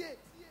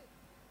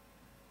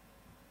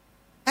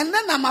 And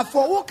then I'm a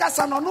for no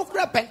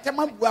crap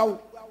and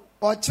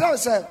or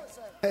Charles said,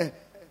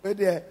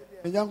 the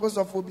young goes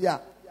of phobia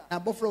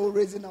and buffalo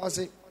raising our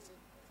say.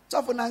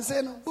 So for Nancy,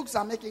 books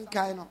are making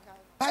kind of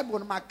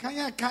Bible, my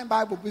kind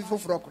Bible before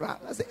for a crowd.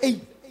 I say,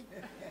 hey.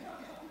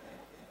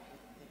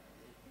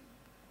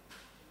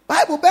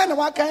 Bible Ben,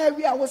 what kind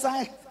of was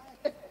I?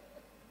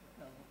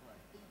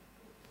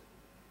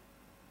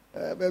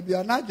 Baby,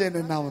 you're not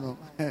getting now. No.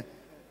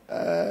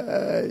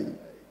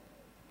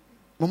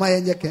 Mama,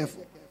 you're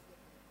careful.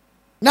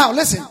 Now,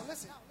 listen.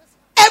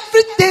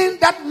 Everything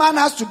that man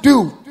has to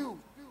do,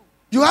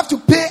 you have to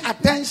pay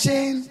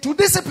attention to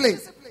discipline.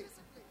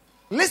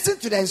 Listen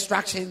to the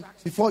instruction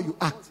before you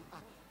act.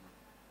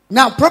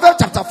 Now, Proverbs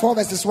chapter 4,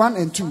 verses 1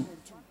 and 2.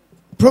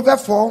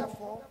 Proverbs 4,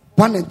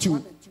 1 and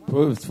 2.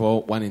 Proverbs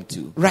 4, 1 and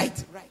 2.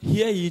 Right.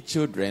 Hear ye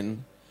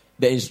children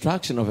the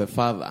instruction of a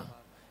father,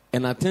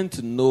 and attend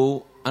to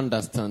no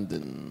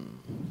understanding.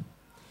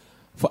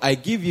 For I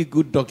give you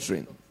good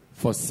doctrine,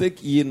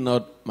 forsake ye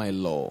not my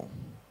law.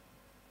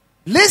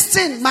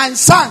 Listen, my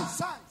son,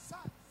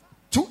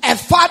 to a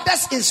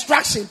father's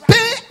instruction.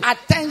 Pay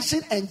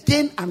attention and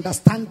gain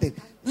understanding.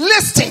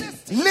 Listen.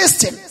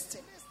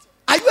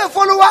 Are you a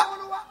follower?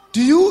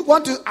 Do you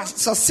want to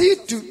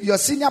succeed to your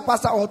senior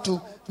pastor or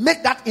to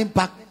make that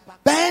impact?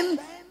 Then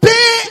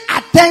pay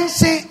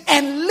attention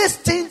and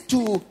listen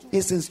to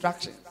his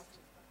instructions.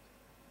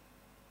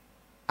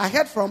 I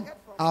heard from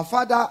our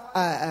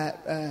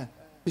father,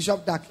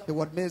 Bishop Dak,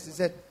 what means he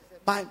said,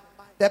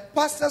 the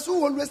pastors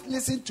who always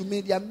listen to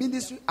me, their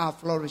ministry are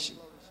flourishing.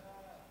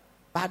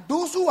 But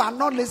those who are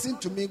not listening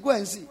to me, go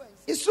and see.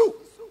 It's true.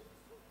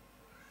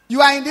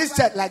 You are in this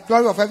church, like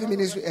Glory of Heaven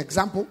Ministry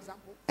example,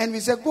 and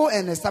we say, go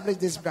and establish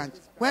this branch.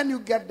 When you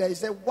get there, you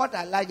say, what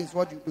I like is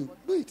what you do.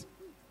 Do it.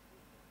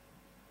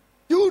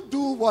 You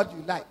do what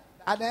you like.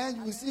 At the end,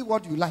 you will see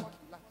what you like.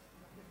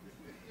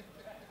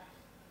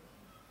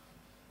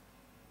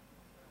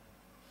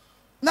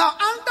 Now,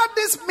 under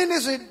this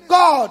ministry,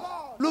 God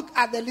look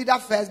at the leader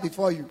first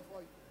before you.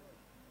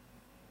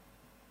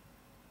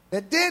 The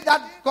day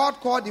that God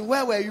called him,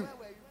 where were you?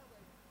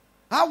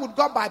 How would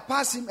God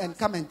bypass him and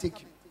come and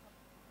take you?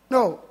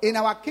 No, in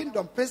our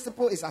kingdom,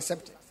 principle is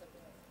accepted.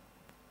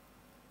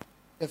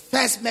 The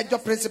first major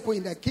principle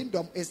in the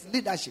kingdom is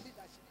leadership.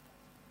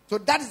 So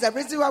that is the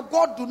reason why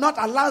God do not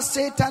allow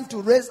Satan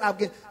to raise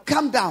up.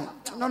 Come down.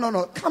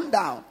 No. Come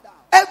down.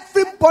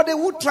 Everybody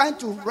who trying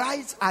to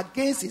rise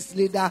against his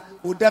leader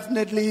will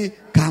definitely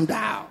come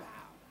down.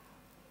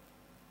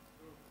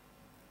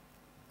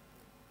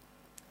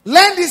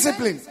 Learn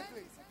discipline.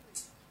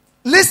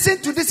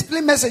 Listen to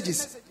discipline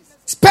messages.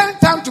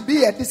 Spend time to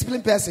be a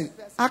disciplined person.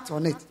 Act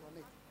on it.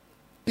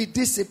 Be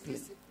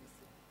disciplined.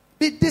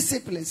 Be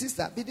disciplined,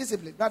 sister. Be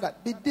disciplined, brother.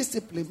 Be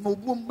disciplined.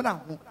 Mobum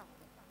brown.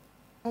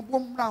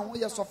 Mobum brown.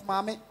 Yes, of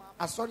mammy.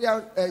 I saw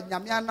your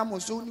Yamiana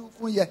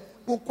Mosuni.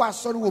 Who quite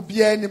sorry will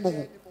be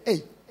anymore.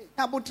 Hey,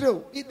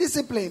 Nabutril. Be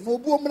disciplined.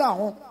 Mobum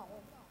brown.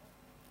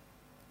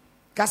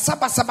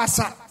 Kasaba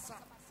Sabasa.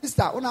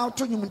 Sister, on our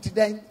tournament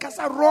today.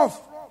 Kasa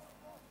rough.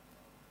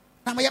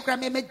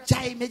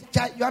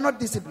 You are not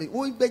disciplined.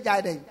 Who be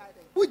judging?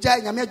 Who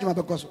judging?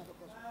 Because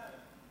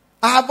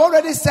I have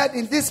already said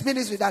in this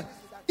ministry that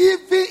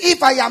even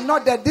if I am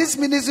not there, this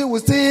ministry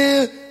will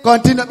still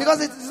continue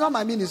because it is not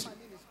my ministry.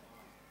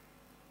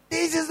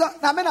 This is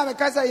not.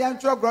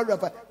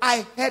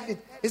 I heard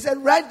it. He said,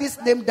 "Write this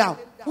name down."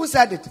 Who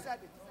said it?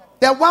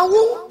 The one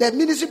who the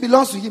ministry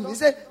belongs to him. He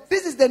said,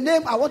 "This is the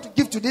name I want to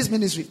give to this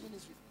ministry."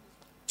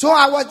 So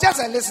I was just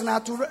a listener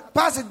to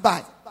pass it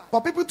by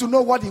for people to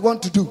know what he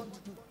wants to do.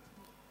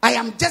 I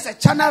am just a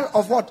channel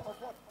of what?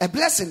 A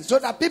blessing, so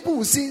that people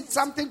will see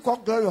something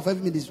called Glory of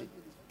Heaven ministry.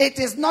 It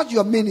is not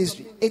your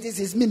ministry. It is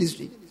his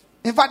ministry.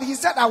 In fact, he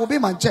said, I will be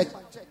my church.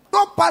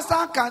 No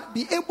pastor can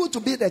be able to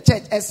be the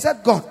church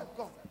except God.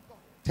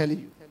 Telling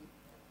you.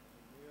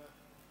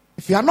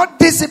 If you are not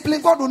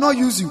disciplined, God will not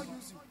use you. If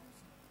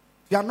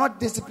you are not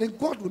disciplined,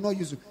 God will not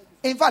use you.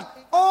 In fact,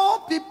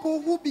 all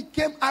people who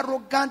became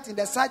arrogant in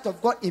the sight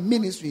of God in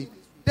ministry,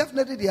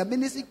 definitely their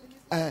ministry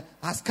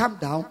has come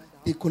down.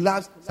 They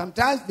collapse.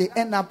 Sometimes they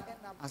end up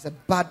as a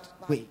bad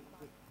way.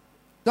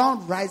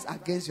 Don't rise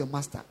against your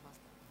master.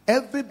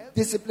 Every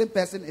disciplined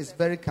person is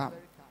very calm,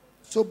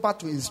 sober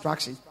to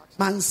instructions.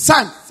 My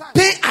son,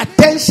 pay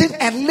attention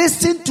and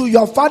listen to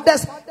your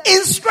father's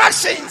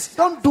instructions.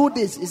 Don't do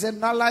this. He said,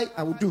 "No lie,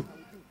 I will do."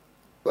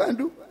 Go and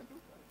do.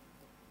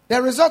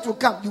 The result will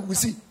come. You will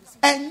see.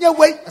 And your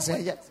way, I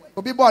say, yes.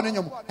 Will be born in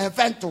your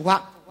event to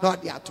what?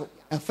 Not the ato.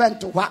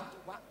 Event to what?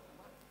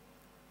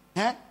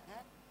 Eh?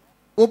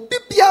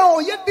 Obibia o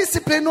ye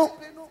discipline no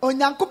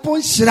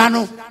onyankopon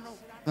shirano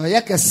no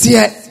ye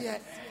kese.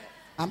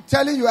 I'm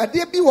telling you,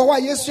 ade bi wo wa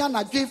Yesu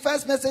na dwe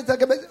first message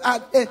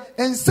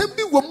ensem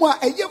bi wo mu a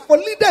eye for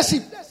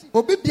leadership.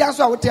 Obibia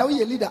so a wote a wo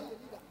ye leader.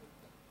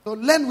 So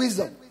learn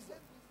wisdom.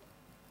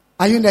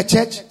 Are you in the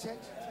church?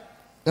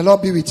 The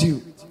Lord be with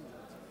you.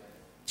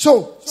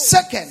 So,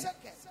 second,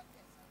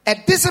 a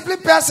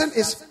disciplined person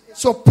is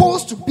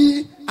supposed to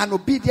be an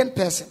obedient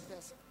person.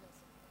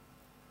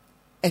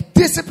 A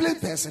disciplined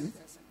person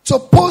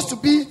supposed to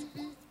be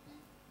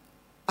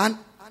an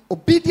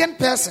obedient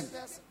person.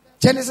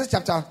 Genesis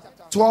chapter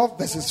 12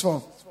 verses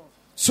 4.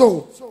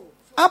 So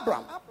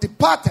Abram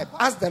departed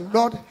as the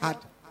Lord had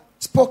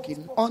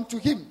spoken unto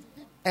him,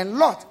 and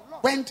Lot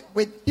went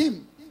with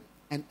him.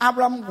 And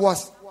Abram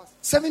was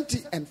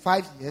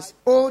 75 years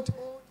old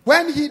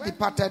when he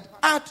departed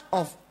out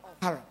of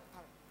Haran.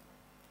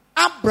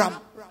 Abram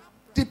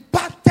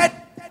departed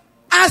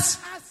as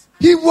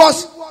he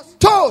was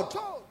told.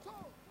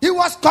 He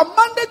was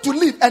commanded to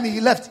leave and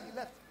he left.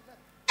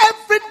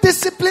 Every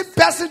disciplined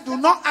person do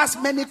not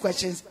ask many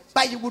questions,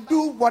 but he will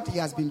do what he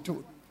has been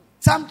told.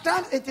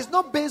 Sometimes it is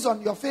not based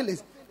on your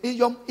feelings. In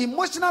your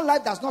emotional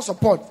life does not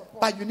support,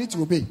 but you need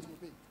to obey.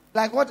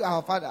 Like what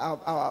our father,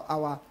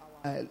 our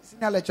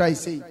senior lecturer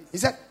is saying. He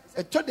said,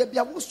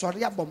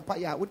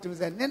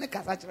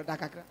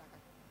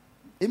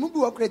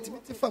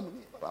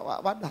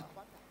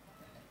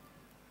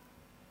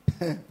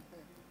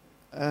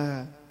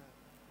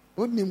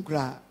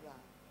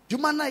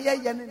 Juma na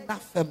ye ne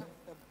nafem.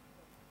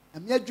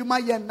 Amia juma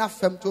ye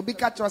nafem to obi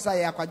ka chosa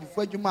ye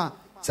akwadifo juma.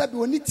 Sabi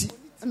oniti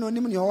na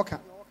onim ne oka.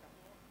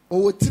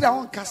 O tira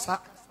on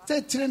kasa.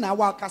 Se tire na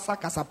wa kasa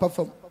kasa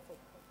pafam.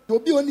 To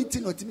obi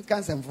oniti no timi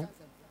kansemfo.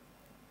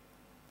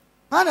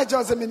 Mana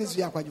chose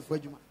ministry akwadifo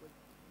juma.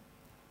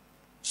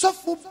 So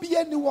fu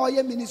bia ni wo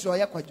ye ministry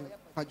oye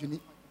kwaduni.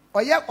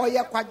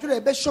 Oye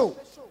kwadure be show.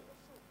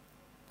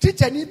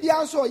 Teacher ni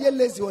bia so oye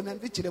lazy on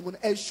and teacher mu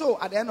a show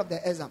at the end of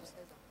the exams.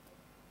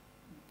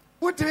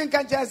 What do you mean?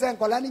 Can't you say,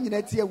 "Colani, you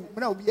need to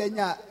be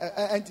a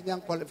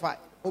anti-young qualified."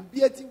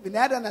 Obeying we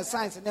never done a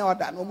science and never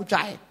done no much.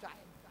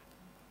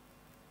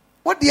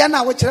 What the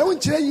Anna, which I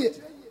won't tell you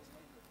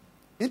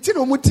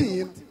until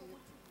Muti.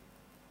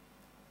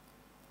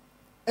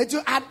 And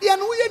to at the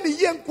end, we in the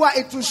young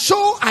quiet to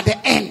show at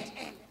the end.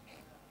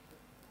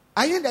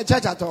 Are you in the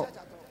church at all?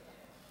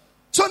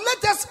 So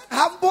let us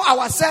humble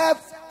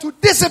ourselves to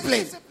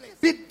discipline.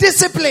 Be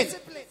disciplined.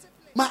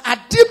 Ma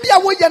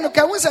adibia wo ye no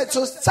kan we say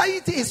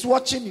society is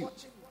watching you.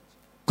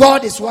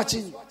 God is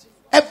watching you.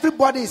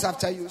 Everybody is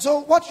after you. So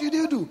what should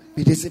you do?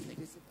 Be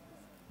disciplined.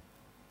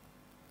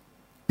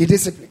 Be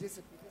disciplined.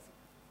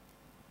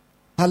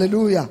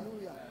 Hallelujah.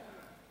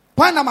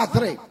 Point number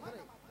 3.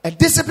 A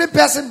disciplined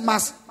person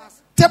must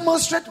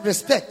demonstrate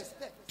respect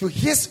to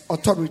his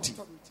authority.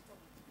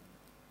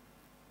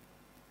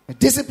 A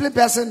disciplined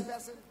person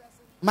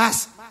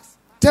must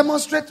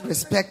demonstrate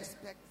respect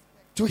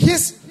to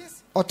his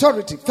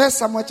authority. 1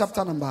 Samuel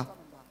chapter number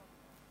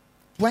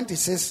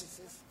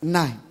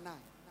 26:9.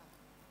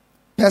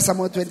 1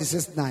 Samuel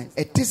 26:9.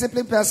 A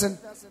disciplined person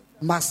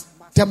must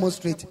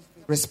demonstrate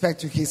respect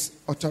to his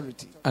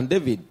authority. And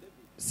David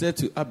said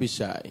to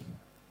Abishai,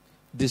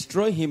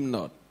 destroy him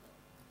not.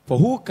 For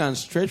who can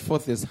stretch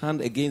forth his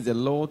hand against the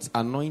Lord's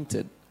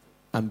anointed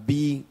and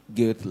be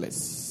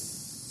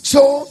guiltless?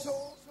 So,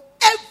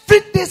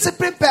 every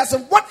disciplined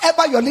person,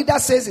 whatever your leader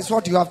says is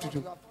what you have to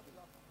do.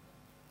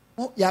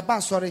 Oh, yeah,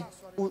 but sorry.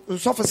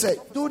 Sofa say,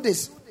 do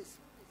this.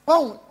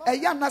 Oh, a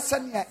young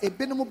Nasania, a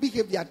benimo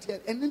behavior,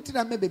 and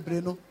intina maybe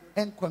breno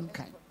and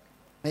quankai.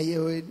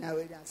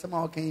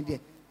 Somehow can do.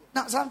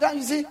 Now, sometimes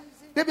you see,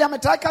 maybe I'm a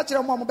try catcher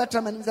of more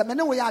better men. The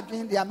men we are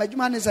doing the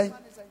Amajuman is saying,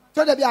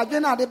 so they are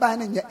doing the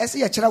buying a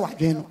see a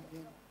cherawa.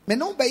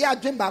 Meno be a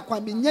dream back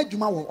when being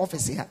Juma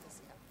office here.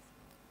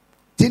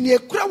 Tinye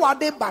Krawa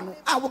de Bano,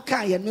 I will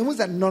carry and was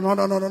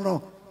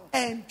no.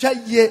 And try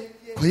ye,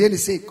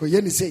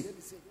 Koyeni say.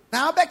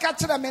 Now, back at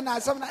the men, I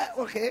said,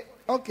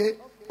 okay.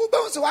 Who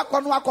goes to walk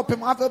on walk up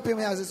him after him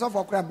as a soft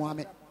for Cram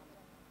Mohammed?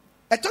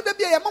 I told the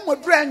be a mom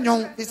with brand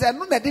young. He said,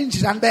 no, that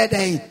danger and bad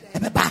day.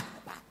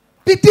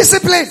 Be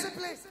disciplined.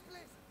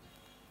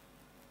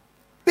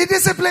 Be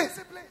disciplined.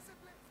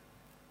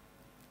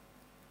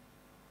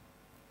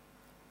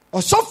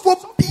 Or so for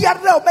Pierre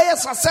be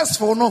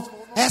successful, no.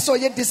 I saw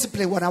your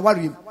discipline when I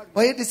worry him.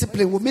 Or your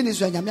discipline will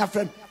minister and your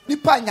friend. You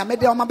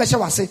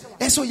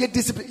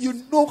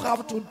know how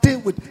to deal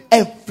with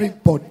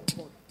everybody.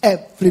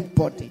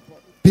 Everybody.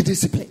 Be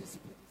disciplined.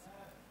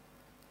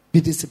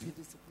 Be disciplined.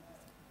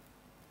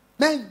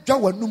 Men,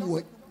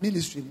 John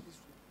ministry.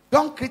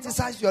 Don't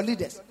criticize your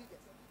leaders.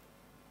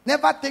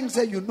 Never think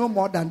that you know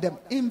more than them.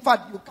 In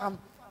fact, you can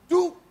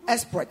do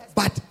exploit,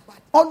 but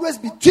always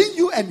between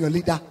you and your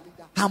leader,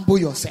 humble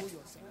yourself.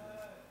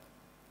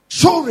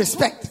 Show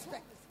respect.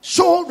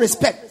 Show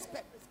respect.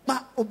 Ma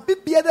obi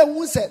biara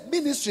who say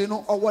ministry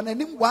no or 1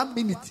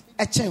 minute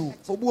a chen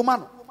for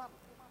woman.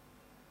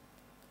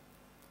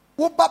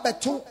 Wo ba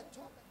beto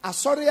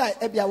asori a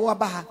ebia wo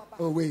ba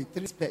oh wait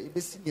 3 spare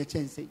be senior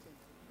chen say.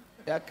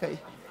 Okay.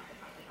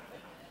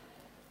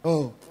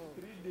 Oh.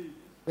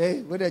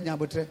 Hey, we dey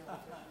nyabotre.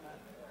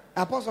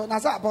 Apostle na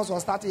say apostle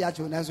start ya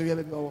chu na so we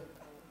be oh.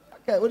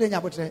 Okay, we dey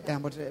nyabotre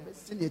be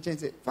senior chen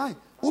say. Fine.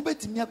 Wo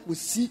betimi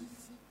akosi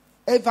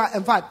ever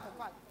in fact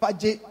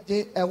J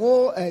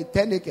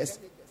 10 acres.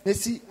 They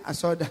see I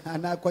saw the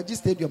and I Kwaji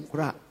Stadium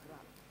cry.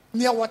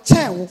 Near what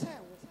chair?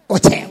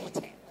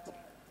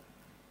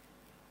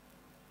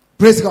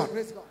 Praise God.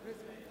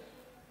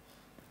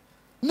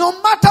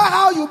 No matter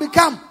how you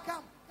become,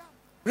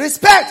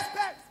 respect.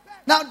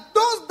 Now,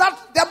 those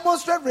that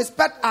demonstrate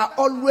respect are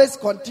always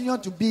continue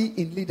to be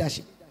in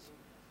leadership.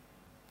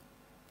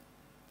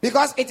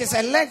 Because it is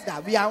a leg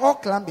that we are all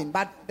climbing,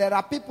 but there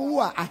are people who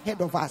are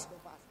ahead of us.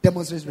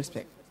 Demonstrate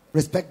respect.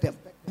 Respect them.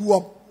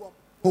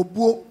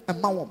 Obuo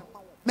and mawom.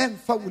 Men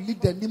will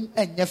lead them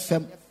and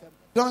yefem.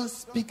 Don't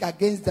speak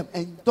against them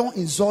and don't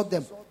insult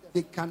them.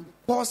 They can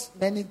cause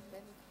many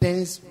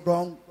things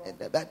wrong.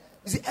 You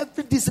see,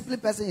 every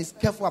disciplined person is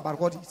careful about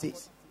what he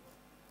says.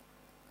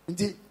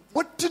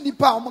 What to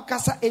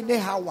the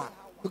anyhow?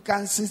 You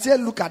can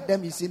sincerely look at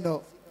them. You see,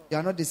 no, you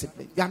are not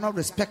disciplined. You are not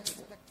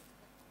respectful.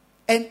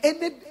 And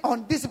any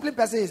undisciplined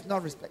person is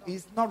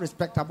not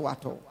respectable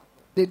at all.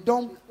 They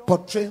don't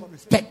portray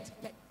respect.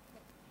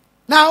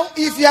 Now,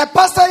 if you are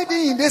pastor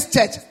in this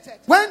church,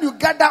 when you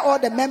gather all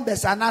the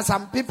members and now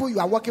some people you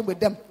are working with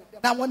them,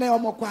 now when they are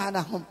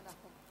home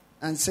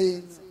and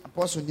say,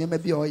 Apostle, you may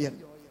be all in.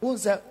 Who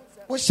say,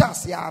 what shall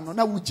say? I know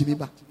now would you be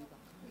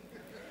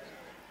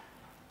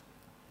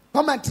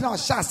comment now,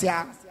 shall say,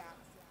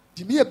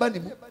 Jimmy a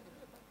bunny.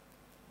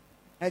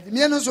 And the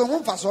men also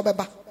won't pass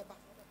over.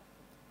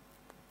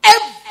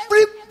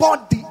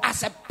 Everybody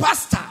as a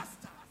pastor,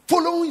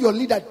 following your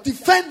leader,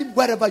 defend him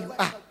wherever you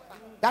are.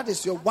 That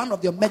is one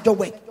of your major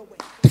work.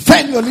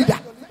 Defend your leader.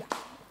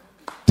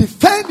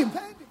 Defend him.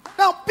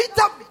 Now,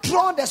 Peter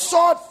draw the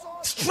sword,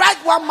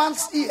 strike one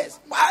man's ears.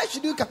 Why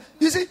should you come?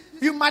 You see,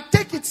 you might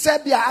take it,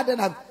 Serbia, I don't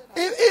know.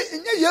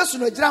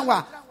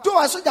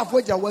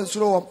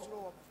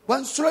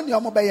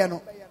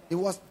 He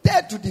was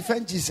there to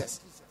defend Jesus.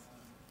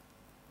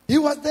 He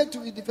was there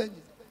to defend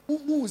Jesus.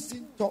 Who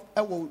seen to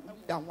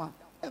one?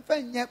 And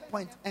find your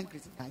point and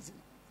criticizing.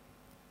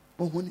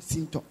 Who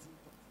seen to?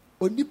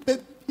 Only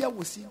Pepia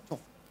was seen to.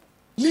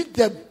 Lead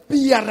them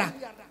Piara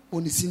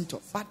on the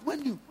Sinto. But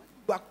when you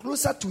are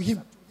closer to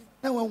him,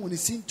 no one will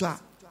seen to her.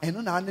 And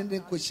on our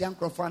name, question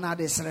Crofana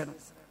de Sereno.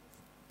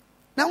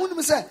 Now, when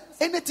we say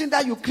anything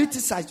that you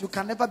criticize, you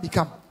can never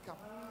become.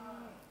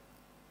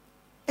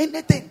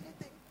 Anything.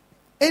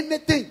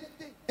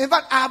 In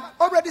fact,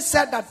 I've already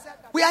said that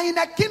we are in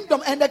a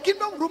kingdom, and the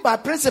kingdom ruled by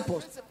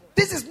principles.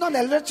 This is not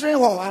a lecturing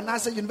hall and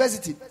as a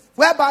university,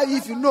 whereby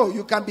if you know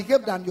you can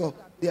behave than your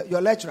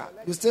lecturer,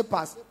 you still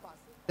pass.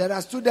 There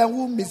are students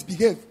who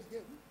misbehave,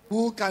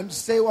 who can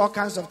say all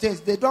kinds of things.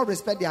 They don't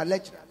respect their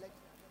lecturer.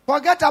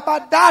 Forget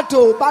about that,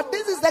 but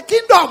this is the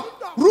kingdom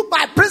ruled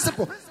by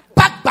principle,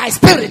 backed by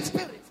spirit.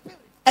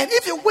 And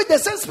if you want the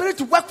same spirit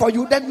to work for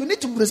you, then you need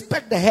to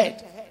respect the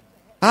head.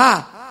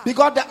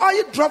 Because the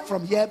oil drop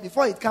from here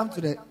before it comes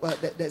to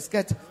the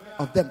skirt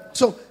of them.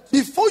 So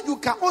before you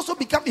can also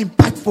become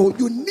impactful,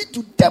 you need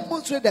to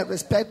demonstrate the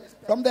respect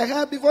from the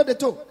head before the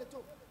toe.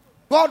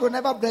 God will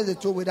never bless the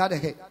toe without the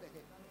head.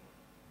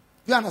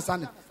 Do you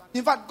understand it?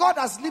 In fact, God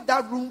has left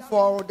that room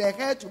for the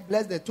head to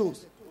bless the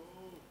toes.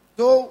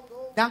 So,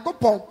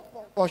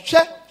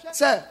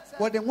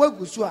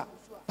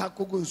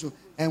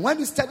 and when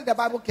you study the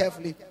Bible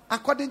carefully,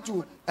 according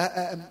to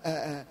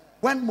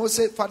when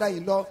Moses'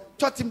 father-in-law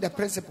taught him the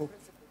principle,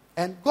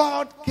 and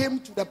God came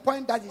to the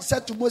point that he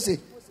said to Moses,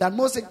 that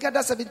Moses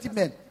gathered 70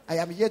 men, I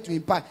am here to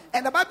impart.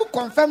 And the Bible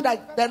confirmed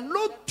that the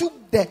Lord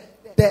took the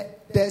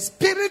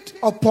spirit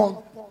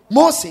upon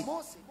Moses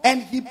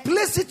and he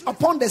placed it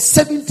upon the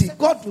 70.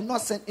 God will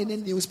not send any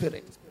new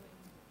spirit.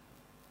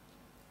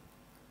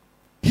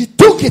 He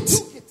took it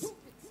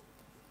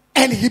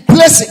and he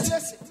placed it.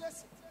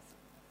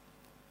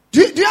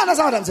 Do you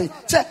understand what I'm saying?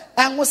 Say,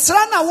 and was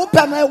rana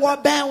open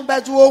what bang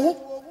back to who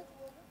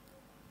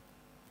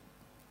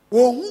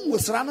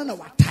was running a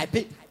what type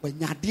it when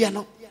you're dear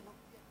no.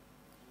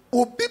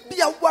 You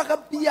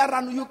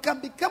can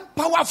become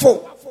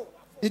powerful.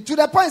 To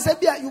the point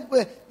that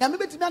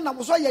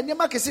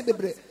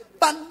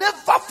but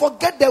never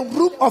forget the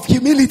room of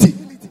humility.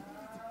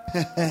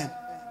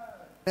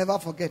 Never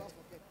forget.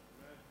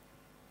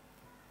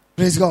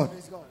 Praise God.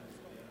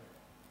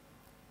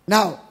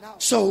 Now,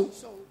 so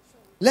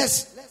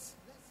let's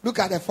look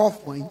at the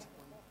fourth point.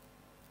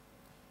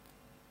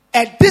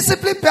 A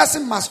disciplined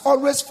person must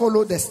always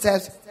follow the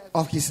steps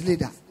of his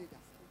leader.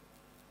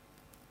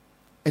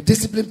 A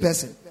disciplined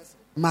person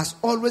must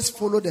always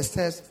follow the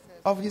steps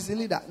of his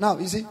leader. Now,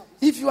 you see,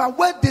 if you are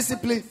well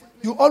disciplined,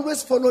 you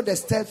always follow the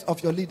steps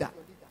of your leader.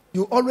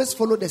 You always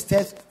follow the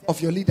steps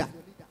of your leader.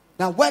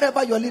 Now,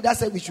 wherever your leader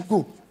said we should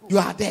go, you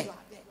are there.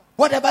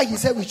 Whatever he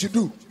said we should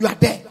do, you are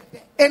there.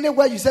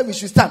 Anywhere you said we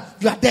should stand,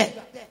 you are there.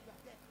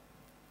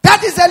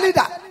 That is a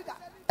leader.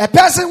 A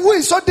person who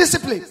is so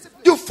disciplined.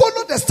 You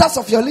follow the steps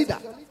of your leader.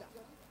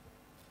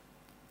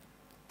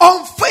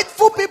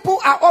 Unfaithful people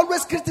are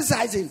always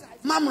criticizing,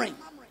 murmuring.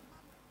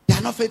 They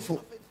are not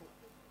faithful.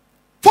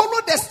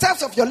 Follow the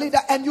steps of your leader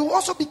and you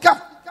also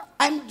become.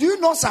 And do you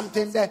know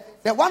something? That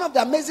one of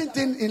the amazing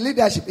things in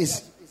leadership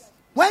is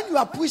when you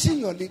are pushing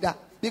your leader,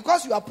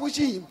 because you are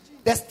pushing him,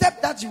 the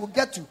step that you will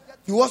get to,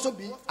 you also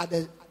be at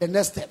the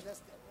next step.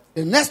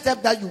 The next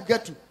step that you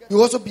get to,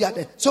 you also be at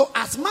the. So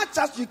as much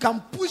as you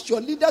can push your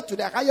leader to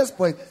the highest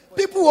point,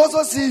 people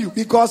also see you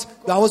because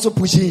you are also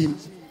pushing him.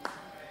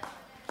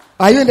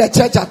 Are you in the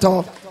church at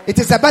all? It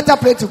is a better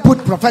place to put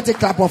prophetic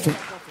clap offering.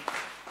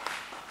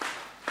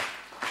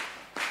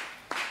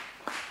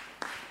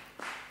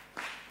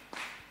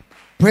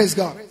 Praise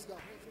God.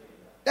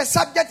 The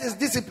subject is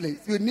discipline.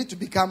 You need to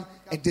become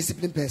a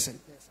disciplined person.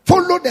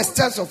 Follow the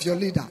steps of your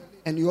leader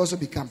and you also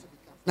become.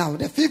 Now,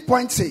 the fifth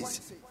point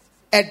says,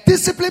 a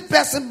disciplined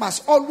person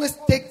must always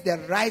take the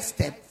right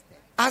step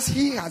as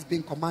he has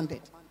been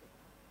commanded.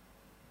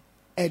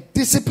 A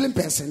disciplined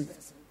person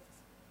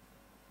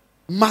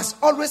must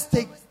always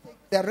take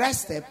the right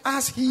step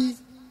as he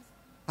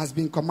has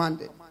been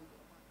commanded.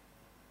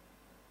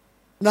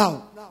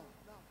 Now,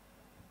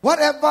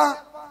 whatever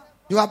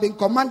you have been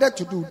commanded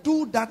to do,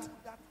 do that.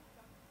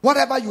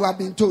 Whatever you have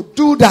been told,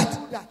 do that.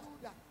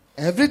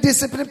 Every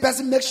disciplined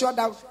person makes sure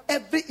that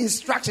every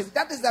instruction.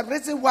 That is the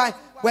reason why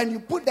when you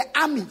put the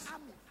army,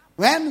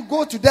 when you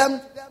go to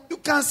them, you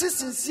can see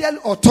sincere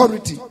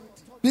authority.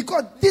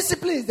 Because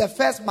discipline is the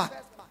first mark.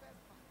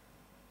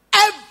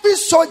 Every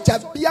soldier,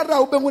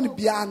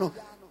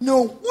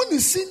 no one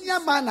is senior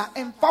man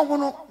and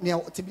found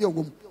to be a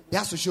woman. He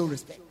has to show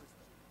respect.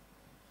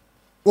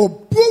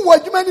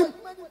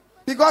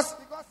 Because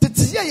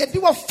you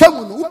do a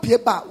family who pay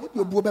back with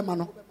your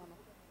bobemano.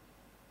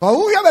 But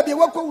who ever be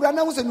working with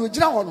announced and with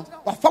John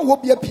or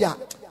found be a pia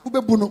who be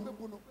buno.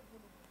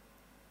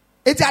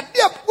 It's a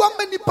dear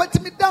woman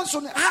put me down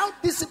on how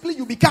disciplined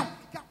you become.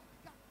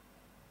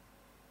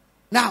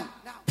 Now,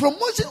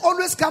 promotion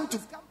always come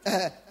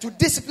to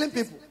discipline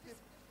people.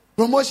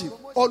 Promotion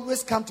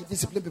always come to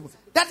discipline people.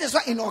 That is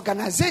why in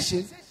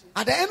organization,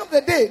 at the end of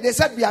the day, they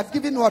said we have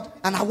given what?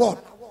 An award.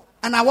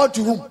 An award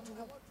to whom?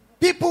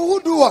 People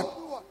who do what?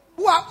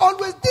 Who are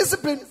always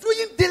disciplined,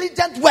 doing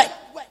diligent work.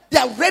 They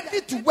are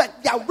ready to work.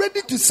 They are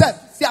ready to serve.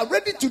 They are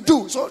ready to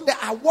do. So the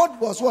award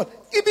was what?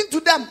 Even to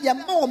them,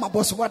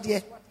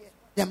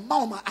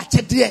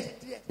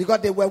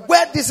 because they were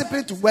well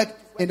disciplined to work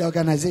in the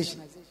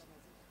organization.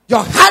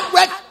 Your hard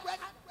work,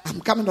 I'm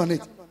coming on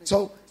it.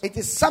 So it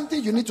is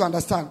something you need to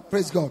understand.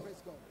 Praise God.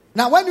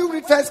 Now when you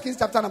read 1 Kings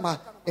chapter number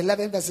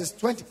 11 verses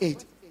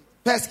 28.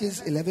 1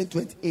 Kings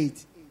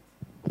 11:28.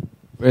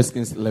 1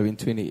 Kings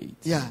 11:28.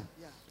 Yeah.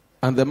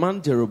 And the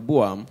man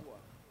Jeroboam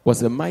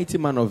was a mighty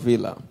man of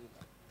valor.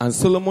 And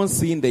Solomon,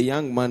 seeing the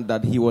young man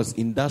that he was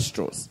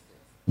industrious,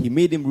 he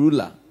made him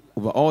ruler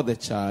over all the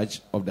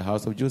charge of the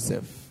house of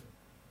Joseph.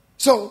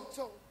 So,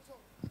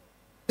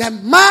 the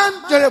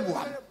man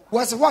Jeroboam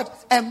was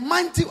what? A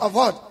mighty of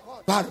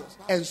what? Battles.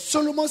 And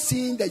Solomon,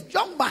 seeing the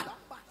young man,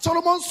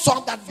 Solomon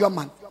saw that young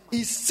man.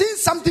 He seen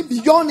something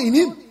beyond in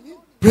him.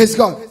 Praise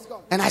God.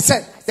 And I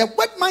said, the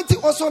word mighty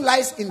also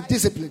lies in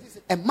discipline.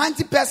 A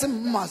mighty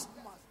person must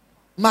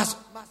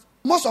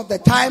most of the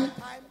time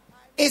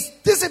is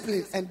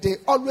discipline, and they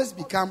always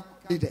become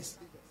leaders.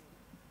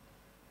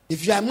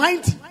 If you are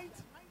mighty,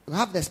 you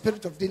have the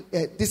spirit of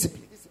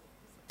discipline.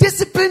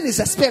 Discipline is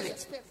a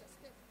spirit.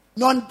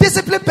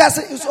 Non-disciplined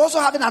person is also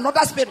having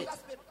another spirit.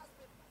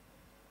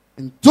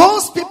 And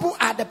those people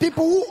are the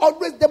people who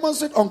always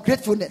demonstrate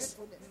ungratefulness.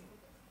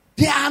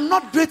 They are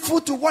not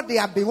grateful to what they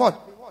have been what?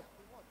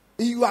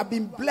 You have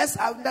been blessed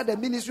under the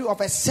ministry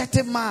of a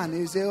certain man.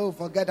 You say, oh,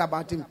 forget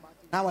about him.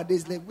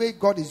 Nowadays, the way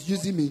God is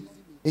using me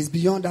is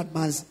beyond that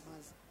man's.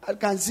 I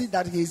can see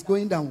that he is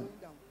going down.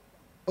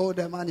 Oh,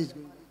 the man is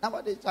going down.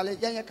 Nowadays,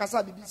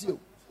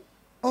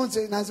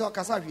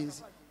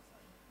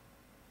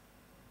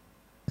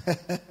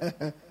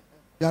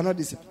 you are not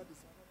disciplined.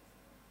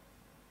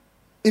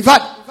 In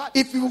fact,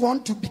 if you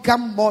want to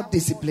become more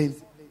disciplined,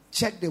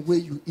 check the way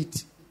you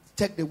eat,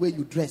 check the way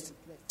you dress,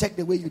 check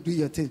the way you do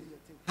your thing,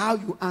 how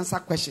you answer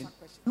questions.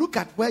 Look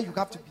at where you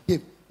have to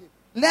behave.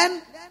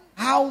 Learn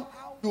how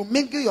you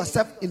mingle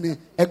yourself in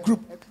a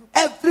group.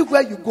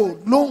 Everywhere you go,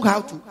 know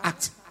how to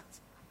act.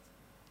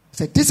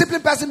 It's a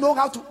disciplined person, know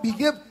how to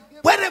behave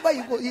wherever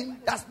you go. He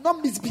does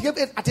not misbehave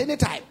at any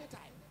time.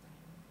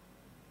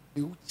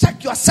 You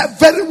check yourself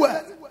very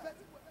well.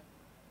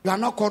 You are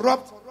not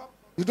corrupt.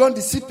 You don't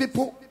deceive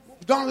people.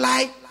 You don't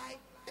lie.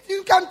 If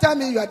you can't tell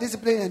me you are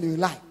disciplined and you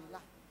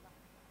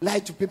lie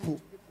to people,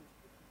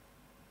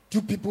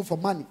 do people for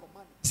money,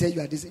 say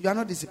you are disciplined. You are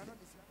not disciplined.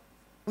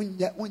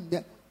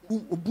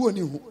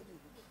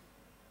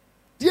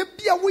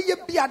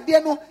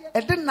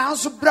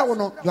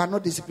 You are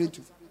not disciplined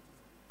too.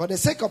 For the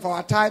sake of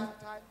our time,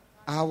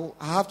 I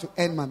have to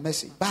end my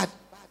message. But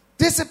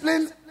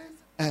discipline,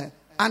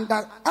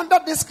 under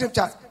this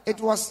scripture,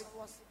 it was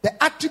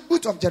the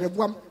attribute of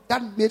Jeroboam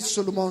that made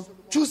Solomon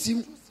choose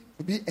him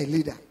to be a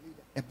leader.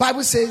 The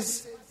Bible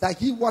says that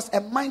he was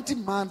a mighty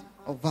man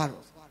of valor.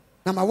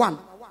 Number one,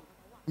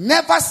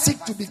 never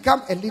seek to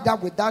become a leader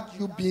without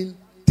you being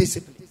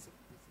disciplined.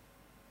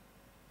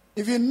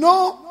 If you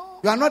know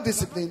you are not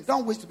disciplined,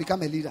 don't wish to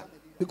become a leader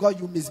because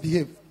you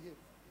misbehave.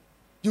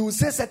 You will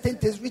say certain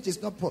things which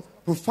is not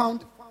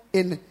profound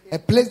in a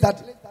place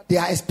that they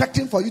are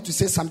expecting for you to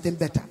say something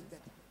better.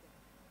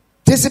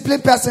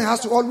 Disciplined person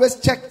has to always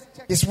check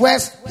his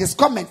words, his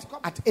comment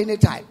at any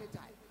time.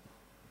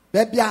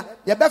 Be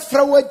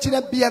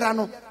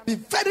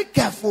very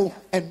careful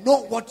and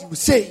know what you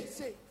say.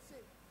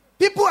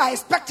 People are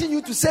expecting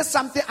you to say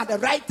something at the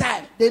right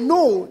time. They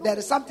know there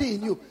is something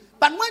in you.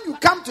 But when you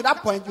come to that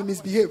point, you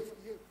misbehave.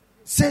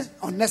 Say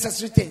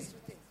unnecessary things.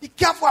 Be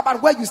careful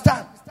about where you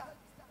stand.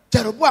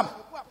 Jeroboam,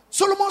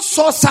 Solomon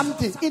saw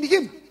something in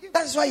him.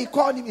 That is why he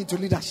called him into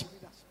leadership.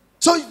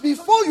 So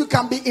before you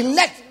can be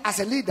elect as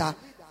a leader,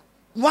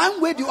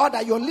 one way or the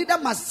other, your leader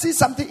must see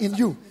something in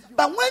you.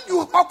 But when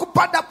you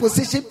occupy that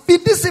position, be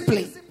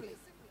disciplined.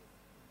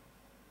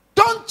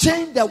 Don't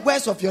change the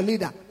words of your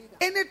leader.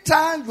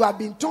 Anytime you have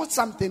been told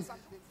something,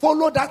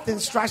 follow that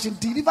instruction,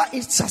 deliver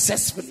it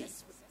successfully.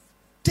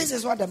 This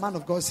is what the man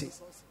of God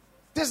says.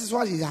 This is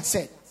what he has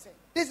said.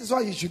 This is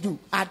what you should do.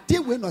 You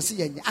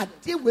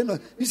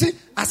see,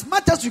 as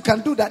much as you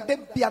can do that,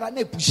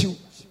 they push you.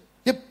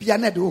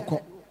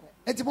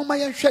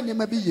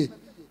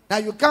 Now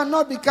you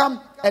cannot become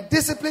a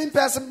disciplined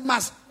person.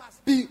 Must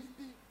be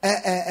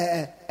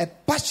a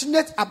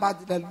passionate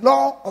about the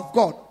law of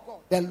God.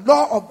 The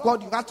law of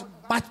God, you have to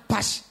much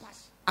passion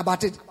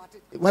about it.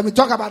 When we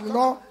talk about the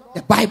law,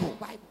 the Bible.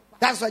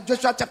 That's why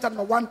Joshua chapter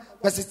number 1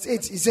 verse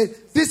 8, he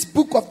says, this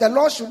book of the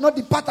law should not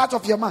depart out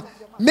of your mouth.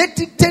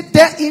 Meditate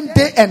therein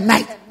day and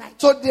night.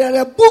 So there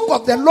is a book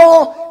of the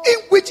law in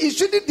which it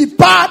shouldn't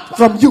depart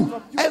from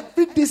you.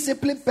 Every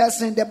disciplined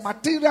person, the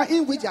material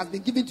in which has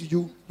been given to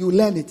you, you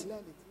learn it.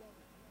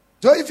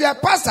 So if you are a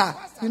pastor,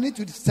 you need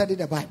to study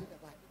the Bible.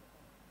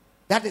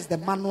 That is the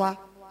manual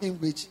in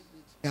which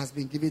it has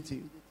been given to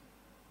you.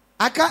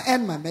 I can't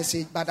end my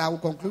message, but I will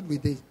conclude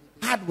with this.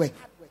 Hard work.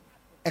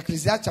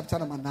 Ecclesiastes chapter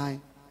number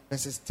 9,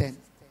 verses 10.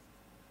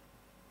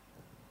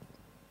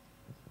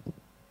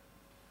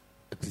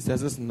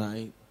 Ecclesiastes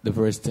 9, the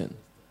verse 10.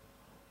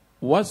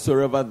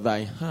 Whatsoever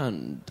thy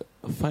hand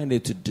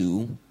findeth to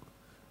do,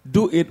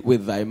 do it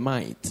with thy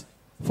might.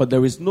 For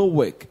there is no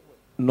work,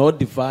 nor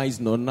device,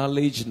 nor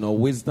knowledge, nor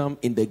wisdom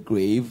in the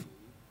grave,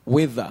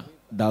 whither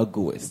thou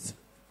goest.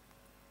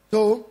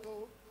 So,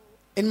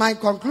 in my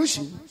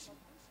conclusion,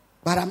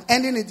 but I'm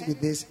ending it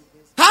with this.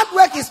 Hard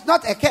work is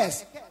not a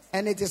curse.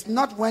 And it is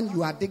not when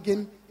you are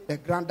digging the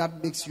ground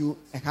that makes you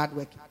a hard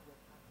worker.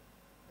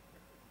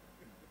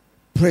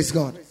 Praise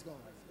God.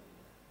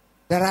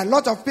 There are a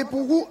lot of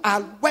people who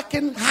are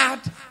working hard,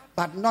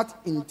 but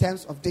not in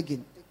terms of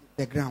digging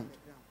the ground.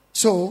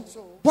 So,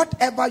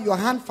 whatever your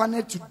hand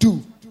finds to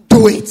do,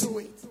 do it.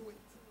 You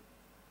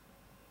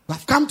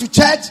have come to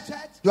church,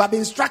 you have been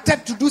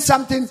instructed to do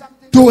something,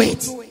 do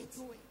it.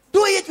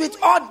 Do it with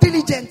all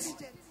diligence.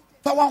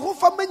 For one who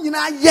for me,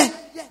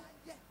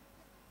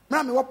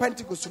 Mammy, what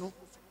Pentecost?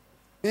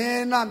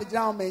 There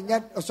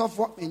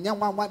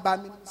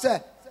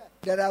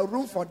are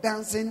room for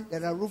dancing,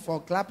 there are room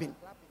for clapping.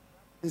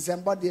 In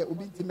somebody will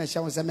be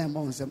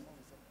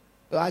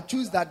So I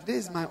choose that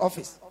this is my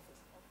office.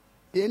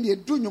 And you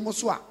do your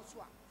muswa.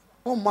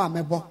 Oh, ma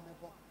mebo.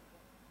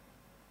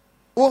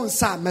 Oh,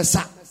 sa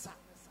mesa.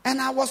 And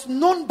I was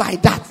known by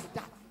that.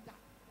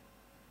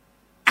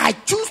 I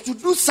choose to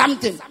do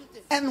something.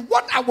 And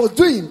what I was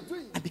doing,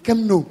 I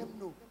became known.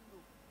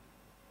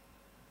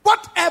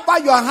 Whatever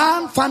your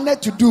hand found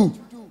to do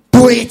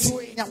it.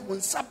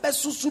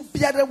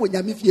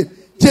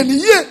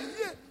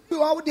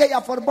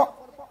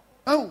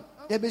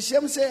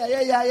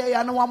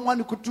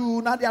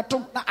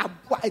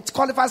 It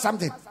qualifies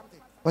something.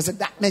 Was it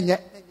that many?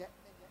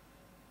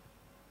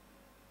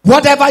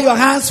 Whatever your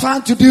hands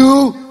found to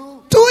do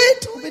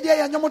it.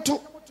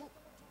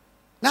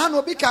 Now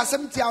no because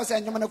 70 hours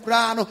and you're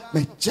grano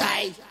me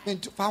jai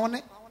into found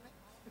it.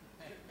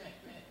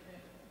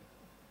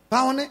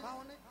 Found it.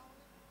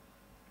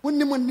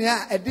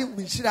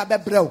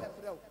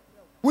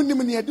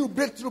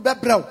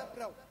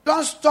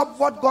 Don't stop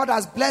what God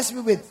has blessed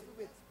you with.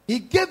 He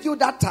gave you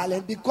that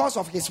talent because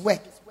of his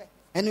work.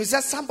 And you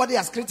said somebody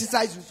has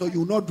criticized you, so you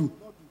will not do.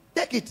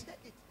 Take it.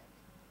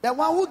 The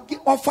one who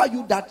offer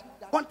you that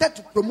wanted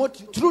to promote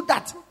you through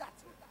that.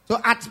 So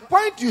at the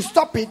point you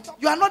stop it,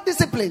 you are not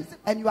disciplined.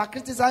 And you are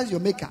criticizing your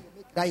maker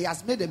that he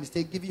has made a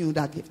mistake giving you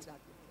that gift.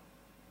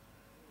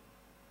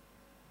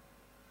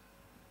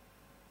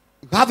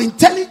 You have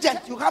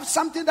intelligence. You have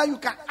something that you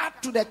can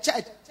add to the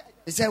church.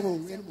 They say, "Oh,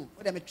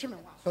 what am I trimming?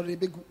 Sorry,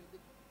 be good.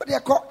 But they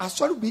call a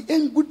sorry be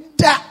in good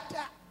da."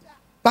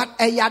 But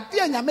a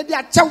yadia and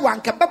Yamedia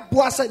Chawan can be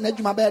boassa in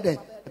Najuma bed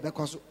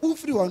because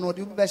Ufri or not,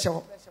 you be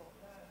better.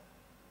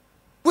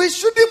 We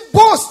shouldn't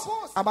boast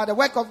about the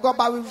work of God,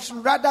 but we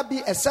should rather be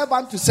a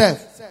servant to serve.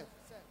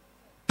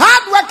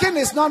 Hard working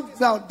is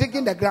not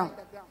digging the ground,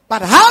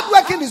 but hard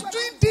working is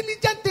doing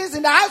diligent things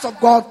in the house of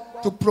God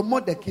to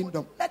promote the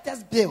kingdom. Let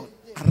us build.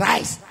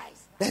 Arise.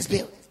 Let's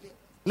build.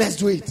 Let's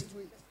do it.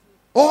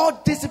 All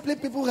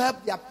disciplined people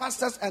help their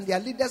pastors and their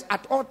leaders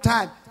at all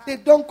times. They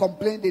don't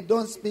complain, they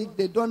don't speak,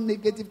 they don't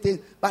negative things,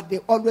 but they're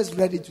always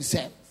ready to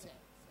serve.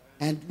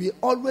 And we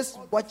always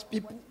watch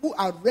people who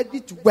are ready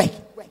to work.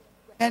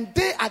 And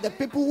they are the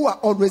people who are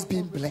always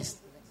being blessed.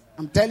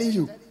 I'm telling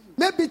you.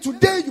 Maybe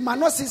today you might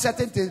not see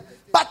certain things,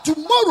 but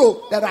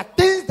tomorrow there are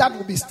things that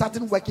will be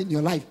starting working in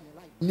your life.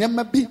 I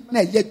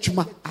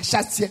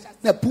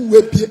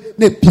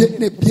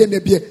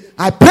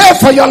pray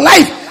for your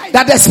life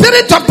that the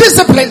spirit of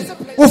discipline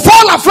will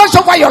fall afresh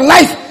over your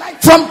life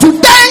from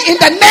today in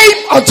the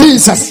name of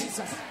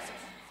Jesus.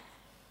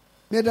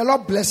 May the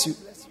Lord bless you.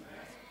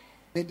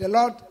 May the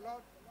Lord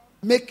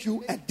make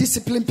you a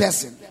disciplined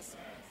person.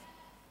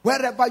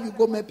 Wherever you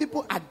go, may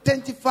people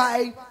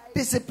identify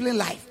disciplined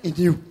life in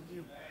you.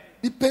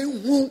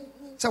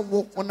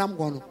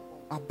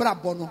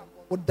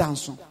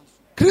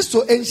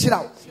 Christo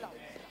enshirao.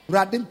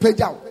 Radim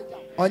pejao.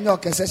 Onyo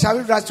kese. Shall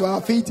we rise to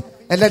our feet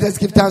and let us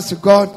give thanks to God?